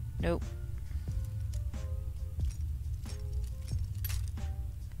 Nope.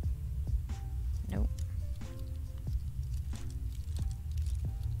 Nope.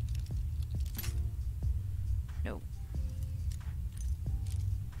 Nope.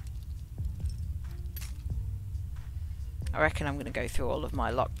 I reckon I'm going to go through all of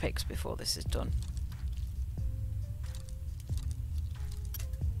my lockpicks before this is done.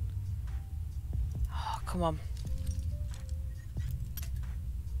 Oh, come on.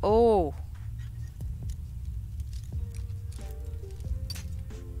 Oh.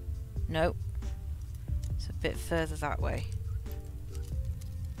 Nope. It's a bit further that way.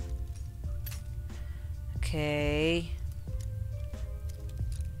 Okay.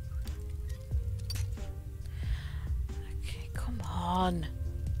 Okay, come on.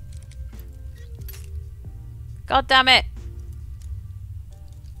 God damn it.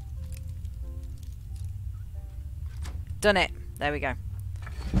 Done it. There we go.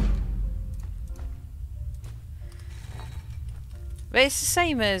 But it's the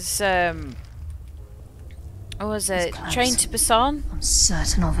same as, what was it? Train to Busan? I'm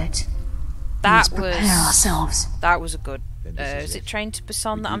certain of it. That Let's prepare ourselves. That was a good. Is it Train to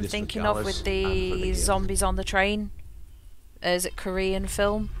Busan that I'm thinking of with the zombies on the train? Is it Korean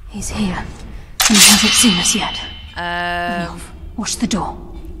film? He's here, and he hasn't seen us yet. Watch the door.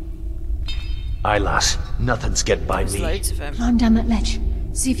 Aye, lass. Nothing's getting by There's me. loads of them. Climb down that ledge.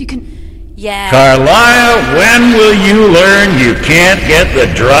 See if you can. Yeah. Carlisle, when will you learn you can't get the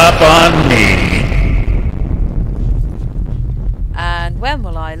drop on me? And when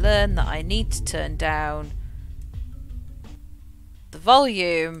will I learn that I need to turn down the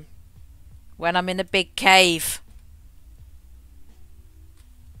volume when I'm in a big cave?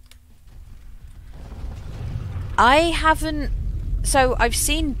 I haven't. So I've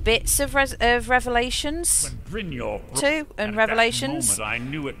seen bits of Revelations 2 and Revelations.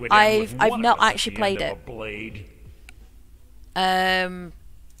 I've not actually played it.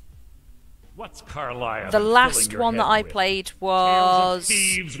 What's Carlisle? The last one that I played was,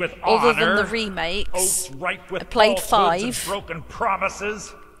 other than the remakes, I played 5. Broken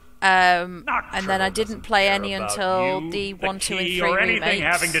promises. And then I didn't play any until the 1, 2, and 3 or remakes. anything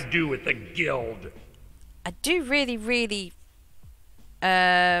having to do with the guild. I do really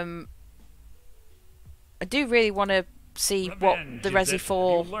want to see what the Resi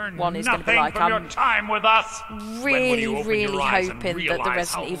 4 one is going to be like. I'm really hoping that the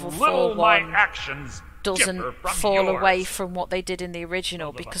Resident Evil 4 one doesn't fall away from what they did in the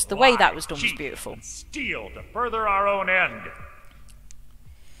original, because the way that was done was beautiful. Steal to further our own end.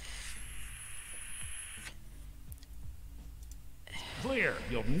 Clear,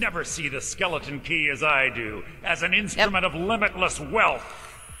 you'll never see the skeleton key as I do, as an instrument of limitless wealth.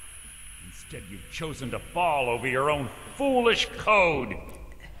 Instead, you've chosen to fall over your own foolish code.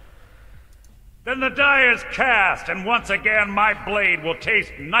 Then the die is cast, and once again my blade will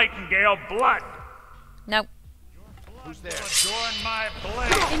taste Nightingale blood. No. Who's there? Adorn my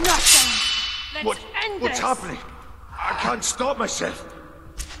blade. Enough then. Let's end this. What's happening? I can't stop myself.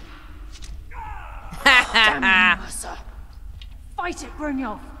 Damn you, Mercer. Fight it,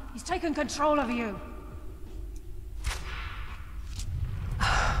 Brynjolf. He's taken control of you.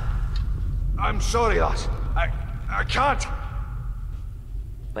 I'm sorry, lass. I can't.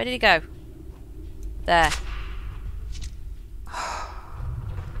 Where did he go? There.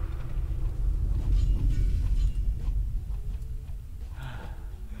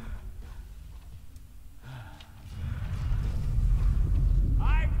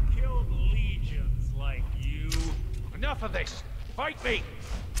 Enough of this! Fight me!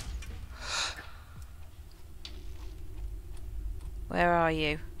 Where are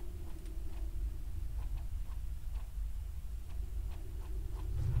you?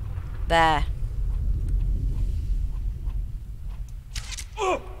 There.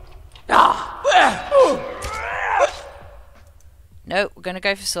 Nope, we're gonna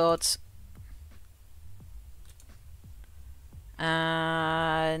go for swords.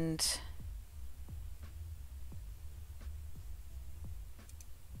 And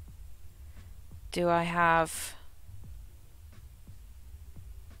do I have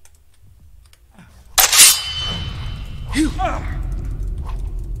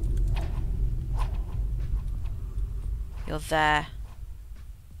You're there.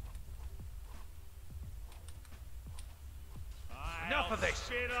 Enough of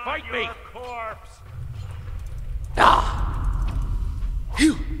this! Fight me! Corpse.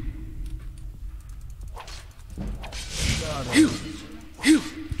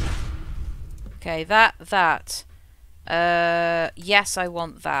 Okay, that. Yes, I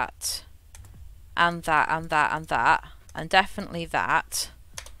want that. And that, and that, and that. And definitely that.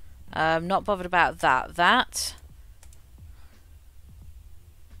 Not bothered about that. That.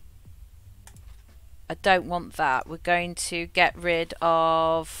 I don't want that. We're going to get rid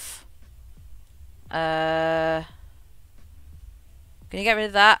of... gonna get rid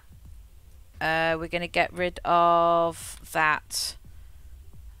of that. We're gonna get rid of that.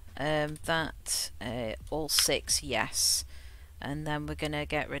 All 6, yes. And then we're gonna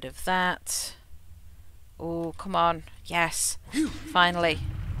get rid of that. Oh, come on. Yes. Finally.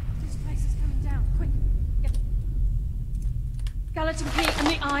 This place is coming down. Quick. Get skeleton key in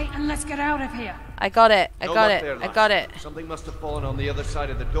the eye and let's get out of here. I got it. I No got luck it. there, I lad. got it. Something must have fallen on the other side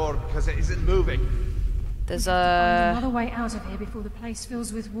of the door because it isn't moving. There's Find another way out of here before the place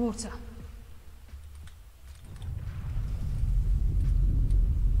fills with water.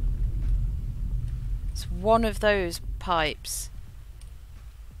 It's one of those pipes.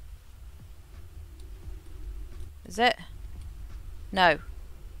 Is it? No.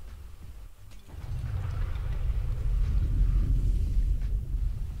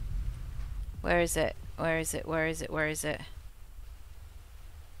 Where is it? Where is it? Where is it? Where is it?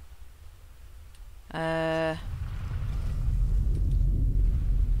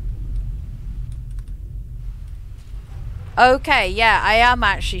 Okay, yeah, I am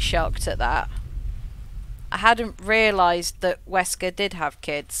actually shocked at that. I hadn't realised that Wesker did have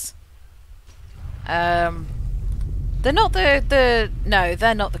kids. They're not no,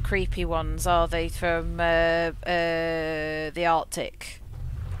 they're not the creepy ones, are they? From the Arctic.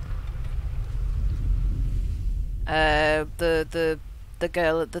 The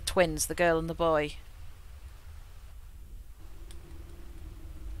girl, the twins, the girl and the boy.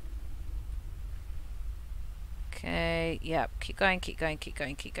 Okay, yep, keep going, keep going, keep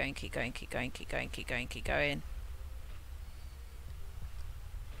going, keep going, keep going, keep going, keep going, keep going, keep going.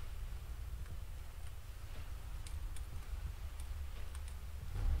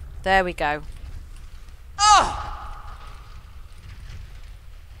 There we go.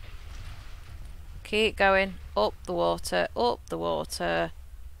 Keep going, up the water, up the water.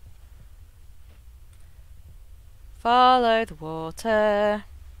 Follow the water.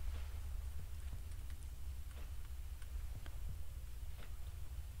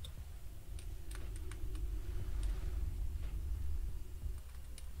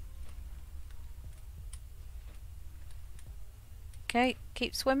 Okay,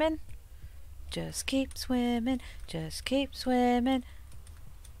 keep swimming. Just keep swimming. Just keep swimming.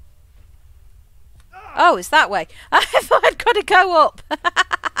 Oh, it's that way. I thought I'd got to go up.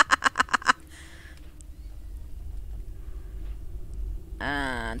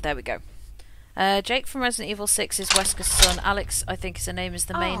 And there we go. Jake from Resident Evil 6 is Wesker's son. Alex, I think his name is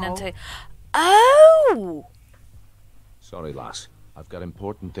the main antagonist. Oh! Sorry, lass. I've got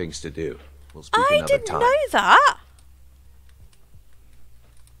important things to do. We'll speak another I didn't time. know that.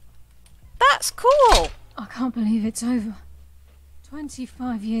 That's cool. I can't believe it's over.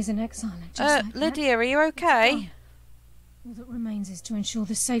 25 years in exile. And just like Lydia, are you okay? All that remains is to ensure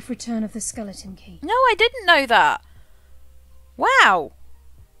the safe return of the skeleton key. No, I didn't know that. Wow.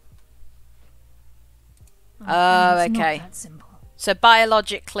 Oh, It's okay. not that simple. So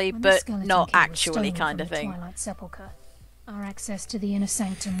biologically, When the but skeleton not key was actually, stolen kind from of the thing. Twilight Sepulchre, our access to the inner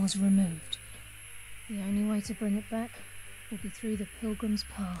sanctum was removed. The only way to bring it back would be through the Pilgrim's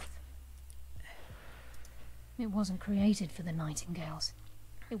Path. It wasn't created for the Nightingales.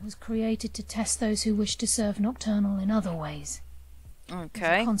 It was created to test those who wish to serve Nocturnal in other ways.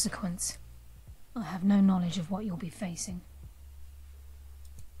 Okay. As a consequence, I have no knowledge of what you'll be facing.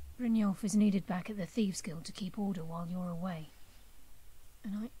 Brynjolf is needed back at the Thieves Guild to keep order while you're away.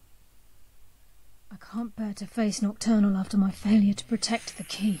 And I can't bear to face Nocturnal after my failure to protect the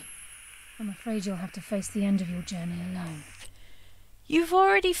key. I'm afraid you'll have to face the end of your journey alone. You've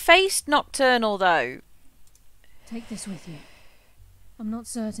already faced Nocturnal, though. Take this with you. I'm not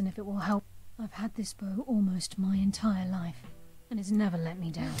certain if it will help. I've had this bow almost my entire life, and it's never let me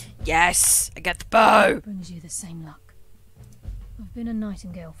down. Yes, I get the bow. It brings you the same luck. I've been a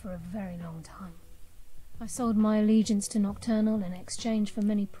nightingale for a very long time. I sold my allegiance to Nocturnal in exchange for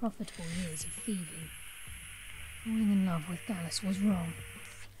many profitable years of thieving. Falling in love with Gallus was wrong.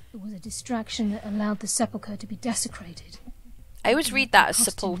 It was a distraction that allowed the sepulchre to be desecrated. I always read that as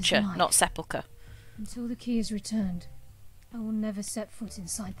sepulture, not sepulchre. Until the key is returned, I will never set foot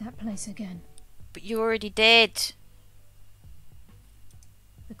inside that place again. But you already did.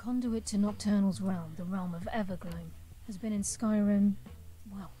 The conduit to Nocturnal's realm, the realm of Evergloam, has been in Skyrim,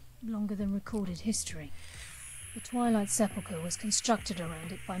 well, longer than recorded history. The Twilight Sepulchre was constructed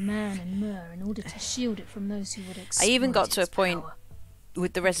around it by man and Myr in order to shield it from those who would exploit. I even got to a point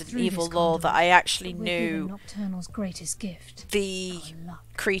with the Resident Evil lore that I actually knew Nocturnal's greatest gift, the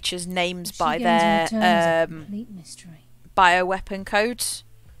creatures' names by their bioweapon codes.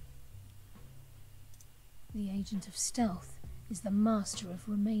 The Agent of Stealth is the master of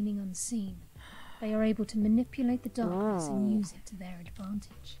remaining unseen. They are able to manipulate the darkness and use it to their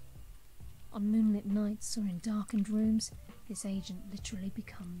advantage. On moonlit nights or in darkened rooms, this agent literally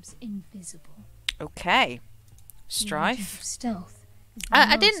becomes invisible. Okay. Strife. The Agent of Stealth.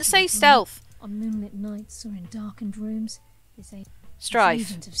 I didn't say stealth. On moonlit nights or in darkened rooms, this Strife.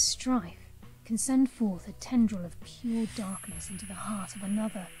 Agent of Strife can send forth a tendril of pure darkness into the heart of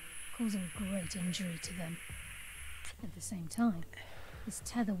another, causing great injury to them. At the same time, this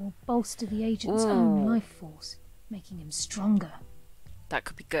tether will bolster the agent's own life force, making him stronger. That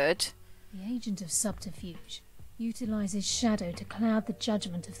could be good. The Agent of Subterfuge utilizes shadow to cloud the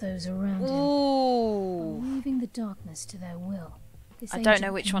judgment of those around him. By leaving the darkness to their will, this I don't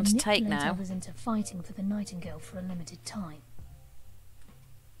know which one to take now. Others into fighting for the Nightingale for a limited time.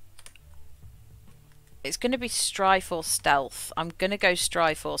 It's going to be Strife or Stealth. I'm going to go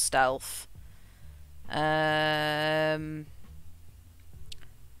Strife or Stealth. I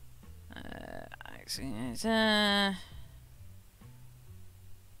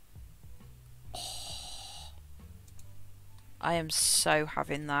am so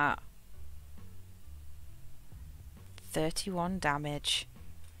having that. 31 damage.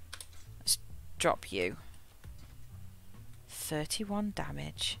 Let's drop you. 31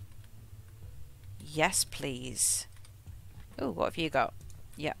 damage. Yes, please. Oh, what have you got?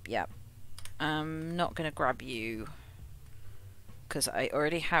 Yep. I'm not going to grab you because I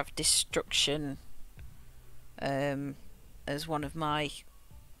already have destruction as one of my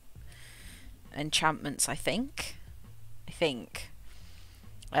enchantments, I think.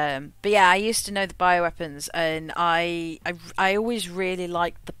 But yeah, I used to know the bioweapons, and I always really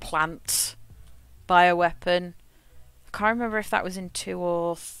liked the plant bioweapon. I can't remember if that was in 2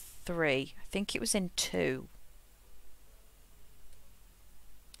 or 3. I think it was in 2.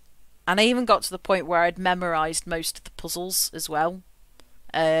 And I even got to the point where I'd memorised most of the puzzles as well.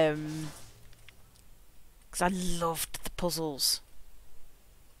 Because I loved the puzzles.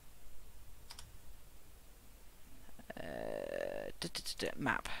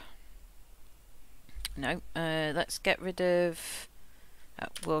 Map. No, let's get rid of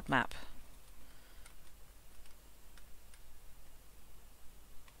world map.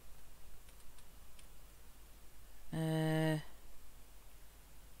 Where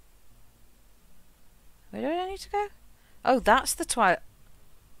do I need to go? Oh, that's the Twilight.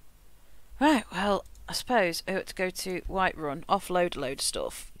 Right, well, I suppose I ought to go to Whiterun, offload a load of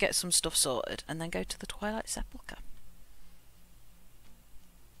stuff, get some stuff sorted, and then go to the Twilight Sepulchre.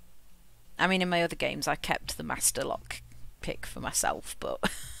 I mean, in my other games, I kept the Master Lock pick for myself, but...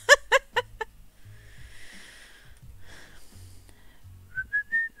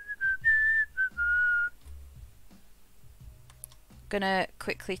 Gonna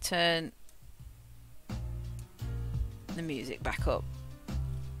quickly turn the music back up.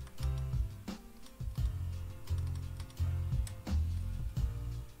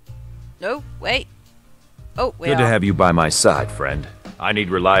 No, wait. Oh, we Good are. to have you by my side, friend. I need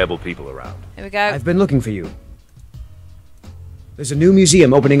reliable people around. Here we go. I've been looking for you. There's a new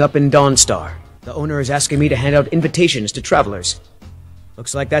museum opening up in Dawnstar. The owner is asking me to hand out invitations to travelers.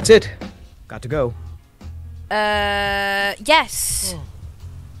 Looks like that's it. Got to go. Yes.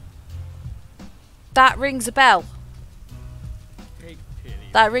 That rings a bell.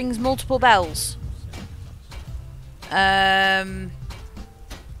 That rings multiple bells.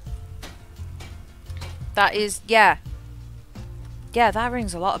 That is, yeah. Yeah, that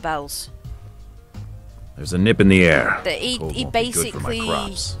rings a lot of bells. There's a nip in the air. That he Cold won't be good for my basically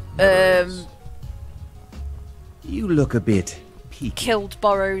crops. Never is. You look a bit killed,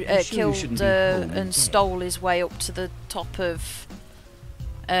 and stole his way up to the top of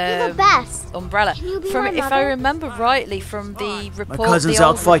You're the best. Umbrella. Can you be From, my if I mother? remember rightly from the report, My cousin's the out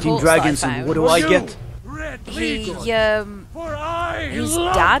old fighting reports that I dragons, and found, what do I get? His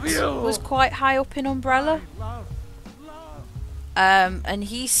dad was quite high up in Umbrella. And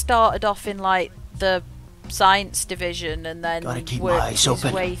he started off in like the science division, and then worked his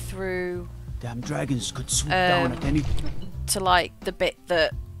way through. Damn dragons could swoop down at any. To like the bit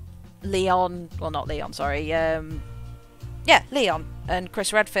that Leon, well not Leon, sorry, yeah, Leon and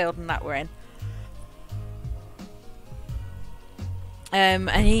Chris Redfield and that were in. And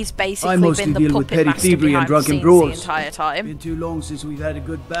he's basically been the puppet master behind the scenes the entire time. Been too long since we've had a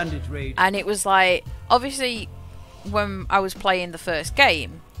good bandit raid. And it was like, obviously, when I was playing the first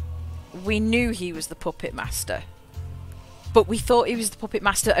game, we knew he was the puppet master. But we thought he was the puppet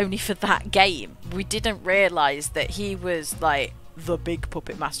master only for that game. We didn't realise that he was, like, the big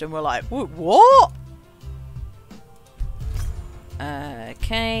puppet master. And we're like, what?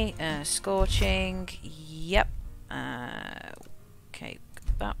 Okay, Scorching. Yep. Okay,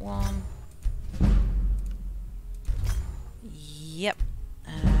 that one. Yep.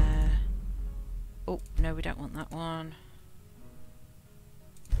 Oh, no, we don't want that one.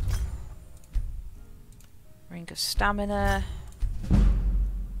 Ring of Stamina.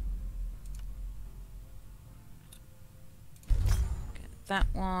 Get that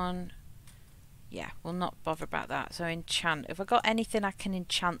one. Yeah, we'll not bother about that. So enchant. Have I got anything I can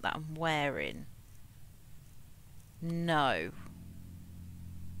enchant that I'm wearing? No.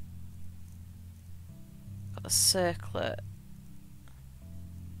 Got the circlet.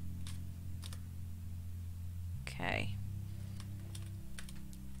 Okay.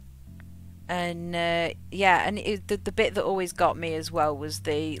 And yeah, and the bit that always got me as well was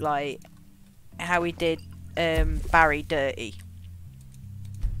the like how he did Barry dirty.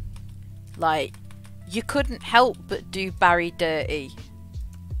 Like, you couldn't help but do Barry dirty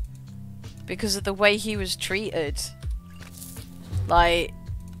because of the way he was treated. Like,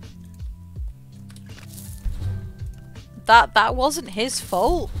 that wasn't his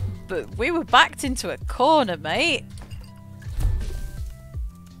fault, but we were backed into a corner, mate.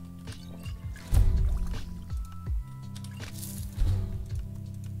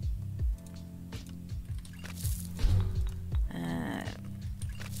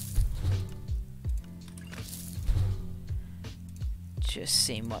 Just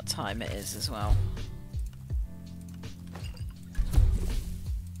seeing what time it is as well.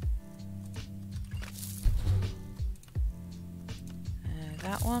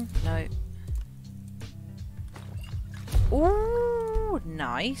 That one? No. Ooh,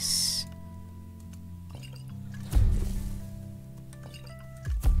 nice.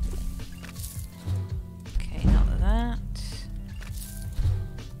 Okay, not that.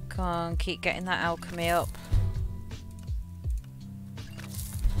 Come on, keep getting that alchemy up.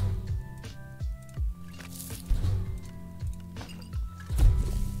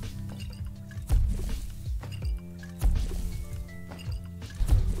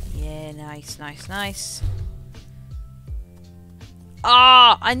 Nice, nice, nice.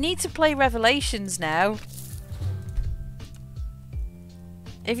 Ah, I need to play Revelations now.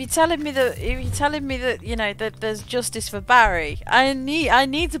 If you're telling me that, you know, that there's justice for Barry, I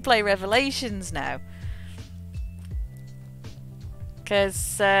need to play Revelations now.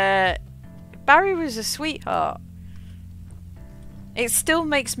 Because Barry was a sweetheart. It still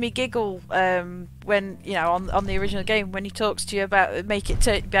makes me giggle when, you know, on the original game, when he talks to you about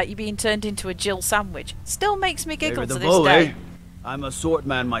about you being turned into a Jill sandwich. Still makes me giggle to this day. Eh? I'm a sword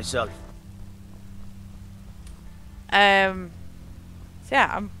man myself. So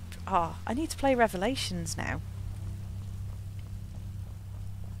yeah, I need to play Revelations now.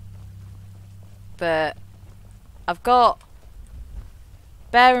 But I've got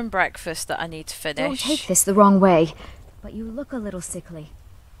Bear and Breakfast that I need to finish. Don't take this the wrong way, but you look a little sickly.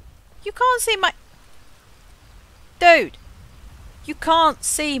 You can't see my... Dude! You can't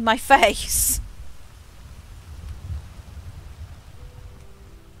see my face!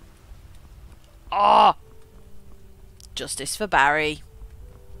 Ah! Justice for Barry.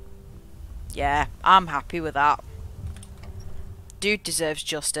 Yeah, I'm happy with that. Dude deserves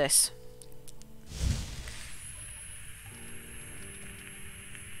justice.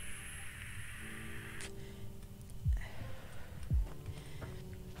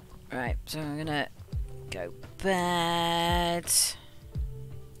 Right, so I'm gonna go bed.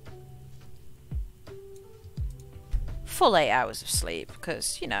 full 8 hours of sleep,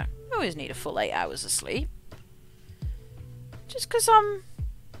 because, you know, I always need a full 8 hours of sleep. Just because I'm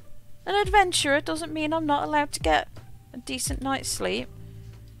an adventurer doesn't mean I'm not allowed to get a decent night's sleep.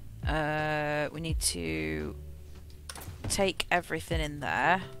 We need to take everything in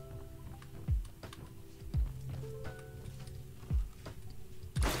there.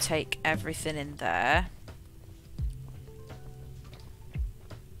 Take everything in there.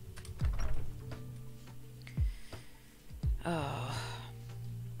 Oh.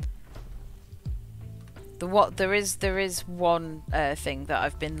 There is one thing that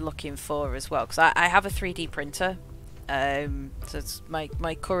I've been looking for as well, because I have a 3D printer. So it's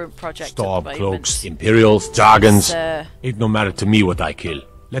my current project. Stormcloaks, Imperials, Jargons. It no matter to me what I kill.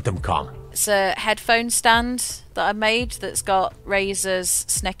 Let them come. It's a headphone stand that I made that's got Razor's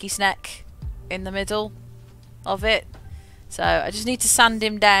Snecky Sneck in the middle of it. So I just need to sand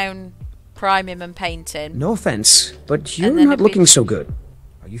him down, prime him and paint him. No offense, but you're not looking so good.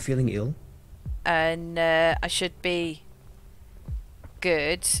 Are you feeling ill? And I should be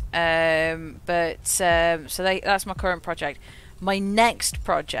good. That's my current project. My next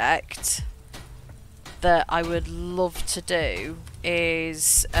project that I would love to do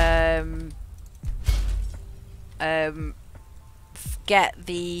is get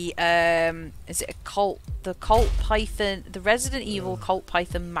the is it a Colt Python, the Resident Evil Colt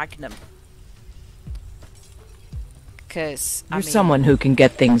Python Magnum, because you're someone who can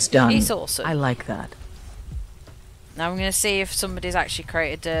get things done. He's awesome. I like that. Now I'm going to see if somebody's actually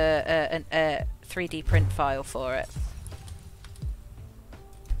created a 3D print file for it,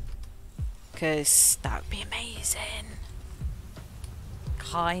 because that would be amazing.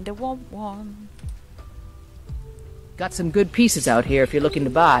 Kinda want one. Got some good pieces out here if you're looking to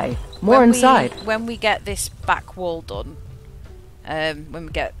buy. More inside. When we get this back wall done, when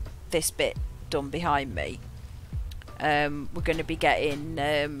we get this bit done behind me, we're going to be getting.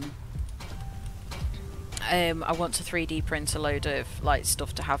 I want to 3D print a load of like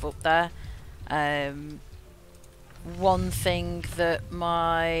stuff to have up there. One thing that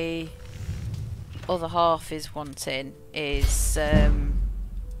my other half is wanting is okay.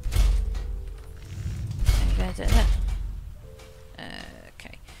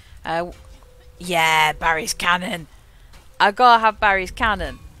 Yeah, Barry's cannon. I gotta have Barry's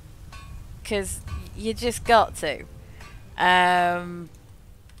cannon, cause you just got to.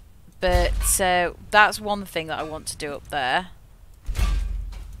 But that's one thing that I want to do up there.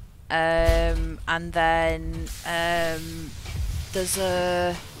 And then there's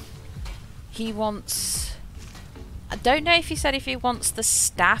a. He wants. I don't know if he said if he wants the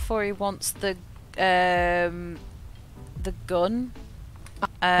staff or he wants the gun.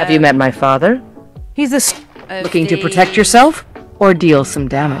 Have you met my father? He's looking to protect yourself or deal some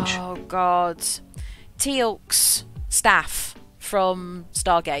damage. Oh God, Teal'c's staff from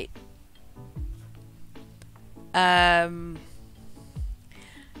Stargate. That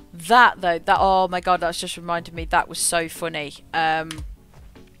though, oh my God, that's just reminded me. That was so funny.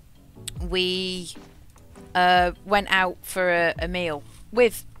 We went out for a meal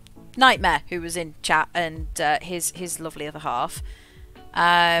with Nightmare, who was in chat, and his lovely other half.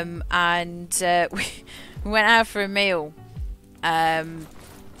 And we went out for a meal. And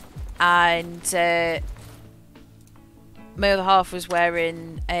my other half was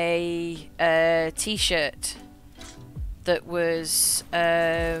wearing a t-shirt that was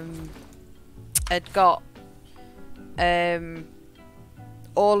had got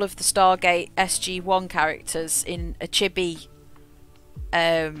all of the Stargate SG-1 characters in a chibi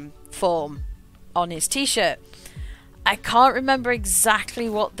form on his t-shirt. I can't remember exactly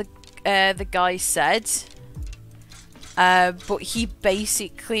what the guy said, but he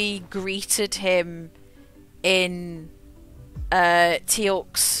basically greeted him in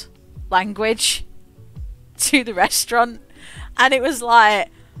Teal'c's language to the restaurant, and it was like,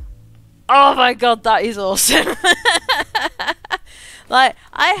 oh my God, that is awesome. Like,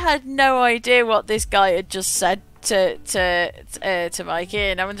 I had no idea what this guy had just said to Mikey,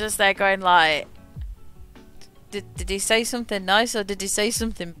 and I'm just there going like, did he say something nice or did he say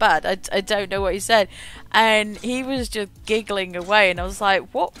something bad? I don't know what he said, and he was just giggling away, and I was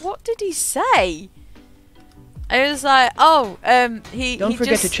like, what did he say? I was like, oh, Don't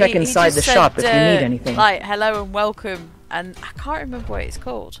forget to check inside the shop if you need anything. Like, hello and welcome, and I can't remember what it's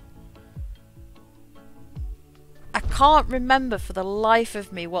called. I can't remember for the life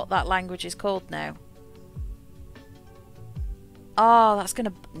of me what that language is called now. Oh, that's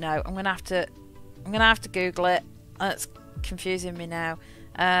gonna I'm gonna have to Google it. That's confusing me now.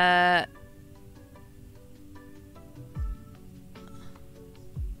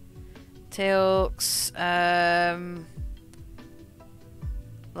 Teal'c's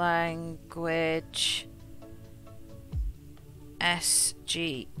language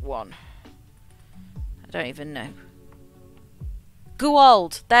SG1. I don't even know.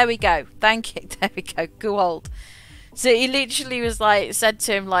 Guold. There we go. Thank you. There we go. Guold. So he literally was like, said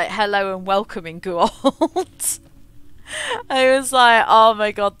to him like, hello and welcome in Guold. I was like, oh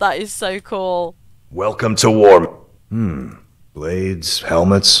my god, that is so cool. Welcome to war. Blades,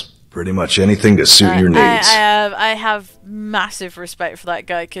 helmets, pretty much anything to suit your needs. I have massive respect for that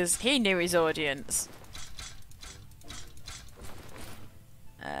guy because he knew his audience.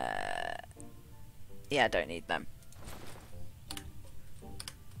 Yeah, I don't need them.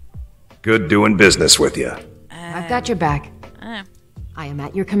 Good doing business with you. I've got your back. Oh. I am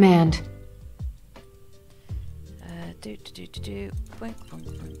at your command.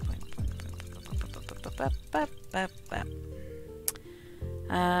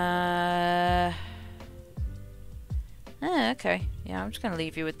 Okay. Yeah, I'm just gonna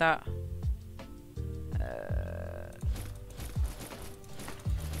leave you with that.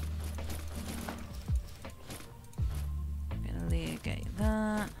 Get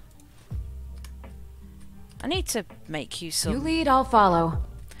that. I need to make you some. You lead, I'll follow.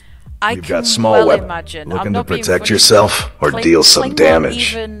 You've got small weapons. Imagine. Looking to protect yourself or deal some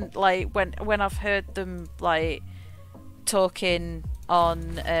damage. Even like when I've heard them like talking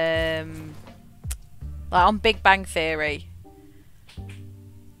on like on Big Bang Theory,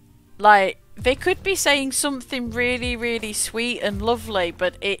 like they could be saying something really, really sweet and lovely,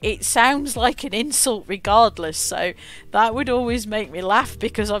 but it sounds like an insult regardless. So that would always make me laugh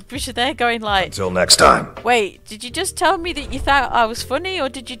because I'm pretty sure they're going like, until next time. Wait, did you just tell me that you thought I was funny, or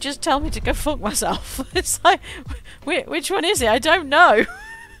did you just tell me to go fuck myself? It's like, which one is it? I don't know.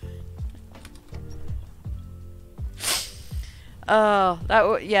 Oh, that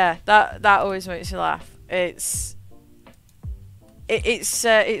always makes me laugh. It's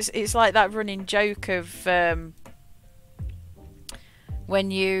like that running joke of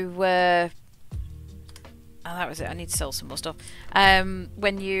when you oh, that was it. I need to sell some more stuff.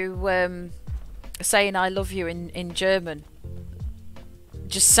 When you saying I love you in German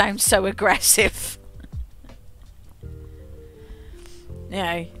just sounds so aggressive. You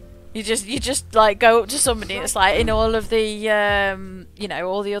know, you just like go up to somebody. It's like in all of the you know,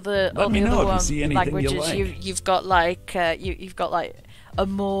 all the other languages you've got like you've got like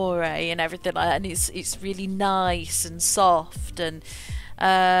amore and everything like that, and it's really nice and soft and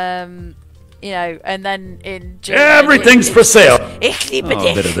you know, and then in German, everything's for sale. A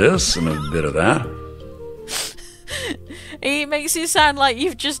bit of this and a bit of that. He makes it sound like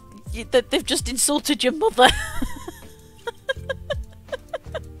that they've just insulted your mother.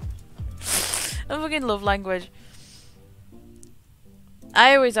 I fucking love language.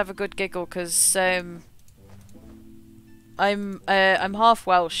 I always have a good giggle because I'm half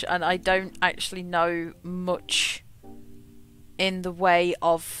Welsh and I don't actually know much in the way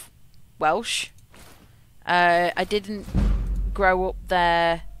of Welsh. I didn't grow up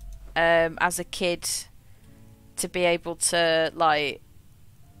there as a kid to be able to like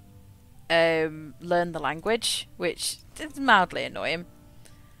learn the language, which is mildly annoying.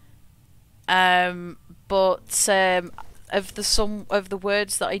 But of the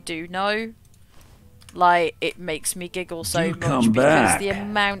words that I do know, like it makes me giggle so much because the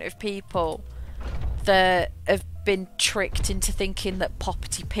amount of people that have been tricked into thinking that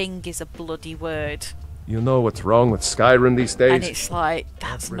poppity ping is a bloody word. You know what's wrong with Skyrim these days? And it's like,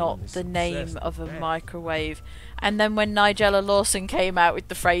 that's not the name of a microwave. And then when Nigella Lawson came out with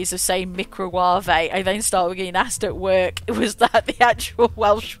the phrase of saying microwave, I then started getting asked at work, was that the actual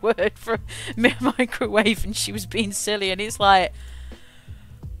Welsh word for microwave? And she was being silly, and it's like,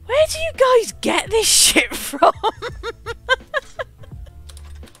 where do you guys get this shit from?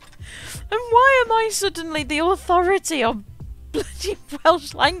 And why am I suddenly the authority on bloody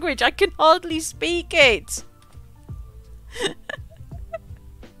Welsh language? I can hardly speak it.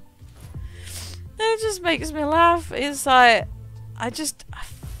 It just makes me laugh. It's like, I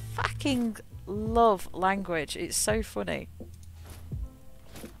fucking love language. It's so funny.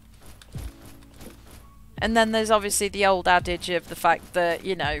 And then there's obviously the old adage of the fact that,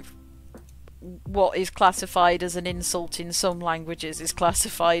 you know, what is classified as an insult in some languages is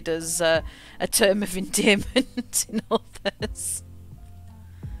classified as a term of endearment in others.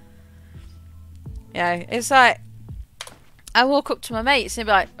 Yeah, it's like, I walk up to my mates and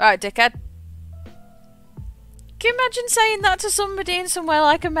be like, alright, dickhead. Can you imagine saying that to somebody in somewhere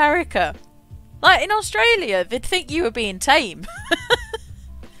like America? Like in Australia, they'd think you were being tame.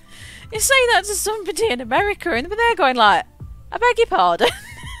 You say that to somebody in America and they're going like, I beg your pardon.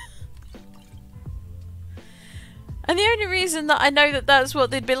 And the only reason that I know that that's what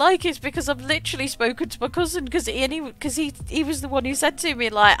they'd be like is because I've literally spoken to my cousin, because he was the one who said to me,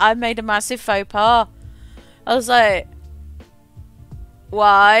 like, I made a massive faux pas. I was like,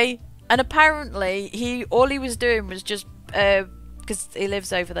 why? And apparently all he was doing was just because he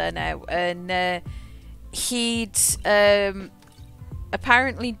lives over there now, and he'd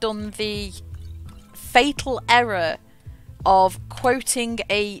apparently done the fatal error of quoting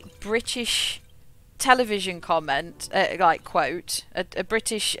a British television comment, quote, a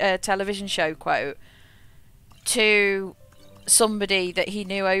British television show quote to somebody that he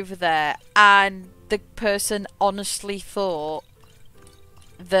knew over there, and the person honestly thought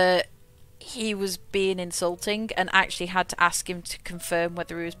that he was being insulting and actually had to ask him to confirm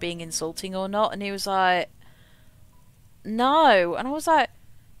whether he was being insulting or not, and he was like, no. And I was like,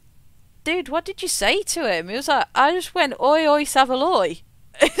 dude, what did you say to him? He was like, I just went, oi oi Savaloy.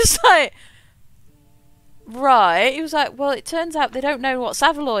 It's like, right. He was like, well, it turns out they don't know what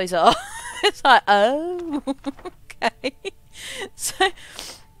Savaloys are. It's like, oh, okay. So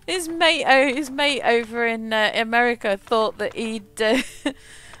his mate over in America thought that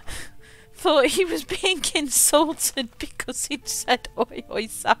thought he was being insulted because he'd said oi oi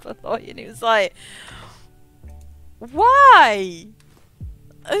Savaloy, and he was like, why?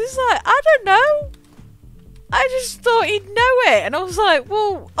 I was like, I don't know. I just thought he'd know it, and I was like,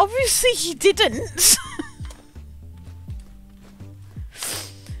 well, obviously he didn't.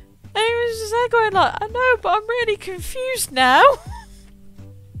 And he was just there going like, I know, but I'm really confused now.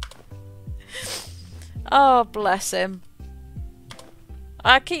 Oh, bless him.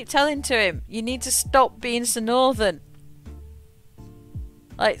 I keep telling to him, you need to stop being so northern.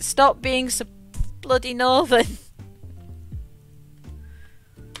 Like, stop being so bloody northern.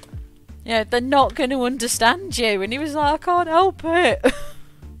 Yeah, they're not going to understand you. And he was like, I can't help it.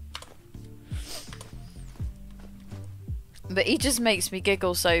 But he just makes me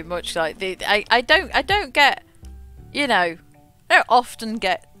giggle so much. Like, I don't get, you know, I don't often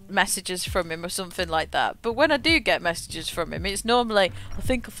get messages from him or something like that. But when I do get messages from him, it's normally, I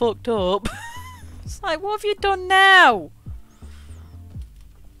think I fucked up. It's like, what have you done now?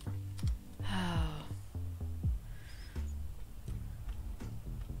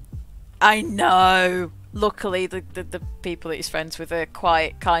 I know. Luckily, the people that he's friends with are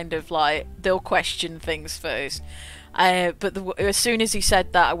quite kind of like, they'll question things first. But as soon as he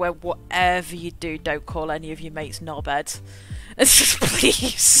said that, I went, whatever you do, don't call any of your mates knobheads. It's just,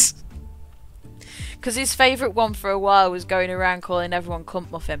 please. Because his favourite one for a while was going around calling everyone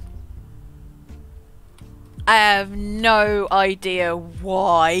cunt muffin. I have no idea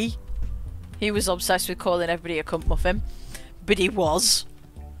why he was obsessed with calling everybody a cunt muffin, but he was.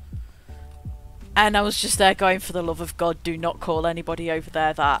 And I was just there going, for the love of God, do not call anybody over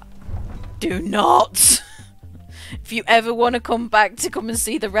there that. Do not! If you ever want to come back to come and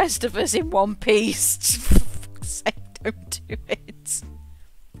see the rest of us in one piece, for fuck's sake, don't do it.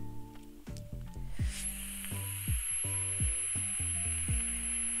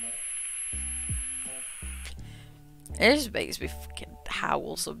 It just makes me fucking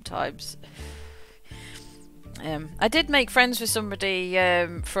howl sometimes. I did make friends with somebody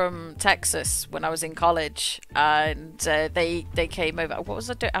from Texas when I was in college, and they came over. What was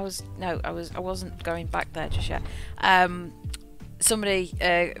I doing? I wasn't going back there just yet. Somebody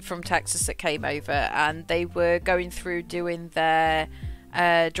from Texas that came over, and they were going through doing their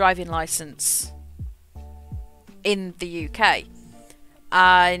driving license in the UK,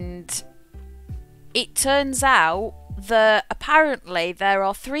 and it turns out that apparently there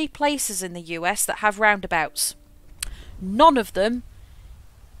are 3 places in the US that have roundabouts. None of them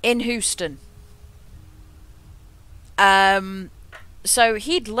in Houston. So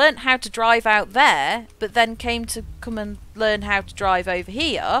he'd learnt how to drive out there, but then came to come and learn how to drive over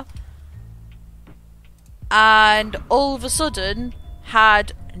here, and all of a sudden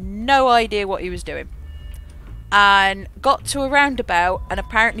had no idea what he was doing, and got to a roundabout and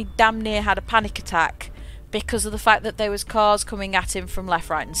apparently damn near had a panic attack because of the fact that there was cars coming at him from left,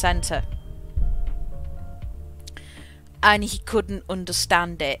 right and centre. And he couldn't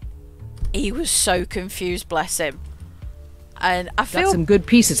understand it. He was so confused, bless him. And I feel... Got some good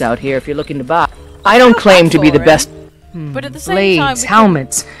pieces out here if you're looking to buy. I don't claim to be the best. But at the same Blades, time,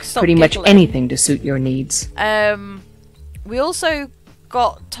 helmets, pretty much giggling. anything to suit your needs. We also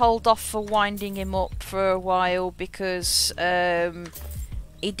got told off for winding him up for a while because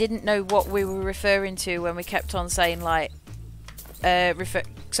he didn't know what we were referring to when we kept on saying, like,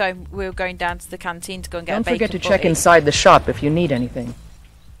 so we were going down to the canteen to go and get a bacon Don't forget to butty. check inside the shop if you need anything.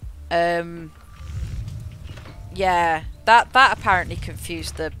 Yeah, that apparently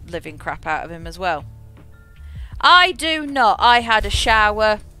confused the living crap out of him as well. I do not. I had a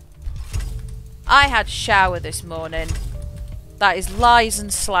shower. I had a shower this morning. That is lies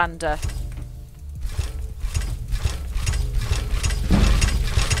and slander.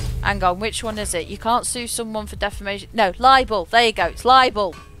 Hang on, which one is it? You can't sue someone for defamation. No, libel. There you go. It's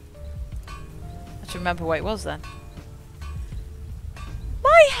libel. I have to remember what it was then.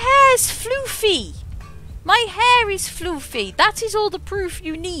 My hair's floofy. My hair is floofy. That is all the proof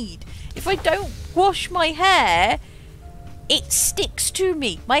you need. If I don't wash my hair, it sticks to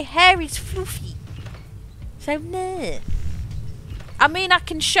me. My hair is floofy. So no. I mean, I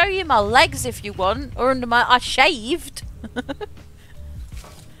can show you my legs if you want, or under my. I shaved.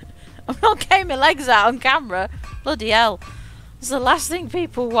 I'm not getting my legs out on camera. Bloody hell. It's the last thing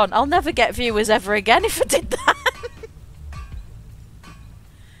people want. I'll never get viewers ever again if I did that.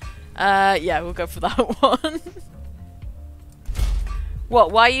 Yeah, we'll go for that one.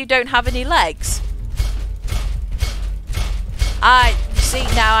 What, why you don't have any legs? See,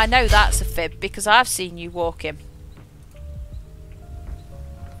 now I know that's a fib because I've seen you walking.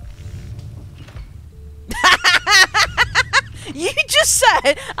 You just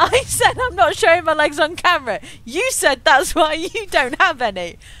said, I said I'm not showing my legs on camera. You said that's why you don't have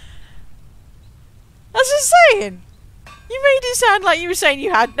any. That's what I'm saying. You made it sound like you were saying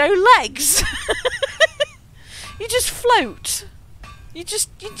you had no legs. You just float. You just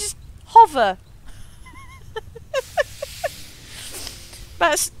hover.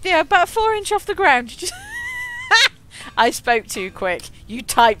 About 4 inches off the ground. You just I spoke too quick. You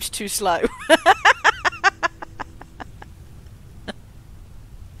typed too slow.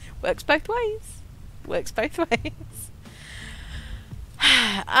 Works both ways. Works both ways.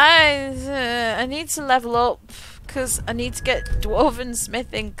 I need to level up because I need to get Dwarven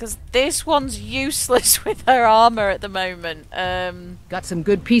Smithing because this one's useless with her armor at the moment. Got some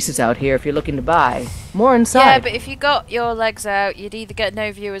good pieces out here if you're looking to buy. More inside. Yeah, but if you got your legs out, you'd either get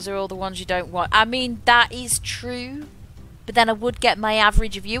no viewers or all the ones you don't want. I mean, that is true. But then I would get my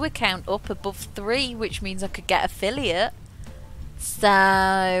average viewer count up above 3, which means I could get affiliate. So,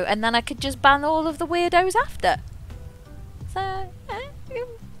 and then I could just ban all of the weirdos after. So,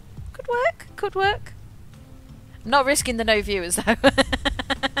 could work, could work. Not risking the no viewers though.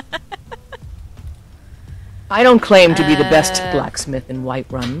 I don't claim to be the best blacksmith in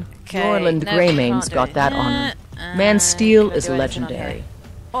Whiterun. Okay, Norland Greymane's got that honor. Man's steel is legendary.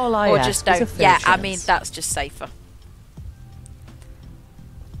 All I ask just is don't. a fair Yeah, chance. I mean that's just safer.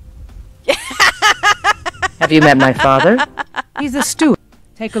 Have you met my father? He's a steward.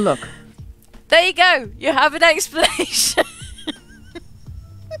 Take a look. There you go. You have an explanation.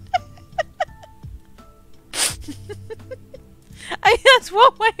 That's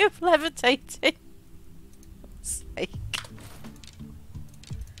one way of levitating. For God's sake.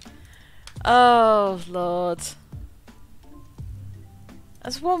 Oh Lord.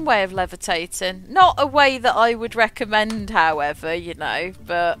 That's one way of levitating. Not a way that I would recommend, however, you know,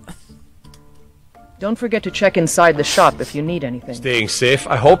 but... Don't forget to check inside the shop if you need anything. Staying safe,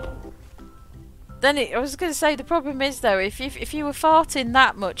 I hope. Then I was going to say, the problem is though, if you were farting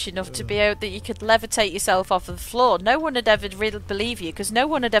that much enough to be able that you could levitate yourself off of the floor, no one would ever really believe you because no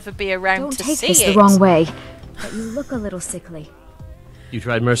one would ever be around to see it. Don't take this the wrong way, but you look a little sickly. You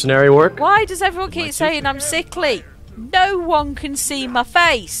tried mercenary work? Why does everyone keep saying I'm sickly? No one can see my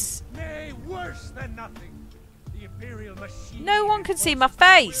face. Nay, worse than nothing. The Imperial machine. No one can see my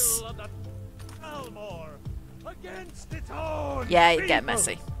face. Against its own Yeah, it'd get people.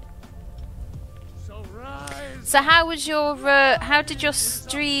 messy. So how was your how did your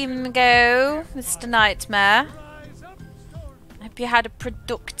stream go, Mr. Nightmare? Hope you had a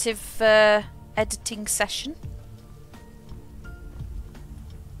productive editing session.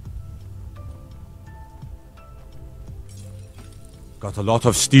 Got a lot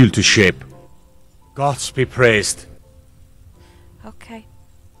of steel to shape. Gods be praised. Okay.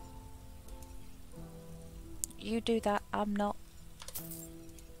 You do that, I'm not.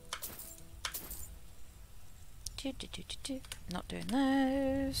 Not doing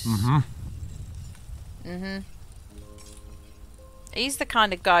those. He's the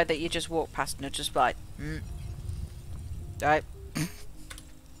kind of guy that you just walk past and are just like, right.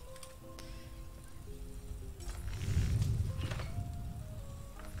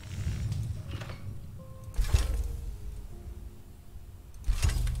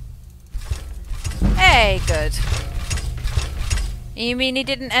 Hey, good. You mean he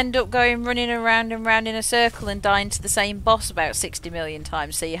didn't end up going running around and round in a circle and dying to the same boss about 60 million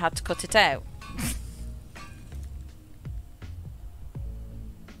times, so you had to cut it out?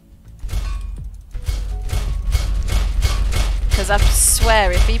 Because I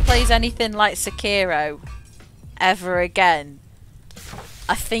swear, if he plays anything like Sekiro, ever again,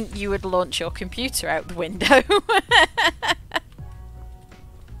 I think you would launch your computer out the window.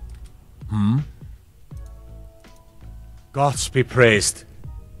 Gods be praised.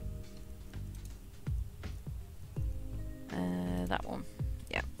 That one.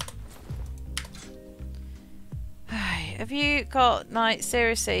 Yeah. Have you got night?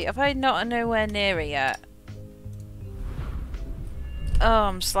 Seriously, have I not nowhere near it yet? Oh,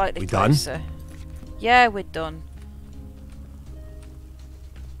 I'm slightly closer. Done? Yeah, we're done.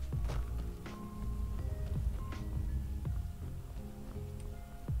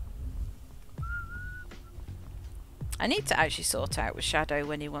 I need to actually sort out with Shadow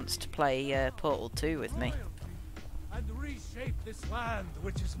when he wants to play Portal 2 with me. And reshape this land,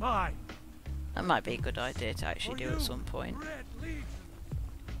 which is mine. That might be a good idea to actually do at some point.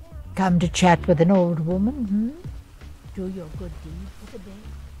 Come to chat with an old woman, Do your good deed for the day.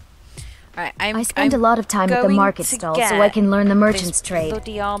 Right, I spend a lot of time at the market stall so I can learn the merchant's trade.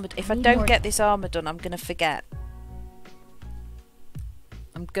 Bloody armor. If I don't get this armor done, I'm gonna forget.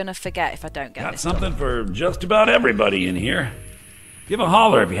 I'm gonna forget if I don't get this Got something done. for just about everybody in here. Give a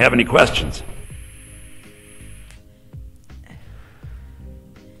holler if you have any questions.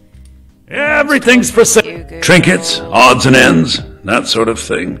 Everything's for sale. Trinkets, odds and ends, that sort of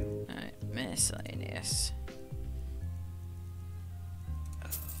thing. Right, miscellaneous.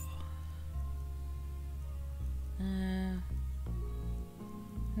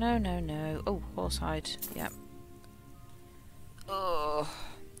 No. Oh, horsehide. Yep. Oh,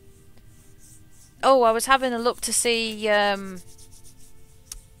 I was having a look to see the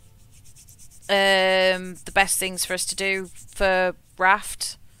best things for us to do for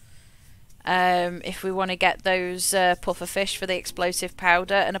raft. If we want to get those puffer fish for the explosive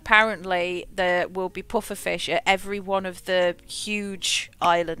powder, and apparently there will be puffer fish at every one of the huge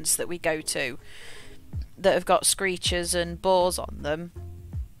islands that we go to that have got screechers and boars on them.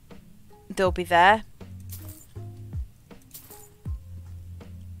 They'll be there.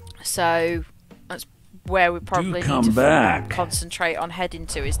 So that's where we probably need to concentrate on heading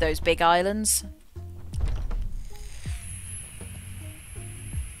to, is those big islands.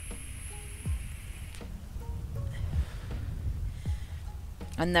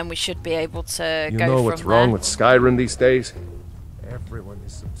 And then we should be able to You go know from what's there. wrong with Skyrim these days? Everyone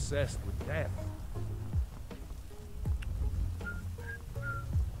is obsessed with death.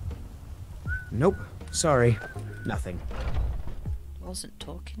 Nope. Sorry. Nothing. Wasn't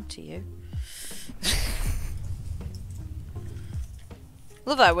talking to you.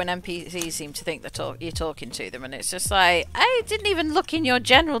 Love that when NPCs seem to think that you're talking to them, and it's just like, I didn't even look in your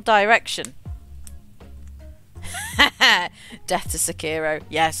general direction. Death to Sekiro.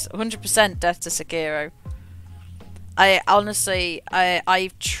 Yes, 100% death to Sekiro. I honestly,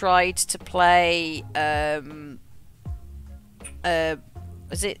 I've tried to play,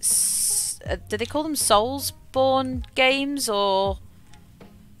 is it, do they call them Soulsborne games, or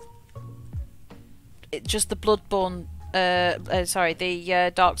just the Bloodborne, sorry,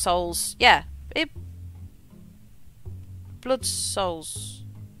 the Dark Souls, yeah, Blood Souls,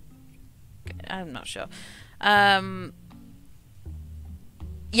 I'm not sure.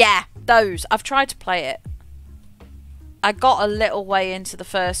 Yeah, those. I've tried to play it. I got a little way into the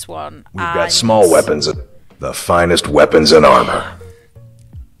first one. We've got small weapons, the finest weapons and armor.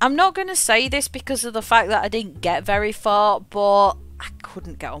 I'm not going to say this because of the fact that I didn't get very far, but I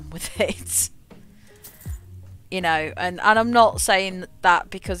couldn't get on with it. You know, and I'm not saying that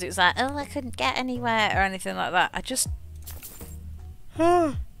because it's like, oh, I couldn't get anywhere or anything like that. I just...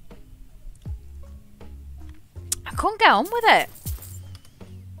 I couldn't get on with it.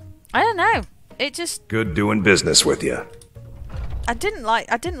 I don't know. It just... Good doing business with you. I didn't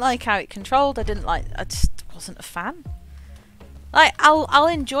like how it controlled. I just wasn't a fan. Like, I'll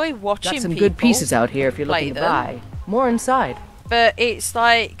enjoy watching Got some people good pieces out here if you're play looking to them. buy. More inside. But it's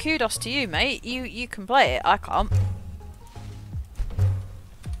like, kudos to you, mate. You can play it. I can't.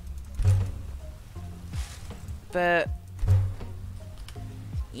 But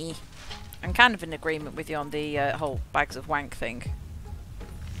yeah, I'm kind of in agreement with you on the whole bags of wank thing.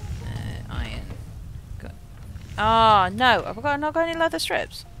 Iron. Oh no! Have I not got any leather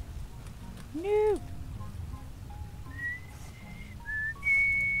strips? No.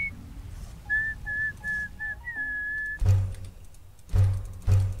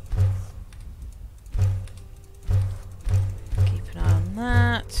 Keep an eye on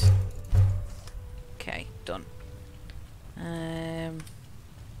that. Okay, done.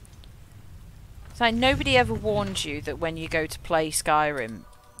 So nobody ever warned you that when you go to play Skyrim,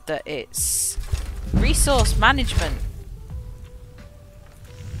 that it's resource management.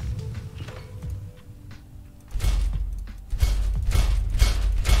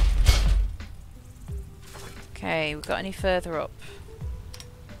 Okay, we got any further up?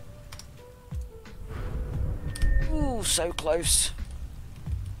 Ooh, so close.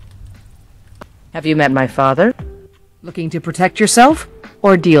 Have you met my father? Looking to protect yourself?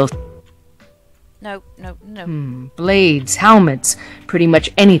 Or deal? No, no, no. Blades, helmets, pretty much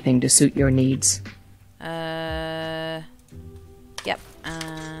anything to suit your needs. Yep,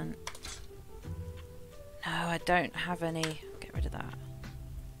 and... No, I don't have any. Get rid of that.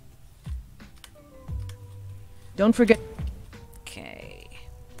 Don't forget... Okay.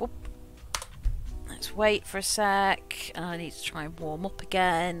 Whoop. Let's wait for a sec. I need to try and warm up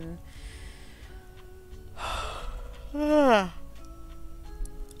again. I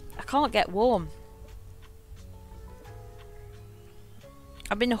can't get warm.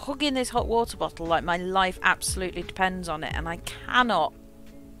 I've been hugging this hot water bottle like my life absolutely depends on it, and I cannot,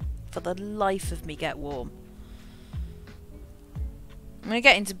 for the life of me, get warm. I'm going to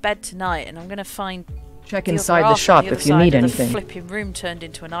get into bed tonight, and I'm going to find... Check inside the shop if you need anything. The flipping room turned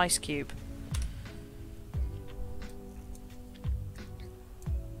into an ice cube.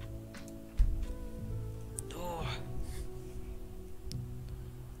 Oh.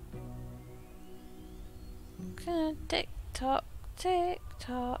 Okay, tick tock, tick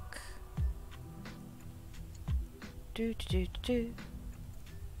tock. Do do do do.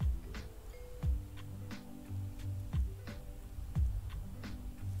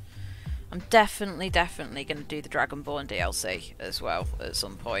 I'm definitely going to do the Dragonborn DLC as well at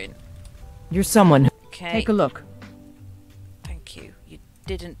some point. You're someone. Okay. Take a look. Thank you. You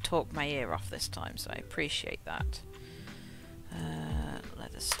didn't talk my ear off this time, so I appreciate that.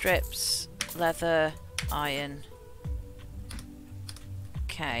 Leather strips, leather, iron.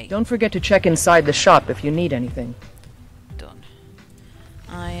 Okay. Don't forget to check inside the shop if you need anything. Done.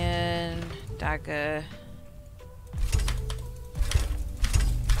 Iron, dagger.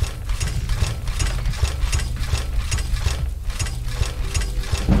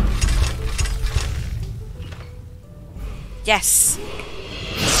 Yes!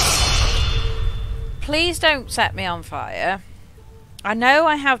 Please don't set me on fire. I know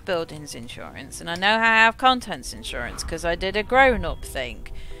I have buildings insurance and I know I have contents insurance because I did a grown-up thing.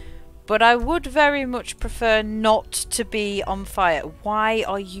 But I would very much prefer not to be on fire. Why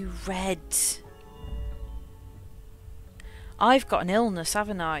are you red? I've got an illness,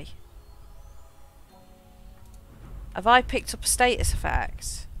 haven't I? Have I picked up a status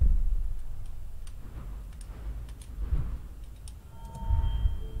effect?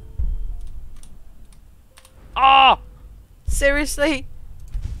 Oh! Seriously?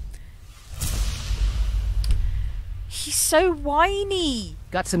 He's so whiny.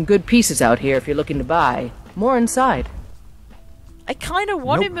 Got some good pieces out here if you're looking to buy. More inside. I kind of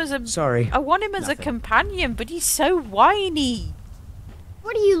want him as a... Sorry. I want him as a companion, but he's so whiny.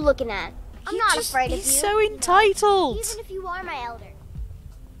 What are you looking at? I'm not afraid of you. He's so entitled. Even if you are my elder.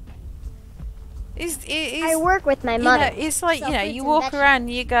 I work with my mother. You know, it's like, you know, you walk around and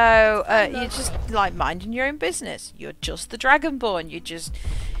you go, you're just like minding your own business. You're just the Dragonborn. You just...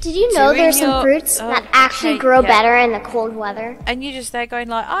 Did you know there's some fruits that actually grow better in the cold weather? And you're just there going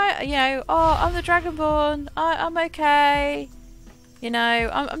like, I'm the Dragonborn. I'm okay. You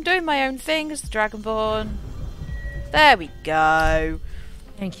know, I'm doing my own thing as the Dragonborn. There we go.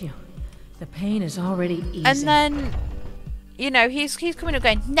 Thank you. The pain is already easing. And then... You know, he's coming up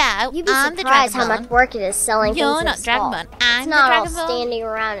going, no, You'd be I'm the surprised Dragonborn. how much work it is selling You're things not in stall. Dragonborn. I'm It's the not all Dragonborn. standing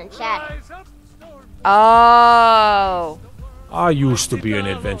around and chatting. Oh. I used to be an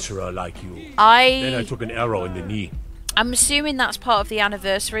adventurer like you. Then I took an arrow in the knee. I'm assuming that's part of the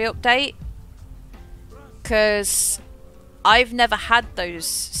anniversary update. Because I've never had those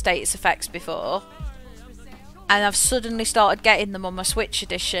status effects before. And I've suddenly started getting them on my Switch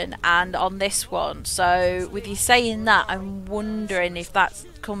edition and on this one. So, with you saying that, I'm wondering if that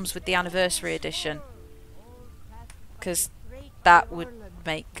comes with the anniversary edition. Because that would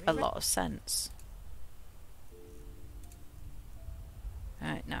make a lot of sense.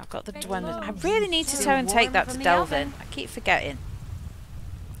 Right, now I've got the Dwemer. I really need to go and take that to Delvin. I keep forgetting.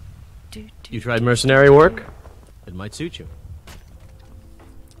 You tried mercenary work? It might suit you.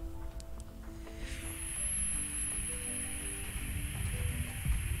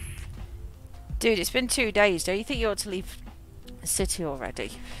 Dude, it's been 2 days. Don't you think you ought to leave the city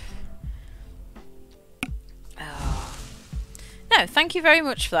already? Oh. No, thank you very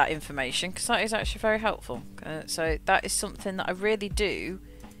much for that information, because that is actually very helpful. So that is something that I really do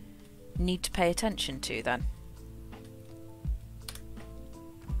need to pay attention to then.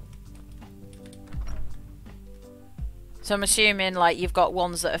 So I'm assuming like you've got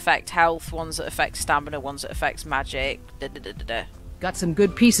ones that affect health, ones that affect stamina, ones that affect magic, Got some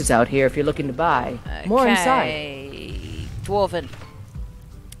good pieces out here if you're looking to buy. More inside. Dwarven.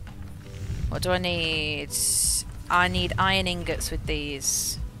 What do I need? I need iron ingots with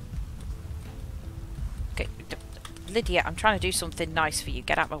these. Okay, Lydia, I'm trying to do something nice for you.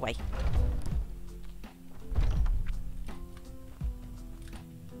 Get out of my way.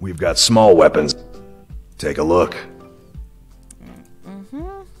 We've got small weapons. Take a look.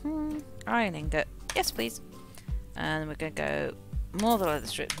 Iron ingot. Yes, please. And we're going to go more leather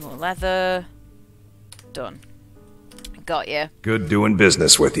strips, more leather. Done. Got you. Good doing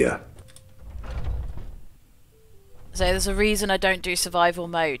business with you. So there's a reason I don't do survival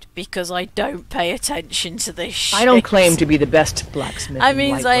mode, because I don't pay attention to this shit. I don't claim to be the best blacksmith. That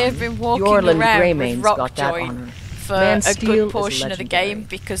means I have been walking around with Rockjoy for a good portion of the game,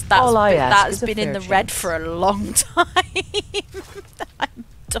 because that's been in the red for a long time. I'm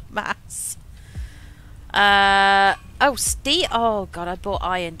a dumbass. Oh, steel. Oh god, I bought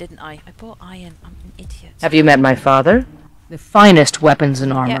iron, didn't I? I bought iron. I'm an idiot. Have you met my father? The finest weapons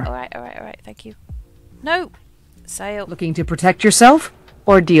and armor. Yeah, alright, thank you. No! Sale. Looking to protect yourself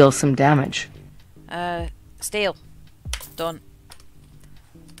or deal some damage? Steel. Done.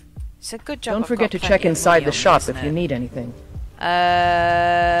 It's a good job. Don't forget to check inside the shop if you need anything.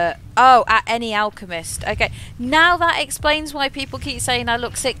 Oh, at any alchemist. Okay. Now that explains why people keep saying I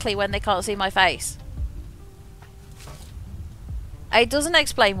look sickly when they can't see my face. It doesn't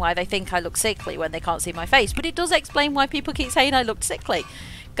explain why they think I look sickly when they can't see my face, but it does explain why people keep saying I look sickly.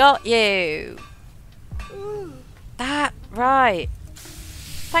 Got you. That, right.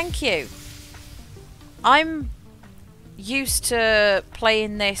 Thank you. I'm used to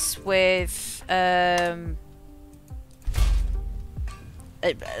playing this with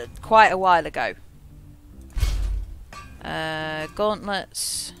quite a while ago.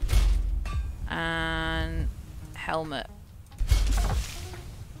 Gauntlets and helmet.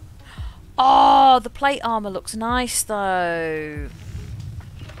 Oh, the plate armor looks nice though.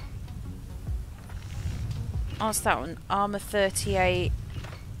 What's that one? Armor 38.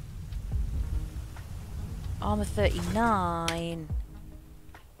 Armor 39.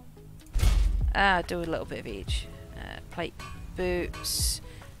 Do a little bit of each. Plate boots.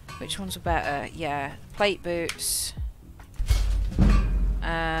 Which ones are better? Yeah, plate boots.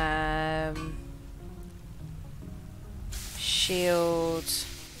 Shield.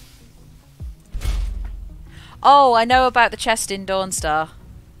 Oh, I know about the chest in Dawnstar.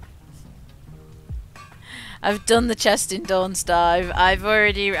 I've done the chest in Dawnstar. I've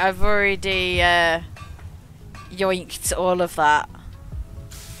already yoinked all of that.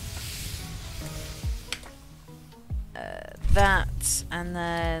 That, and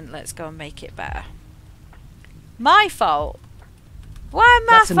then let's go and make it better. My fault. Why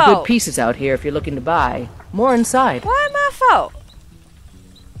my fault? Got some good pieces out here if you're looking to buy. More inside. Why my fault?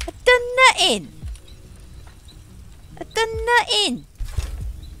 I done nothing. I done nothing.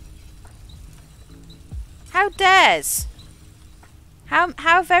 How dares?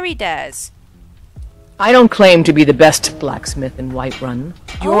 How very dares? I don't claim to be the best blacksmith in Whiterun.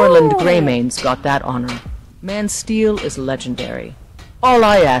 Jorland Greymane's got that honor. Man's steel is legendary. All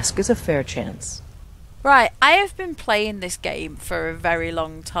I ask is a fair chance. Right, I have been playing this game for a very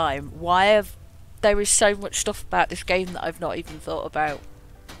long time. There is so much stuff about this game that I've not even thought about.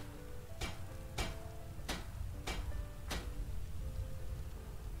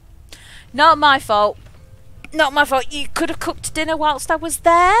 Not my fault. Not my fault. You could have cooked dinner whilst I was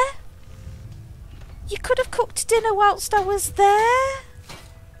there. You could have cooked dinner whilst I was there.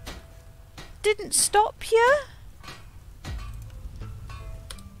 Didn't stop you.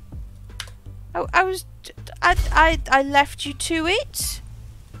 Oh, I left you to it.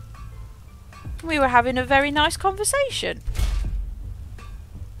 We were having a very nice conversation.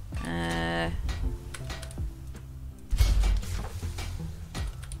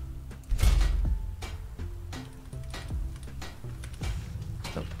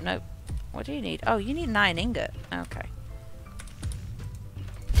 Oh, no. What do you need? Oh, you need an iron ingot. Okay.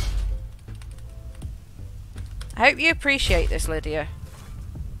 I hope you appreciate this, Lydia.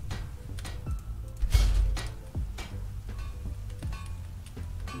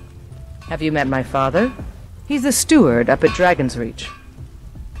 Have you met my father? He's the steward up at Dragon's Reach.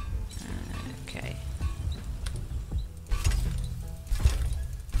 Okay.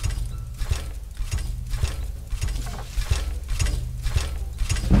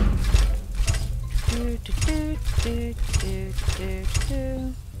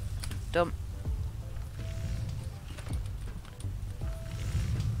 Dump.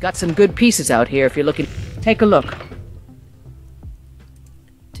 Got some good pieces out here if you're looking. Take a look.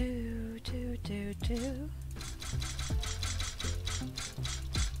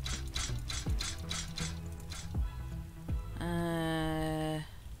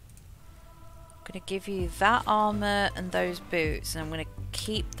 going to give you that armor and those boots, and I'm going to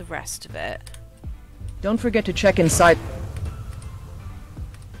keep the rest of it. Don't forget to check inside.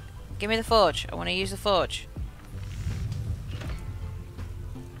 Give me the forge. I want to use the forge.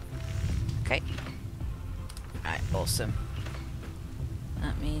 Okay. Alright, awesome.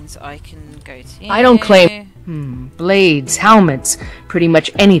 That means I can go to you. I don't claim... blades, helmets, pretty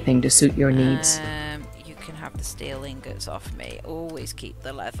much anything to suit your needs. You can have the steel ingots off me. Always keep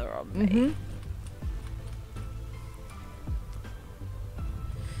the leather on me.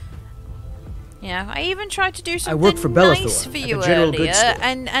 Yeah, I even tried to do something work for nice Bellathor for at you the general earlier, goods store.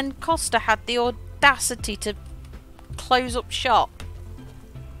 and Costa had the audacity to close up shop.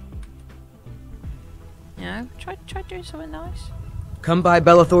 You know, try doing something nice. Come by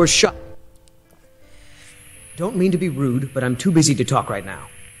Bellathor's shop. Don't mean to be rude, but I'm too busy to talk right now.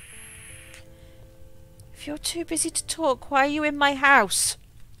 If you're too busy to talk, why are you in my house?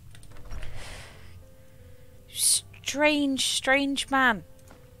 Strange man.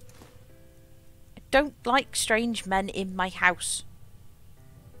 I don't like strange men in my house.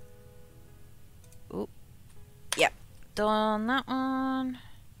 Oh, yep, done that one.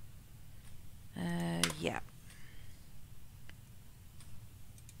 Yeah.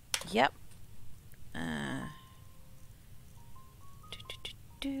 Yep.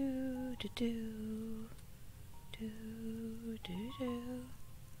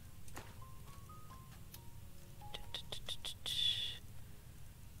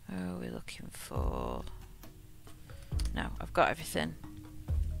 Oh, we're looking for... No, I've got everything.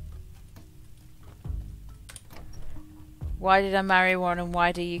 Why did I marry one, and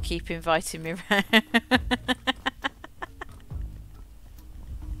why do you keep inviting me around?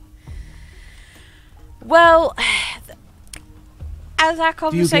 Well, as our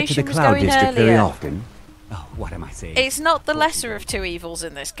conversation was going earlier, very often? Oh, what am I saying? it's not the lesser of two evils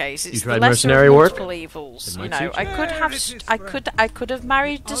in this case. It's You the tried lesser mercenary of work? multiple evils. It You might know, suit I you. could have, I could have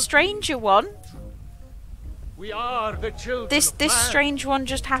married a stranger one. We are the children This of man. strange one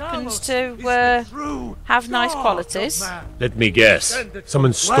just happens Talos to is the true have nice God qualities. of man. Let me guess.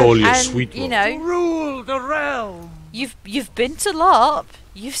 Someone stole your And, sweet you one. know, Rule the realm. you've been to LARP.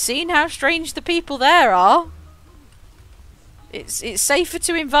 You've seen how strange the people there are. It's safer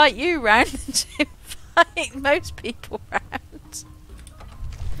to invite you round than to invite most people round.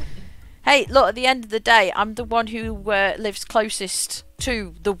 Hey, look, at the end of the day, I'm the one who lives closest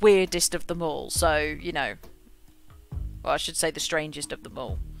to the weirdest of them all. So, you know, well, I should say the strangest of them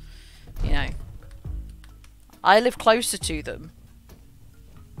all. You know, I live closer to them.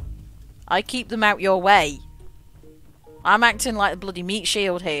 I keep them out your way. I'm acting like a bloody meat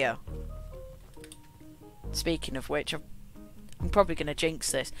shield here. Speaking of which, I'm probably going to jinx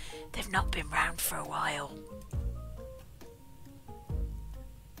this. They've not been round for a while.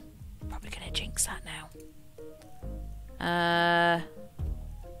 Probably going to jinx that now.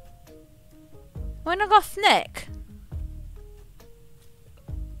 When I got Nick?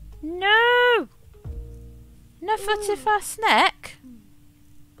 No! No footy for snack?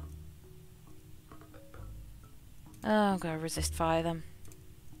 Oh, I'm going to resist fire them.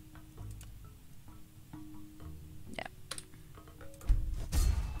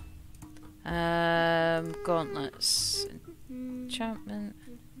 Gauntlets. Enchantment.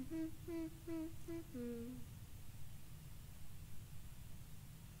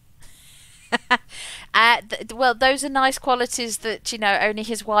 Well, those are nice qualities that, you know, only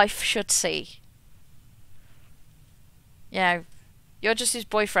his wife should see. You know, you're just his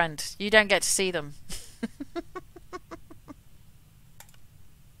boyfriend. You don't get to see them.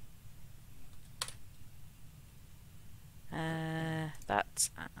 That's...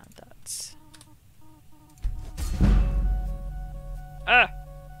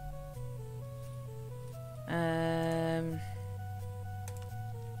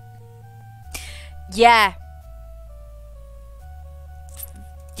 Yeah.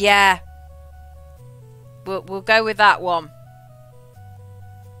 Yeah. We'll go with that one.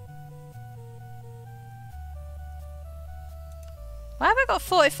 Why have I got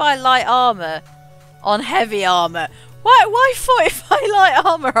 45 light armor on heavy armor? Why 45 light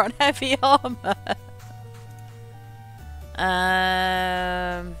armor on heavy armor?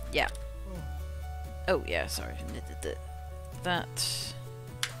 Yeah. Oh yeah, sorry. That.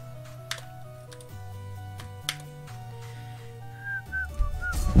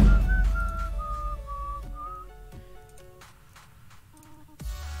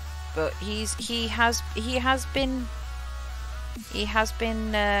 But he has been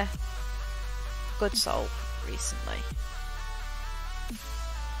good soul recently.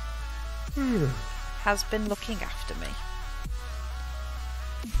 Has been looking after me.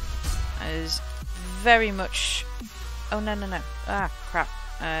 is very much... Oh, no. Ah, crap.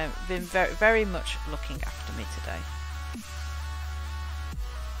 Been very much looking after me today.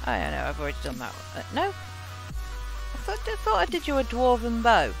 Oh, yeah, no, I've already done that. No? I thought I did you a dwarven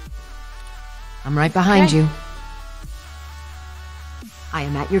bow. I'm right behind you. I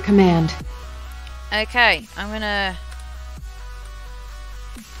am at your command. Okay, I'm gonna...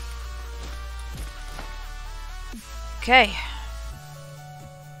 Okay.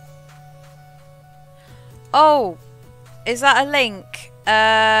 Oh! Is that a link?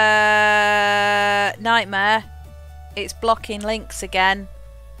 Nightmare. It's blocking links again.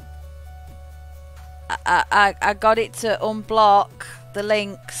 I got it to unblock the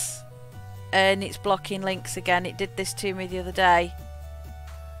links, and it's blocking links again. It did this to me the other day.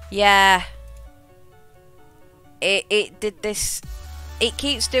 Yeah. It did this. It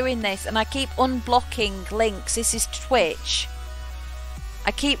keeps doing this, and I keep unblocking links. This is Twitch.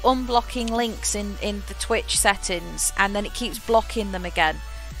 I keep unblocking links in the Twitch settings, and then it keeps blocking them again.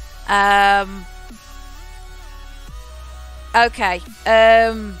 Okay.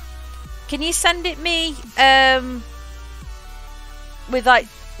 Can you send it me with like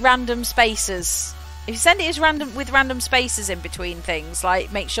random spaces? If you send it as random with random spaces in between things,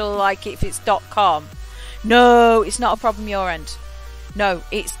 like make sure like if it's .com. No, it's not a problem your end. No,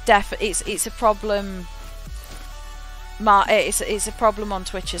 it's it's a problem. It's a problem on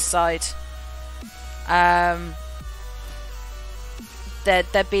Twitch's side.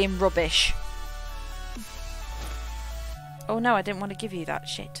 They're being rubbish. Oh no, I didn't want to give you that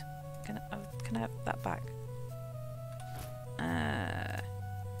shit. Can I have that back?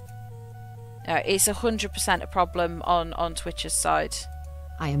 It's 100% a problem on Twitch's side.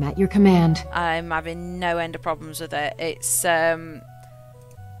 I am at your command. I'm having no end of problems with it. It's the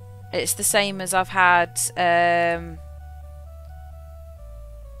same as I've had.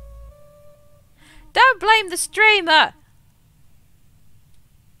 Don't blame the streamer.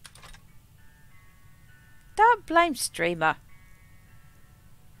 Don't blame streamer.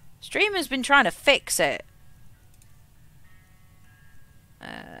 Streamer's been trying to fix it.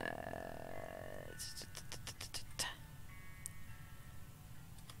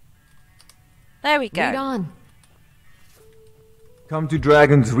 There we go. Lead on. Come to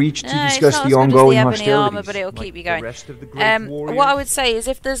Dragon's Reach to discuss it's not the as good ongoing as the hostilities. armor, but it'll keep you going. What I would say is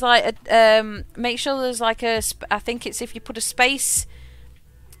if there's like a make sure there's like a I think it's if you put a space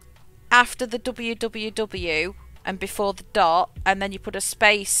after the www and before the dot, and then you put a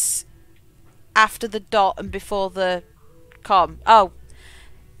space after the dot and before the com. Oh,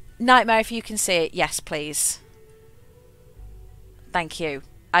 Nightmare, if you can see it, yes, please. Thank you.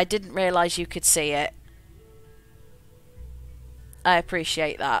 I didn't realise you could see it. I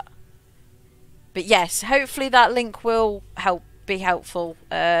appreciate that. But yes, hopefully that link will be helpful,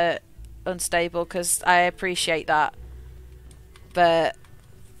 Unstable, because I appreciate that. But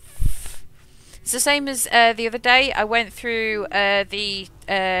it's the same as the other day. I went through the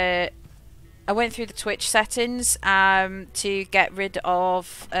Twitch settings to get rid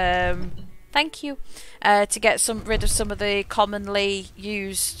of thank you to get rid of some of the commonly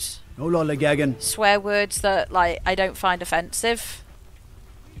used swear words that like I don't find offensive.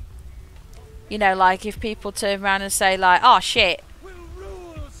 You know, like if people turn around and say like, "Oh shit,"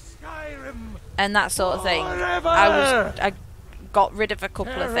 and that sort of thing. I got rid of a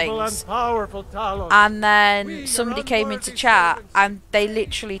couple of things, and then somebody came into chat and they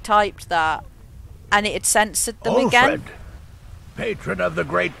literally typed that, and it had censored them again. Patron of the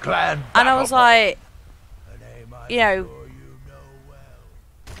great clan. And I was like, you know,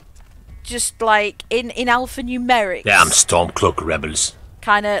 just like in alphanumeric. Damn Stormcloak rebels.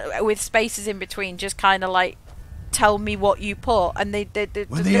 Kind of with spaces in between, just kind of like tell me what you put, and they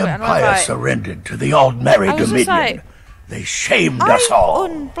when the Empire surrendered to the Aldmeri Dominion, they shamed us all. I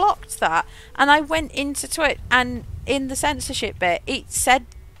unblocked that, and I went into Twitch, and in the censorship bit, it said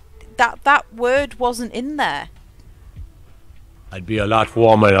that word wasn't in there. I'd be a lot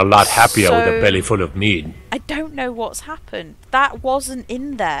warmer and a lot happier with a belly full of mead. I don't know what's happened. That wasn't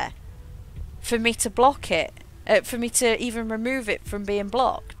in there for me to block it, for me to even remove it from being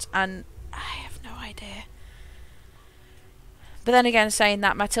blocked, and I have no idea. But then again, saying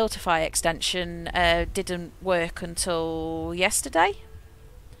that my Tiltify extension didn't work until yesterday.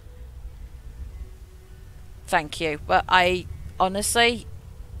 Thank you, but I honestly,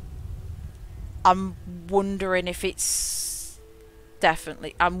 I'm wondering if it's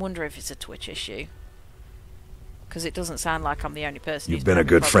I'm wondering if it's a Twitch issue, because it doesn't sound like I'm the only person. You've been a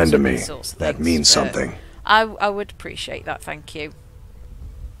good friend to me. That means something. I would appreciate that. Thank you.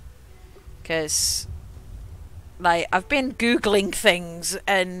 Because like I've been googling things,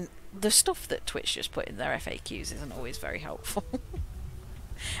 and the stuff that Twitch just put in their FAQs isn't always very helpful.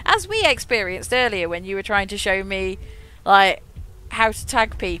 As we experienced earlier when you were trying to show me, like, how to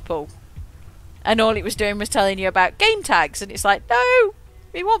tag people. And all it was doing was telling you about game tags. And it's like, no!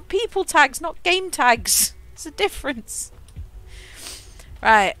 We want people tags, not game tags. There's a difference.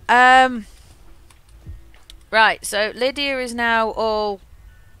 Right, right, so Lydia is now all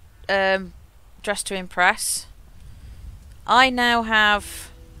dressed to impress. I now have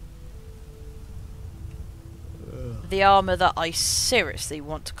the armour that I seriously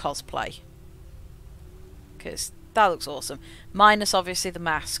want to cosplay. Because that looks awesome. Minus, obviously, the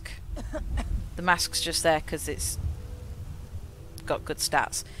mask. The mask's just there because it's got good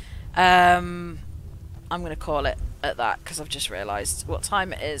stats. I'm going to call it at that because I've just realised what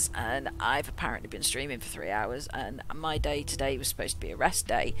time it is, and I've apparently been streaming for 3 hours, and my day today was supposed to be a rest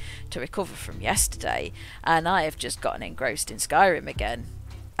day to recover from yesterday, and I have just gotten engrossed in Skyrim again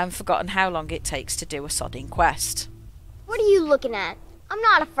and forgotten how long it takes to do a sodding quest. What are you looking at? I'm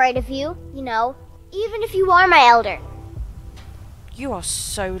not afraid of you, you know, even if you are my elder. You are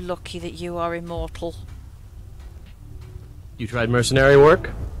so lucky that you are immortal. You tried mercenary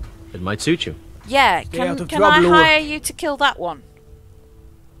work? It might suit you. Yeah, can I hire you to kill that one?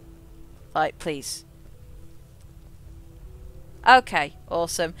 Like, please. Okay,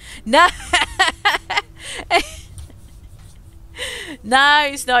 awesome. No! No,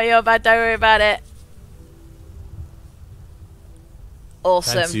 it's not your bad, don't worry about it.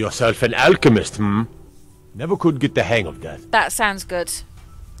 Awesome. Fancy yourself an alchemist, hmm? Never could get the hang of that. That sounds good.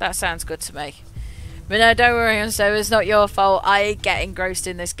 That sounds good to me. But no, don't worry, so it's not your fault. I get engrossed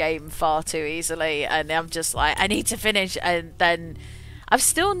in this game far too easily, and I'm just like, I need to finish, and then I've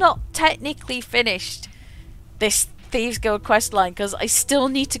still not technically finished this Thieves Guild questline because I still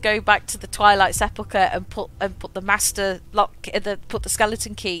need to go back to the Twilight Sepulchre and put the master lock, put the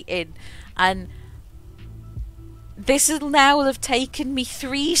skeleton key in, and this will now have taken me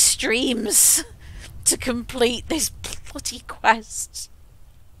 3 streams to complete this bloody quest.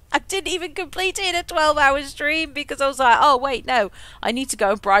 I didn't even complete it in a 12-hour stream because I was like, oh wait, no, I need to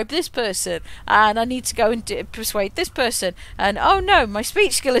go and bribe this person, and I need to go and persuade this person, and oh no, my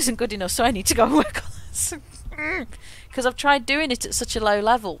speech skill isn't good enough, so I need to go and work on this. Because I've tried doing it at such a low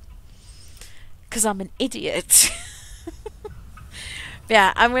level. Because I'm an idiot.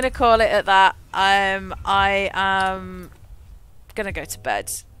 Yeah, I'm going to call it at that. I am going to go to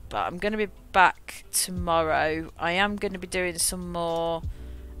bed, but I'm going to be back tomorrow. I am going to be doing some more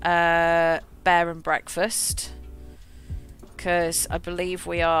bear and breakfast because I believe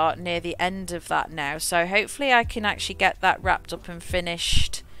we are near the end of that now, so hopefully I can actually get that wrapped up and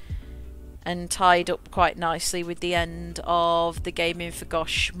finished and tied up quite nicely with the end of the Gaming for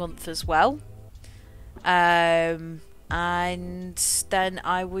Gosh month as well, and then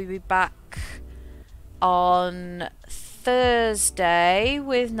I will be back on Thursday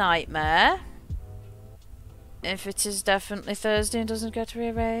with Nightmare. If it is definitely Thursday and doesn't get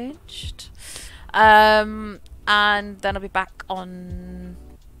rearranged. And then I'll be back on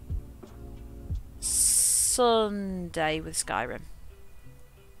Sunday with Skyrim.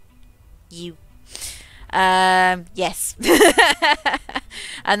 Yes.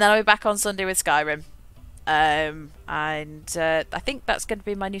 And then I'll be back on Sunday with Skyrim. And I think that's going to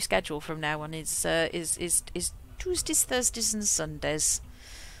be my new schedule from now on. Is Tuesdays, Thursdays, and Sundays.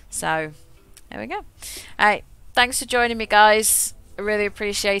 So there we go. Alright, thanks for joining me, guys. I really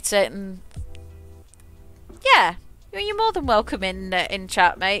appreciate it, and yeah, you're more than welcome in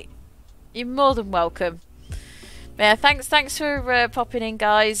chat, mate. You're more than welcome. But yeah, thanks for popping in,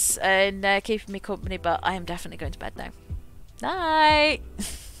 guys, and keeping me company. But I am definitely going to bed now. Night.